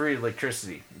getting free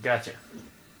electricity. Gotcha.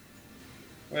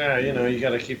 Yeah, you know, you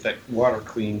gotta keep that water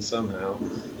clean somehow.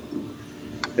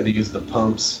 Gotta use the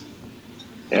pumps.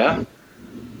 Yeah.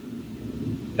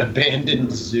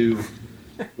 Abandoned zoo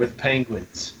with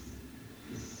penguins.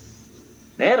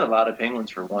 They had a lot of penguins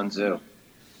for one zoo.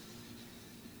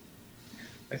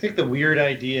 I think the weird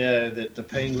idea that the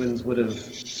penguins would have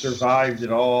survived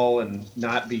it all and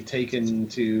not be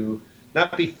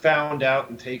found out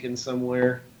and taken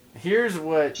somewhere. Here's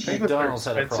what Penguins are McDonald's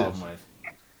had a expensive. problem with.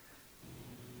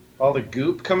 All the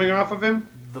goop coming off of him?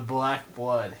 The black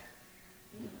blood.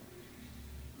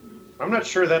 I'm not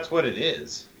sure that's what it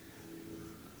is.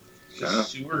 Yeah.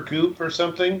 Just sewer goop or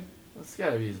something? That's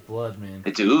gotta be his blood, man.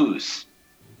 It's ooze.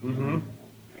 Mm-hmm.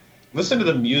 Listen to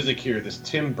the music here, this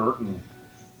Tim Burton.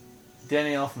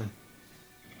 Danny Elfman.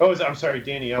 Oh, I'm sorry,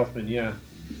 Danny Elfman, yeah.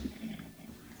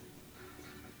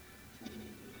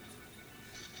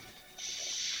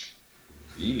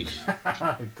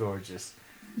 Yeesh. Gorgeous.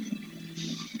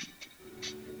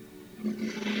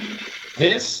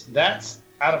 That's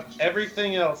out of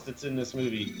everything else that's in this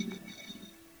movie.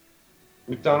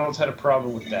 McDonald's had a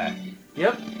problem with that.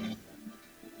 Yep.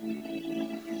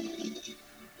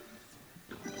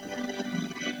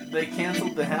 They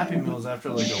canceled the Happy Meals after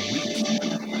like a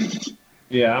week.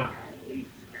 Yeah.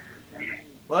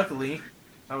 Luckily,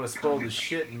 I was spoiled as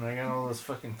shit and I got all those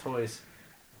fucking toys.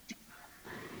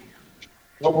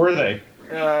 What were they?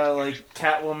 Like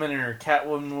Catwoman or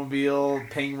Catwoman-mobile,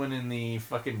 Penguin in the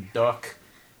fucking duck,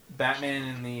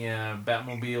 Batman in the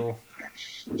Batmobile.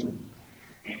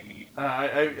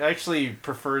 I actually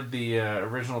preferred the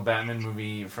original Batman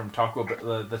movie from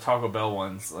the Taco Bell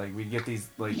ones. Like we'd get these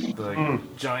like the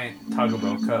giant Taco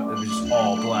Bell cup that was just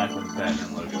all black with the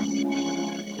Batman logo.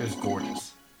 It was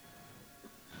gorgeous.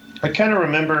 I kind of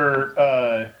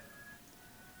remember.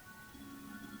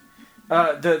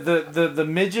 The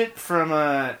midget from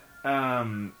the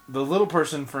little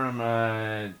person from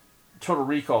Total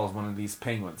Recall is one of these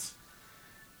penguins.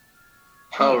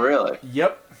 Oh, really?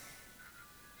 Yep.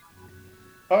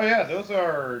 Oh yeah, those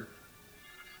are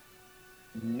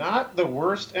not the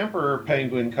worst Emperor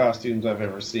Penguin costumes I've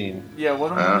ever seen. Yeah,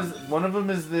 one of them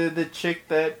is the chick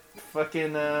that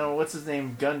fucking what's his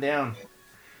name gunned down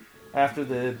after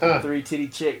the 3-titty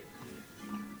chick.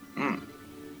 Mm.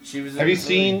 She was. Have you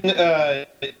seen this?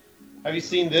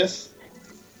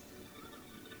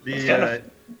 The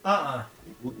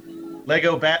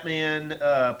Lego Batman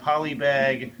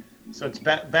polybag. So it's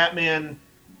Batman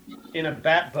in a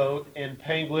bat boat and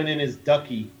Penguin in his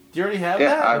ducky. Do you already have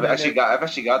Yeah, that? I've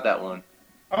actually got that one.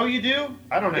 Oh, you do?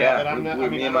 I don't have Yeah, it. I'm not.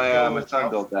 me and my son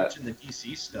built that. Watching the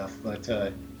DC stuff, but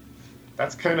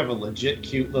that's kind of a legit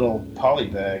cute little poly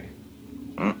bag.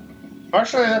 Mm.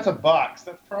 Actually, that's a box.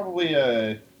 That's probably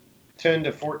a $10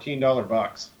 to $14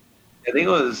 box. I think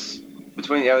it was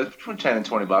between $10 and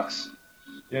 $20.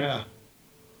 Yeah.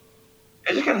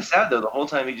 It's just kind of sad, though. The whole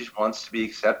time he just wants to be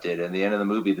accepted. And at the end of the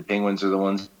movie, the Penguins are the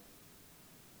ones.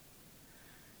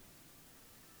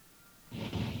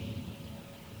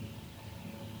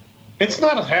 It's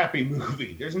not a happy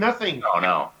movie. There's nothing Oh,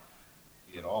 no.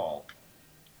 at all.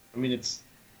 I mean, it's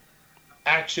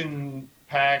action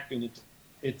packed and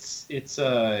it's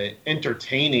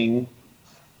entertaining.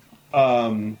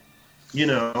 You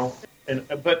know,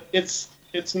 but it's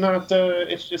not.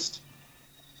 It's just.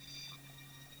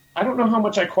 I don't know how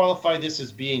much I qualify this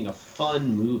as being a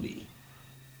fun movie.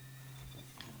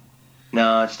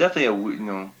 No, it's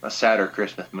definitely a sadder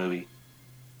Christmas movie.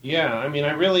 Yeah, I mean,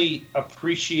 I really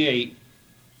appreciate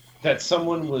that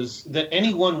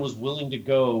anyone was willing to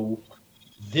go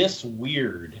this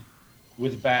weird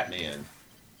with Batman.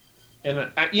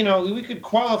 And, we could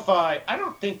qualify, I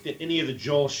don't think that any of the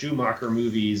Joel Schumacher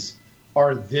movies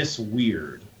are this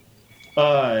weird.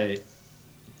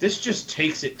 This just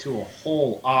takes it to a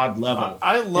whole odd level.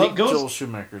 I love Joel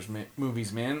Schumacher's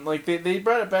movies, man. Like, they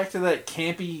brought it back to that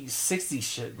campy 60s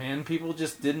shit, man. People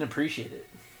just didn't appreciate it.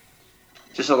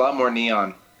 Just a lot more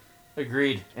neon.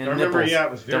 Agreed. And I remember, nipples. yeah,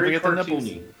 it was very Don't forget the nipples.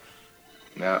 cartoony.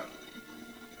 Yeah.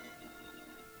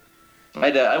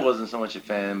 I wasn't so much a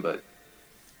fan, but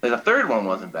the third one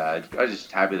wasn't bad. I was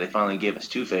just happy they finally gave us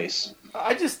Two-Face.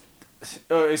 I just,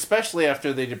 especially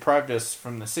after they deprived us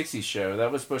from the 60s show,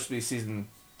 that was supposed to be season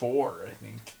 4, I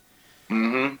think.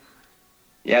 Mm-hmm.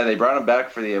 Yeah, they brought him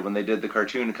back for when they did the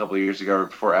cartoon a couple of years ago,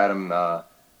 before Adam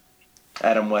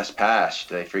West passed.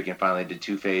 They freaking finally did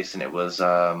Two-Face, and it was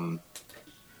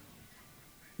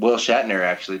Will Shatner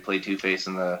actually played Two-Face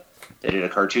they did a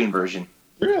cartoon version.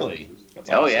 Really? That's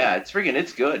Oh awesome. yeah,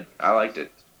 it's good. I liked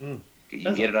it. You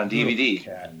can get it on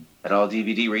DVD at all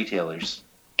DVD retailers.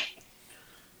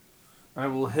 I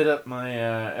will hit up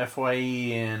my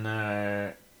FYE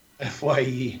and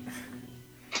FYE.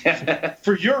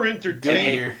 For your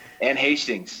entertainment. And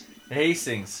Hastings.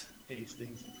 Hastings.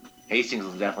 Hastings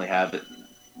will definitely have it.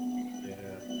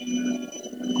 Yeah.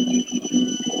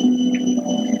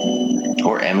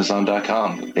 Or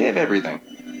Amazon.com. They have everything.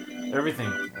 Everything.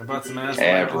 I bought some ass.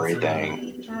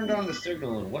 Everything. Turned on the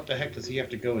signal, and what the heck does he have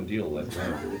to go and deal with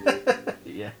now?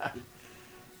 Yeah.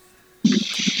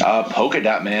 Polka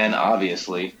Dot Man,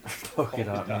 obviously. Polka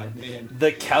Dot Man.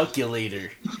 The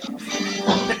Calculator.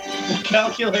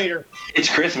 Calculator. It's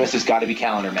Christmas. It's got to be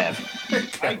Calendar Man.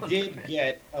 I did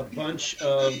get a bunch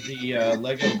of the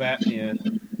Lego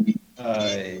Batman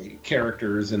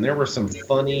characters, and there were some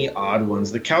funny, odd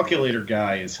ones. The Calculator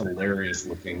guy is hilarious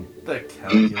looking. The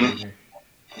Calculator.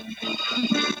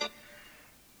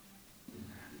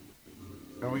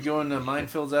 Are we going to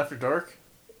Minefields After Dark?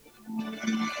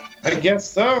 I guess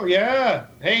so, yeah.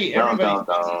 Hey, everybody, No.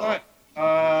 guess what?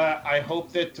 I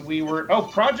hope that we were... Oh,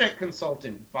 project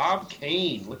consultant, Bob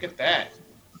Kane. Look at that.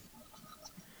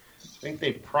 I think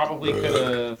they probably could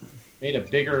have made a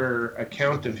bigger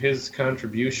account of his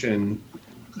contribution.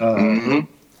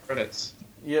 Credits.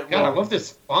 Yeah, God, I love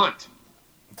this font.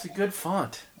 It's a good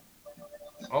font.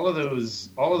 All of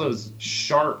those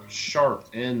sharp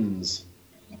ends.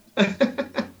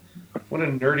 What a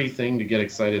nerdy thing to get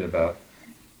excited about.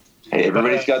 Hey,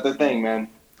 everybody's got their thing, man.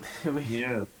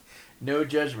 Yeah. No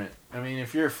judgment. I mean,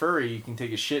 if you're a furry, you can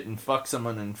take a shit and fuck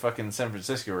someone in fucking San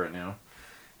Francisco right now.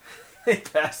 They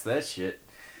passed that shit.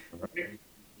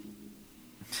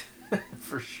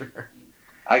 For sure.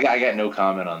 I got no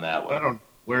comment on that one. I don't know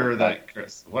where that,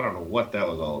 Chris. I don't know what that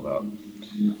was all about.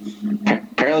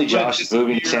 Apparently Josh is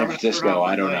moving to San Francisco.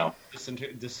 I don't know.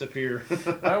 Disappear.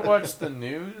 I watched the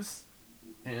news,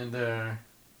 and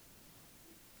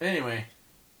anyway.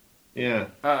 Yeah.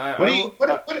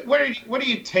 What do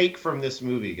you take from this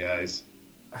movie, guys?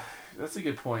 That's a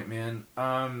good point, man.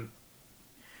 I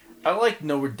like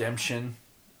no redemption.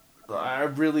 I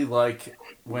really like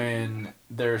when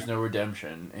there's no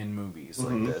redemption in movies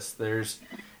like this. There's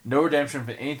no redemption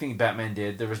for anything Batman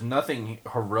did. There was nothing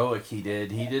heroic he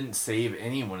did. He didn't save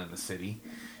anyone in the city.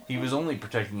 He was only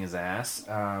protecting his ass.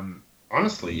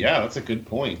 Honestly, yeah, that's a good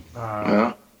point.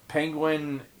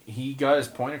 Penguin, he got his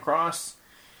point across,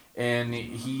 and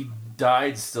he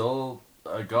died still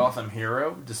a Gotham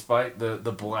hero, despite the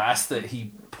blast that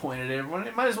he pointed at everyone.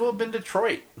 It might as well have been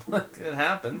Detroit. It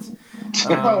happens.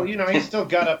 Well, he still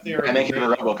got up there. I make it a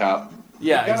RoboCop.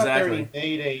 Yeah, he got exactly. Up there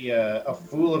and he made a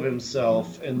fool of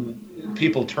himself, and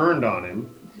people turned on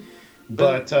him.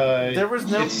 But there was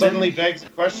no. It suddenly begs the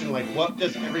question: like, what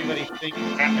does everybody think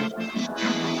happened?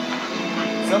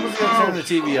 Someone's gonna turn the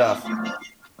TV off.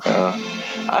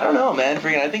 I don't know, man.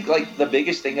 I think the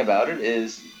biggest thing about it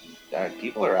is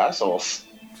people are assholes.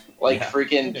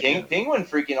 Freaking Penguin,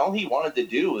 all he wanted to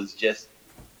do was just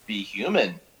be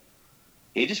human.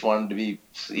 He just wanted the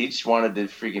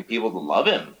freaking people to love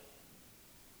him.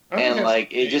 And Okay.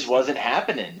 like it just wasn't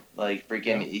happening. Like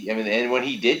freaking, I mean, and when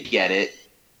he did get it,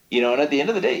 you know, and at the end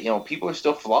of the day, you know, people are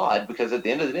still flawed because at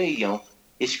the end of the day, you know,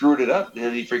 he screwed it up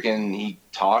because he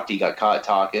got caught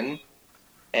talking,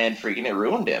 and freaking it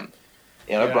ruined him.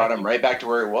 You know, it brought him right back to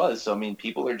where it was. So I mean,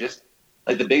 people are just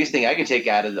like the biggest thing I can take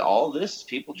out of all of this: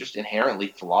 people just inherently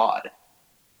flawed.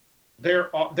 They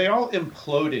all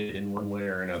imploded in one way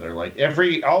or another. Like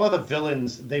all of the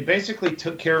villains, they basically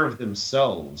took care of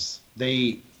themselves.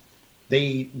 They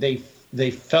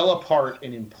fell apart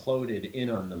and imploded in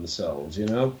on themselves. You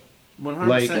know, 100%.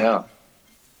 like Yeah.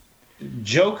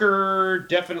 Joker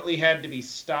definitely had to be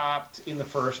stopped in the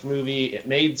first movie. It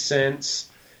made sense.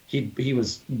 He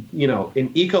was, you know,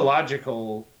 an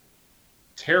ecological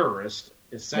terrorist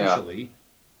essentially,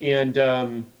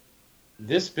 and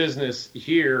this business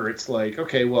here, it's like,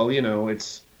 okay, well, you know,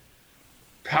 it's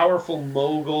powerful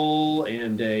mogul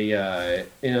and a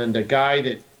guy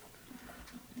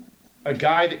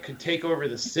that could take over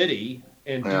the city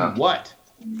and do what?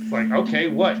 It's like, okay,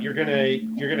 what? You're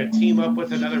gonna team up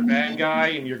with another bad guy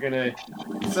and you're gonna.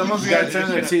 Someone's you got to guys are turn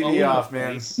their just gonna TV own off, the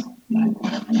man. place.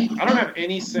 I don't have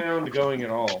any sound going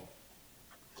at all.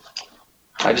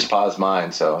 I just paused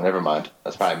mine, so never mind.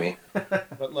 That's probably me.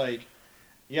 But like,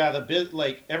 yeah,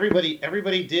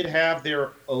 everybody did have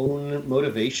their own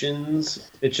motivations.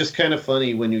 It's just kind of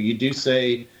funny when you do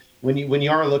say when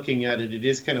you are looking at it, it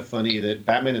is kind of funny that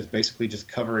Batman is basically just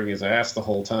covering his ass the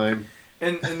whole time.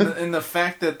 And the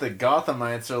fact that the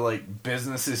Gothamites are like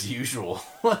business as usual.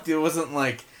 Like it wasn't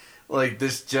like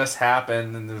this just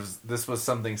happened and this was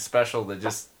something special that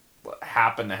just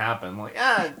happened to happen. Like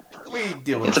we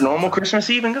deal with It's a normal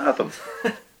Christmas Eve in Gotham.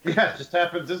 Yeah, it just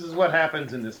happens. This is what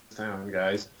happens in this town,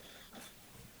 guys.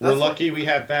 We're lucky we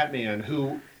have Batman,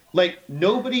 who, like,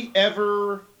 nobody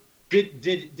ever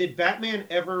did Batman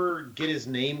ever get his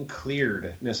name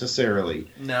cleared necessarily?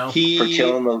 No. For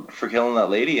killing that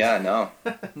lady, yeah, no.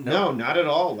 No, not at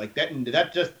all. Like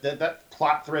that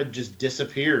plot thread just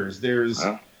disappears. There's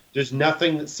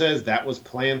nothing that says that was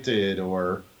planted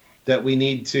or that we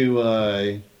need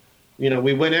to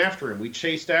we went after him. We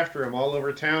chased after him all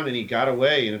over town and he got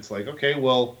away, and it's like, okay,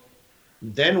 well,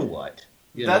 then what?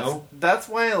 That's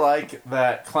why I like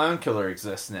that Clown Killer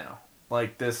exists now.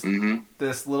 Like this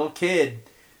little kid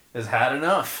has had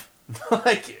enough.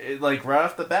 like right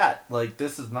off the bat. Like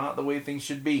this is not the way things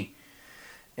should be.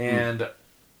 And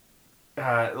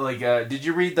did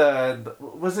you read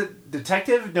was it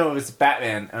Detective? No, it was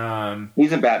Batman.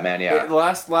 He's in Batman, yeah. The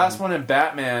last one in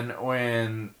Batman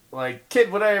when like,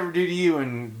 kid, what'd I ever do to you?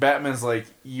 And Batman's like,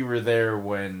 you were there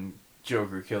when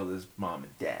Joker killed his mom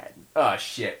and dad. Oh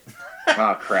shit.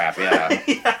 Oh crap,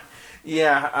 yeah.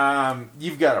 Yeah,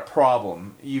 you've got a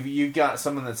problem. You've got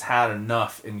someone that's had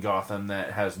enough in Gotham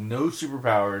that has no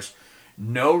superpowers,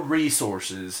 no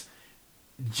resources,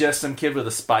 just some kid with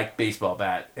a spiked baseball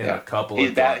bat and a couple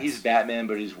of guns. He's Batman,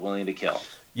 but he's willing to kill.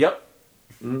 Yep.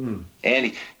 Mm-hmm.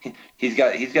 And he's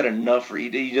got enough.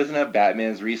 He doesn't have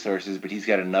Batman's resources, but he's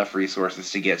got enough resources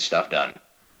to get stuff done.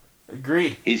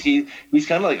 Agreed. He's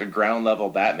kind of like a ground level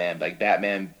Batman, like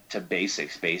Batman to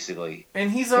basics, basically. And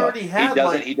he's already had.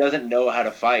 He doesn't know how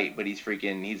to fight, but he's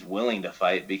willing to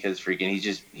fight because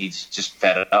he's just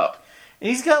fed up. And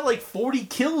he's got like 40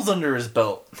 kills under his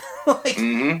belt,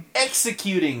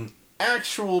 executing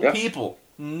actual people,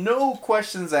 no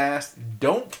questions asked,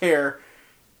 don't care.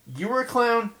 You were a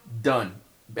clown, done.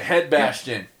 Head bashed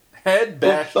in. Head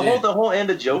bashed in. The whole end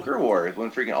of Joker War,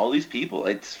 when freaking all these people,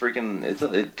 it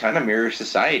kind of mirrors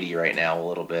society right now a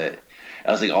little bit.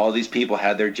 I was like, all these people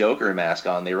had their Joker mask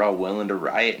on. They were all willing to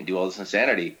riot and do all this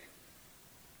insanity.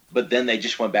 But then they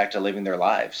just went back to living their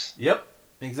lives. Yep,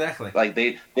 exactly. Like,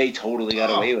 they totally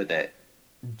got away with it.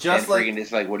 Just and freaking,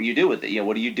 it's like, what do you do with it?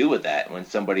 What do you do with that when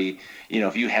somebody,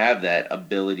 if you have that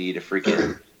ability to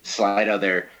freaking slide out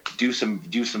there, do some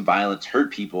violence,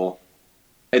 hurt people,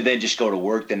 and then just go to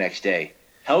work the next day?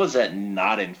 How is that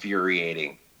not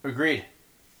infuriating? Agreed,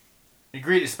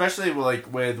 especially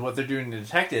like with what they're doing to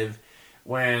Detective,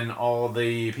 when all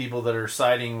the people that are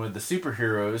siding with the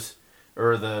superheroes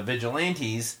or the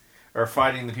vigilantes are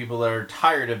fighting the people that are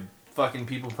tired of fucking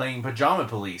people playing pajama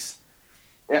police.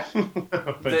 Yeah.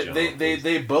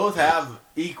 they both have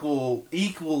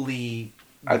equally.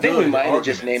 I think we might have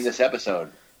just arguments. named this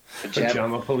episode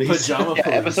Pajama Police. Pajama Police.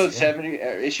 Episode 70,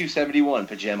 issue 71,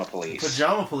 Pajama Police.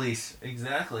 Pajama Police,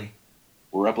 exactly.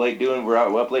 We're up late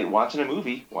watching a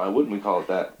movie. Why wouldn't we call it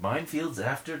that? Minefields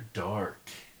After Dark.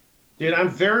 Dude, I'm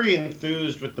very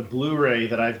enthused with the Blu-ray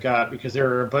that I've got because there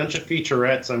are a bunch of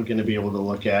featurettes I'm going to be able to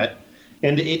look at.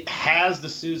 And it has the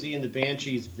Susie and the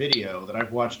Banshees video that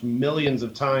I've watched millions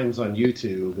of times on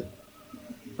YouTube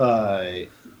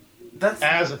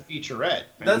as a featurette.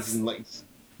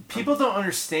 People don't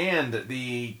understand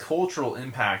the cultural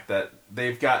impact that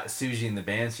they've got Susie and the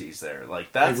Banshees there.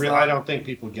 Like I don't think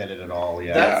people get it at all.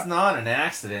 Yeah, that's not an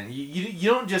accident. You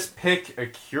don't just pick a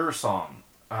Cure song.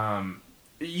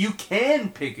 You can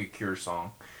pick a Cure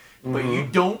song, but you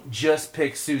don't just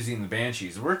pick Susie and the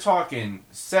Banshees. We're talking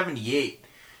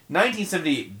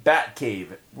 1978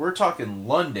 Batcave. We're talking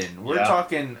London. We're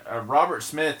talking Robert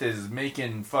Smith is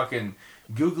making fucking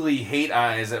googly hate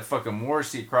eyes at fucking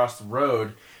Morrissey across the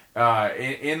road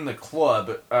in the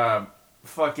club.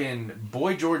 Fucking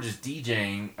Boy George is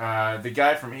DJing. The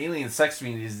guy from Alien Sex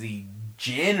Fiend is the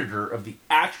janitor of the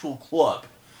actual club.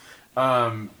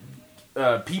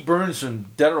 Pete Burns from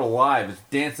Dead or Alive is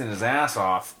dancing his ass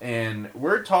off, and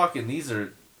we're talking, these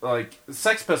are, like,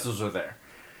 Sex Pistols are there.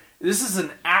 This is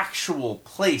an actual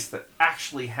place that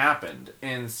actually happened,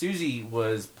 and Susie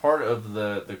was part of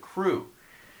the crew,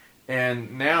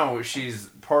 and now she's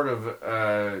part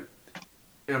of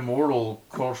immortal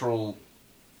cultural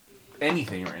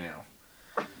anything right now.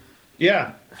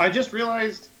 Yeah, I just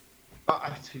realized,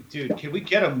 dude, can we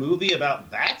get a movie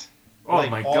about that? Oh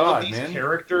like my all god, of these man!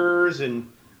 Characters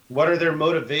and what are their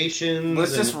motivations?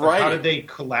 Let's just write How it. did they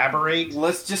collaborate?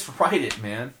 Let's just write it,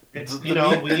 man. It's, we need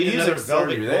another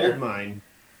Velvet Goldmine.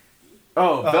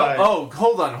 Oh,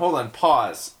 hold on,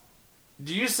 pause.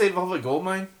 Did you say Velvet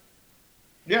Goldmine?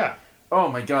 Yeah. Oh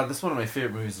my god, that's one of my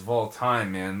favorite movies of all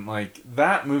time, man. Like,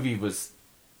 that movie was...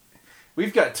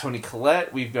 We've got Toni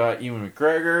Collette, we've got Ewan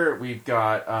McGregor, we've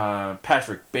got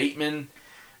Patrick Bateman.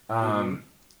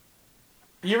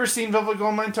 You ever seen Velvet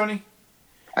Goldmine, Tony?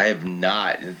 I have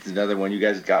not. It's another one you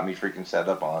guys got me freaking set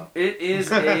up on. It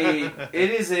is a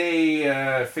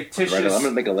fictitious... Right, I'm going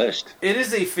to make a list. It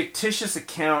is a fictitious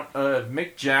account of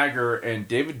Mick Jagger and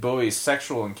David Bowie's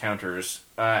sexual encounters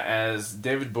as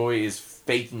David Bowie is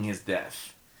faking his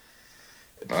death.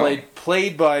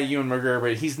 Played by Ewan McGregor,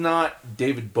 but he's not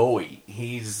David Bowie.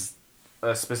 He's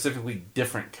a specifically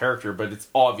different character, but it's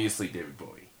obviously David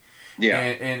Bowie. Yeah,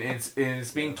 and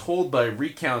it's being told by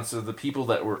recounts of the people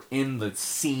that were in the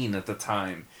scene at the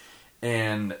time,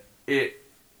 and it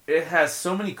has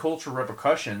so many cultural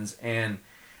repercussions. And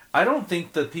I don't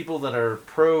think the people that are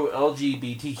pro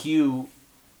LGBTQ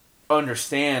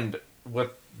understand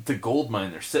what the gold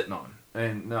mine they're sitting on.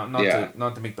 And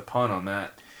not to make the pun on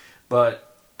that,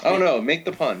 but no, make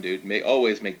the pun, dude.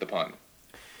 Always make the pun.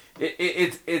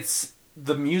 It's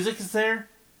the music is there.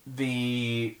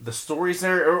 The stories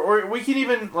there, or we can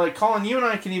even, like, Colin, you and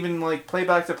I can even, like, play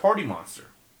back to Party Monster.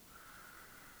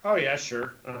 Oh yeah,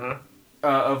 sure.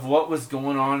 Of what was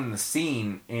going on in the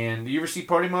scene. And you ever see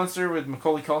Party Monster with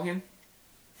Macaulay Culkin?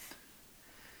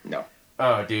 No.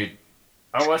 Oh, dude,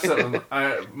 I watched that.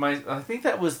 I think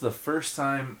that was the first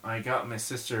time I got my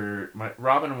sister.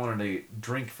 Robin wanted to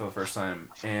drink for the first time,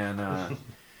 and.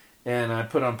 And I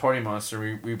put on Party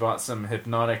Monster. We bought some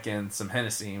Hypnotic and some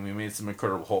Hennessy, and we made some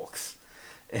Incredible Hulks.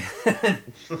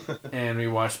 And we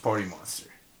watched Party Monster.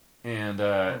 And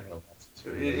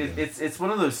it's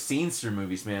one of those scenester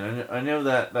movies, man. I know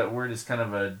that word is kind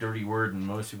of a dirty word in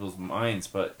most people's minds,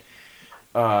 but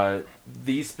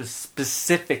these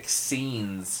specific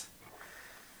scenes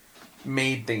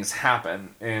made things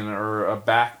happen and are a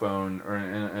backbone or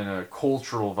and a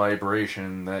cultural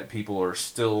vibration that people are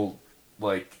still,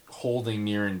 like, holding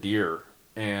near and dear,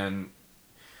 and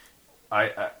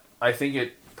I think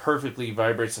it perfectly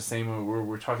vibrates the same way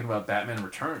we're talking about Batman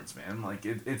Returns, man. Like,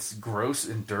 it's gross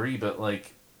and dirty, but,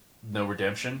 like, no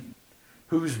redemption.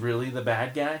 Who's really the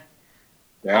bad guy?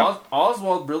 Yeah.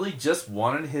 Oswald really just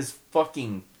wanted his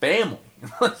fucking family.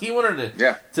 He wanted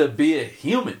to be a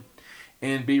human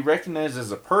and be recognized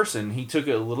as a person. He took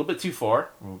it a little bit too far,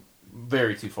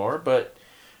 very too far, but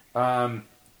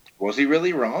was he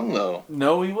really wrong, though?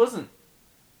 No, he wasn't.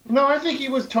 No, I think he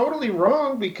was totally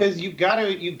wrong, because you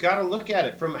gotta look at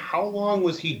it from how long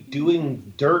was he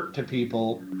doing dirt to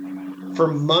people for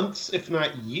months, if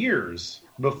not years,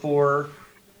 before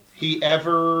he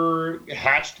ever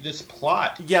hatched this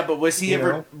plot. Yeah, but was he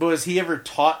ever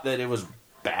taught that it was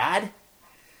bad?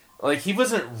 Like, he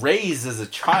wasn't raised as a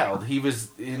child. He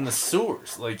was in the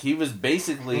sewers. Like, he was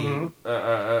basically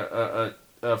a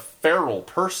feral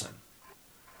person.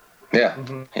 Yeah.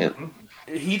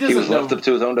 He was left up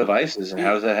to his own devices, and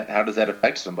how does that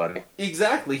affect somebody?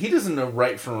 Exactly. He doesn't know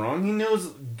right from wrong. He knows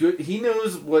good. He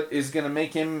knows what is going to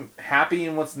make him happy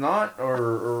and what's not,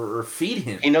 or feed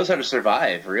him. He knows how to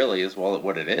survive. Really, is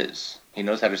what it is. He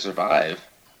knows how to survive.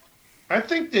 I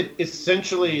think that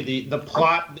essentially the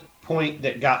plot point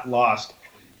that got lost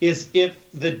is if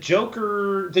the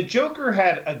Joker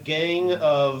had a gang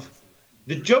of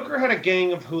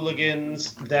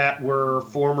hooligans that were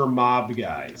former mob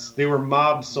guys. They were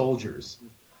mob soldiers,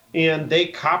 and they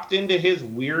copped into his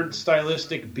weird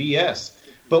stylistic BS.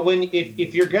 But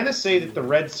if you're gonna say that the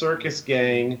Red Circus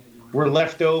gang were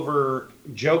leftover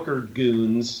Joker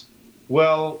goons,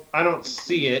 well, I don't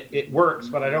see it. It works,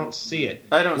 but I don't see it.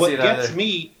 I don't see it What gets either.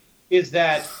 me is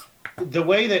that the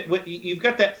way that you've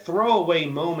got that throwaway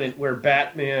moment where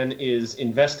Batman is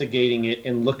investigating it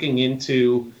and looking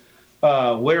into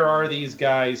where are these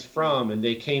guys from, and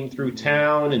they came through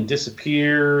town and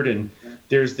disappeared, and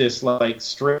there's this like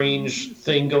strange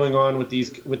thing going on with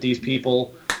these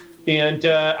people, and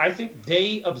I think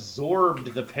they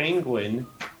absorbed the Penguin,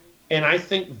 and I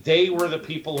think they were the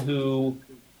people who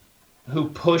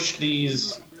pushed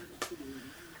these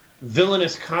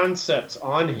villainous concepts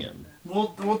on him.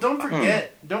 Well, don't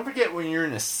forget when you're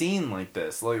in a scene like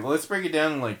this. Like, let's break it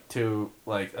down to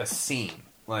a scene.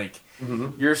 Like,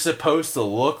 you're supposed to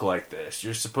look like this.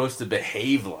 You're supposed to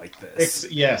behave like this.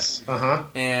 Yes.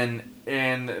 And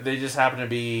they just happen to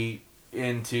be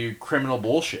into criminal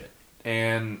bullshit.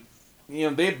 And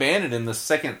they abandoned him the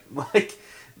second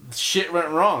shit went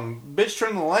wrong. Bitch,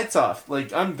 turn the lights off.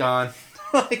 Like, I'm gone.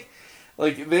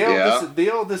 Like they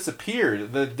all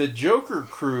disappeared. The Joker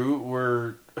crew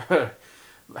were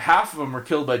half of them were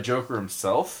killed by Joker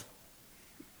himself.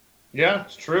 Yeah,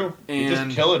 it's true. You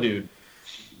just kill a dude.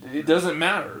 It doesn't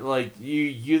matter. Like, you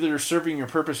either serving your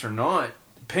purpose or not.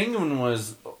 Penguin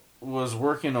was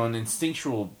working on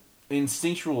instinctual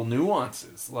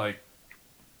nuances. Like,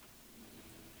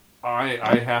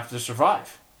 I have to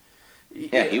survive.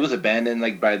 Yeah, he was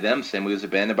abandoned by them, same way he was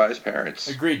abandoned by his parents.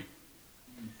 Agreed.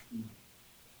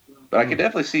 But I could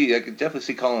definitely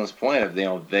see Colin's point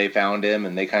of they found him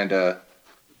and they kind of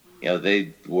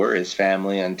they were his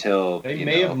family until they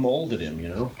may have molded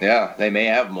him. Yeah, they may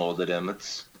have molded him.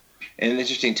 It's an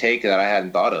interesting take that I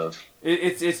hadn't thought of.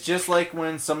 It's just like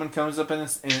when someone comes up in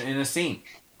a scene.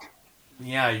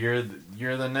 Yeah, you're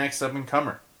the next up and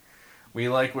comer. We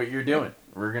like what you're doing.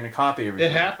 We're gonna copy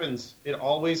everything. It happens. It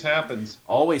always happens.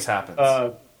 Always happens.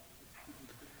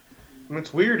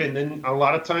 It's weird, and then a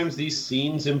lot of times these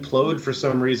scenes implode for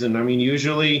some reason. I mean,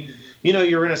 usually,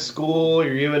 you're in a school, or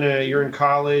you're in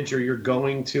college, or you're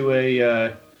going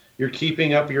to you're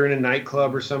keeping up, you're in a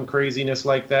nightclub or some craziness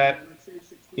like that,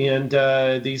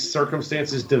 and these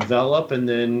circumstances develop and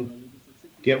then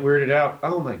get weirded out.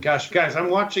 Oh my gosh, guys, I'm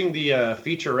watching the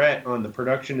featurette on the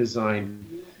production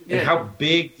design and how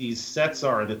big these sets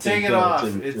are that they built.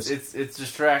 Take it off. It's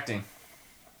distracting.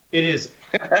 It is.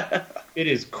 It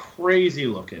is crazy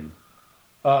looking,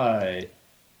 because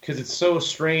it's so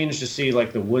strange to see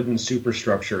the wooden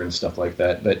superstructure and stuff like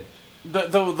that. But anyway.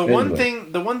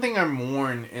 the one thing I'm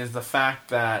warned is the fact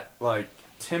that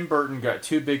Tim Burton got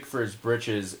too big for his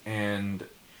britches, and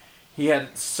he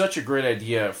had such a great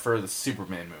idea for the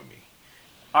Superman movie.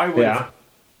 I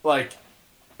would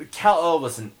Kal-El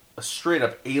was a straight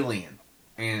up alien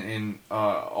in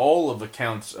all of the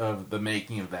counts of the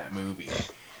making of that movie.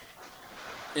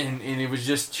 And it was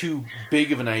just too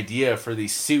big of an idea for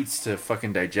these suits to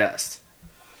fucking digest.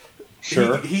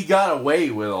 Sure. He got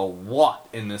away with a lot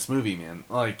in this movie, man.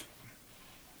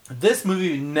 This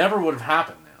movie never would have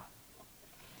happened now.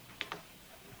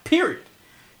 Period.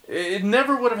 It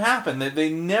never would have happened. They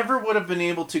never would have been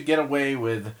able to get away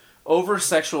with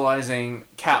over-sexualizing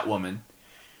Catwoman.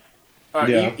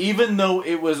 Even though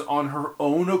it was on her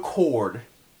own accord.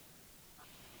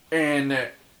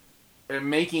 And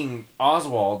making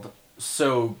Oswald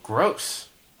so gross.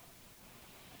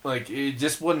 It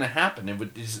just wouldn't have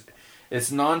happened.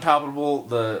 It's non-palpable.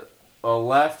 The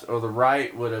left or the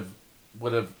right would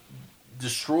have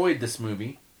destroyed this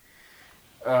movie.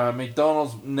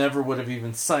 McDonald's never would have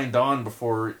even signed on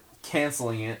before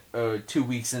canceling it 2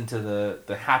 weeks into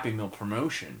the Happy Meal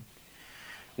promotion.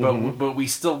 But we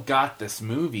still got this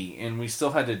movie, and we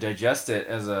still had to digest it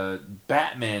as a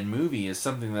Batman movie, as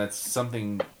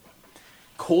something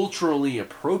culturally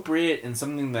appropriate and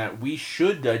something that we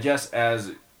should digest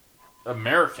as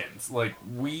Americans.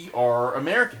 We are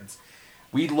Americans.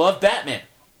 We love Batman.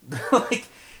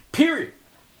 Period.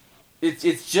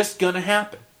 It's just gonna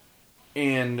happen.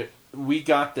 And we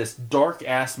got this dark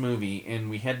ass movie, and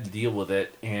we had to deal with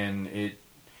it, and it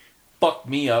fucked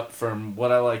me up from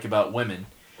what I like about women,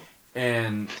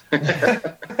 and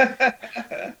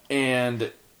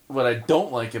and what I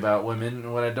don't like about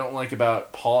women, what I don't like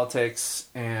about politics,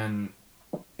 and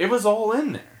it was all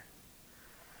in there.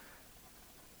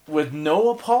 With no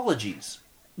apologies.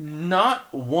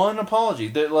 Not one apology.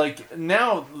 That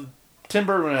now Tim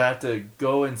Burton would have to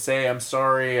go and say, I'm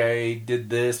sorry I did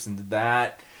this and did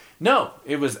that. No,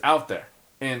 it was out there.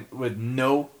 And with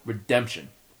no redemption.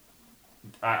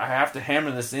 I have to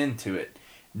hammer this into it.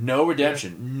 No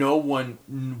redemption. No one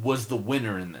was the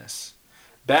winner in this.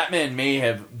 Batman may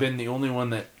have been the only one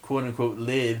that, quote-unquote,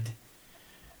 lived.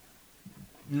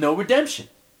 No redemption.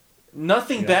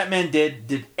 Nothing Batman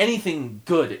did anything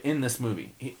good in this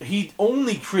movie. He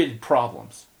only created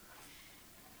problems.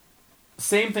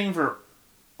 Same thing for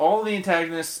all the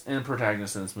antagonists and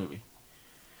protagonists in this movie.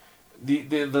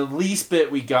 The least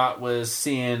bit we got was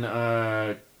seeing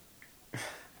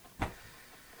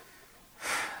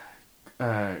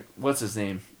what's his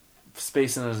name?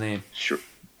 Spacing his name.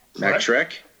 Max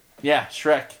Shrek? Yeah,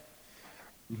 Shrek.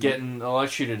 Getting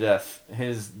electrocuted to death.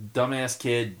 His dumbass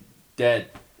kid dead.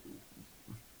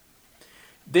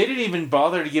 They didn't even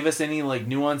bother to give us any like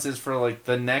nuances for like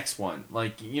the next one.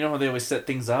 Like, you know how they always set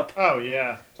things up? Oh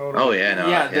yeah, totally. Oh yeah, no,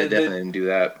 they definitely didn't do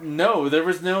that. No, there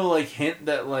was no like hint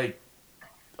that like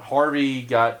Harvey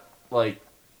got like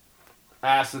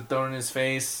acid thrown in his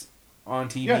face on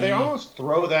TV. Yeah, they almost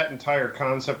throw that entire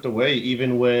concept away.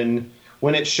 Even when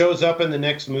it shows up in the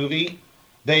next movie,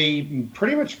 they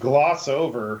pretty much gloss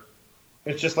over.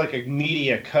 It's just like a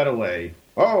media cutaway.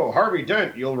 Oh, Harvey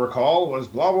Dent, you'll recall, was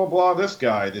blah, blah, blah, this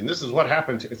guy. Then this is what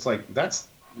happened to... It's like, that's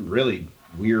really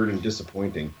weird and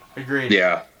disappointing. Agreed.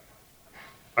 Yeah.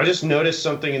 I just noticed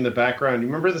something in the background. You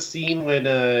remember the scene when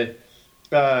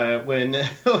Batman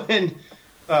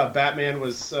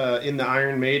was in the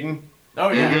Iron Maiden? Oh,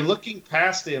 yeah. When you're looking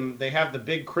past him, they have the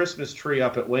big Christmas tree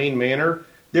up at Wayne Manor.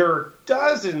 There are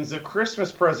dozens of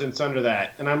Christmas presents under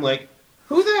that. And I'm like,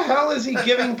 who the hell is he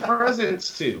giving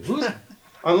presents to?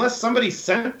 Unless somebody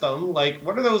sent them, like,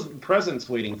 what are those presents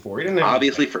waiting for? He didn't have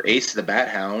Obviously for Ace the Bat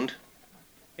Hound.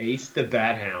 Ace the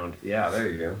Bat Hound. Yeah, there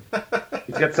you go.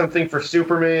 He's got something for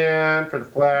Superman, for the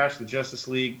Flash, the Justice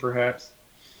League, perhaps.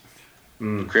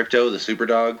 Crypto, the super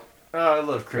dog. Oh, I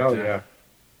love Crypto. Oh, yeah.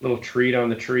 Little treat on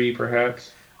the tree,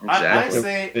 perhaps.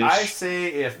 Exactly. I say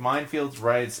if Minefields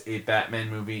writes a Batman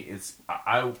movie, it's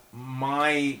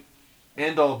my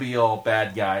end all be all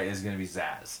bad guy is going to be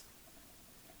Zaz.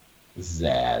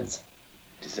 Zaz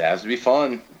would be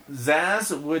fun.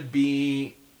 Zaz would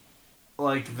be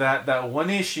like that one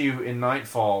issue in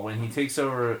Nightfall when he takes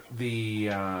over the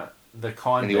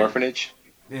convent. In the orphanage?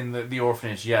 In the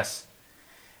orphanage, yes.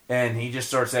 And he just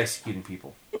starts executing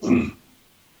people.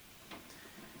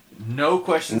 No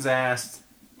questions asked,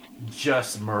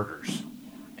 just murders.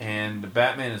 And the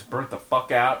Batman is burnt the fuck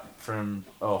out from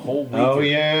a whole week. Oh,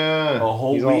 yeah. A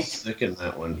whole He's week. all sick in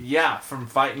that one. Yeah, from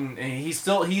fighting.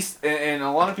 And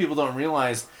a lot of people don't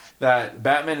realize that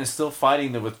Batman is still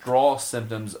fighting the withdrawal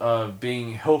symptoms of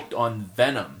being hooked on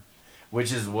venom,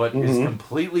 which is what is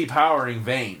completely powering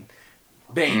Bane.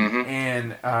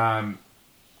 And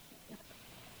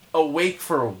awake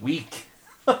for a week.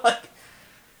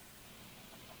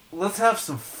 Let's have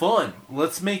some fun.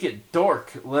 Let's make it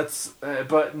dark.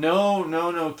 But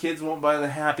no, kids won't buy the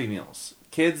Happy Meals.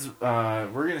 Kids,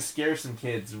 we're gonna scare some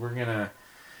kids. We're gonna,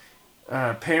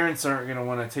 parents aren't gonna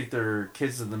want to take their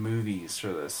kids to the movies for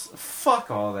this. Fuck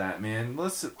all that, man.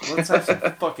 Let's have some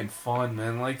fucking fun,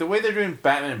 man. Like the way they're doing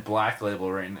Batman Black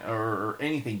Label right now, or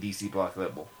anything DC Black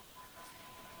Label.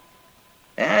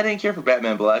 I didn't care for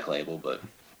Batman Black Label, but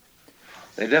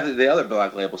the other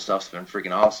Black Label stuff's been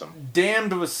freaking awesome.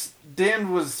 Damned was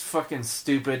fucking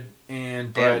stupid,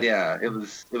 and yeah, it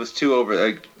was too over.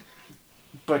 Like,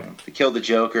 but they killed the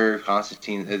Joker,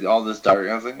 Constantine, all this dark.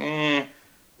 I was like,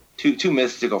 too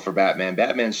mystical for Batman.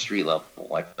 Batman's street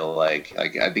level. I feel like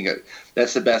I think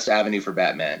that's the best avenue for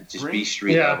Batman. Just be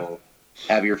street level.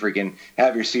 Have your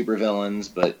super villains,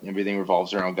 but everything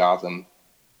revolves around Gotham.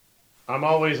 I'm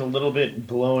always a little bit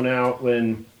blown out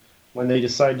when they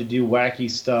decide to do wacky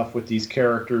stuff with these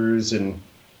characters and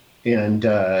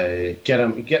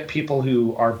get people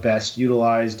who are best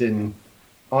utilized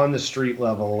on the street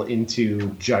level into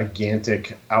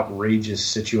gigantic, outrageous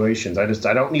situations. I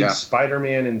don't need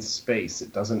Spider-Man in space.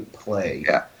 It doesn't play.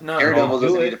 Yeah, no, Daredevil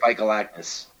doesn't need to fight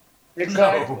Galactus.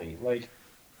 Exactly. No. Like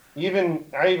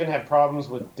I even have problems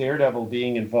with Daredevil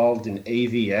being involved in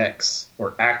AVX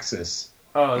or Axis.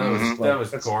 Oh, that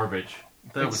was garbage.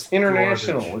 It's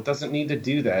international. Garbage. It doesn't need to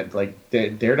do that. Like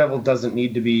Daredevil doesn't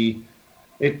need to be.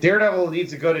 Daredevil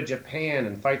needs to go to Japan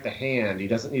and fight the Hand. He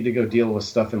doesn't need to go deal with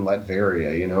stuff in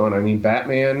Latveria, you know. And I mean,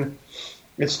 Batman.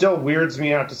 It still weirds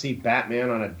me out to see Batman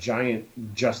on a giant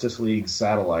Justice League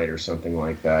satellite or something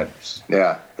like that.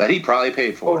 Yeah, that he probably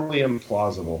paid for. Totally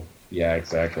implausible. Yeah,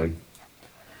 exactly.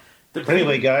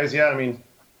 Anyway, guys. Yeah, I mean,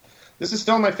 This is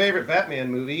still my favorite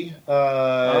Batman movie.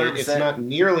 100%. It's not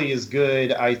nearly as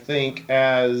good, I think,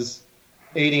 as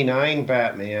 89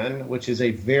 Batman, which is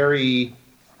a very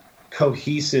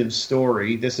cohesive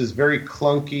story. This is very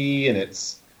clunky, and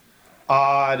it's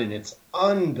odd, and it's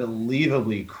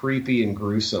unbelievably creepy and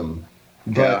gruesome.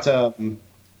 But,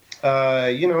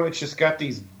 it's just got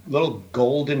these little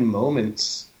golden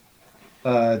moments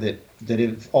that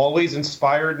have always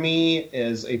inspired me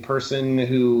as a person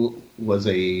who was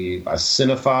a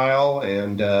cinephile.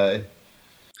 And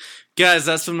guys,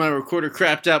 that's when my recorder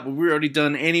crapped out, but we're already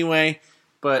done anyway.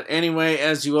 But anyway,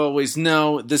 as you always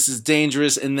know, this is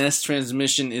dangerous, and this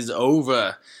transmission is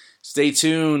over. Stay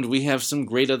tuned. We have some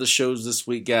great other shows this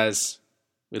week, guys.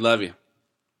 We love you.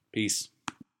 Peace.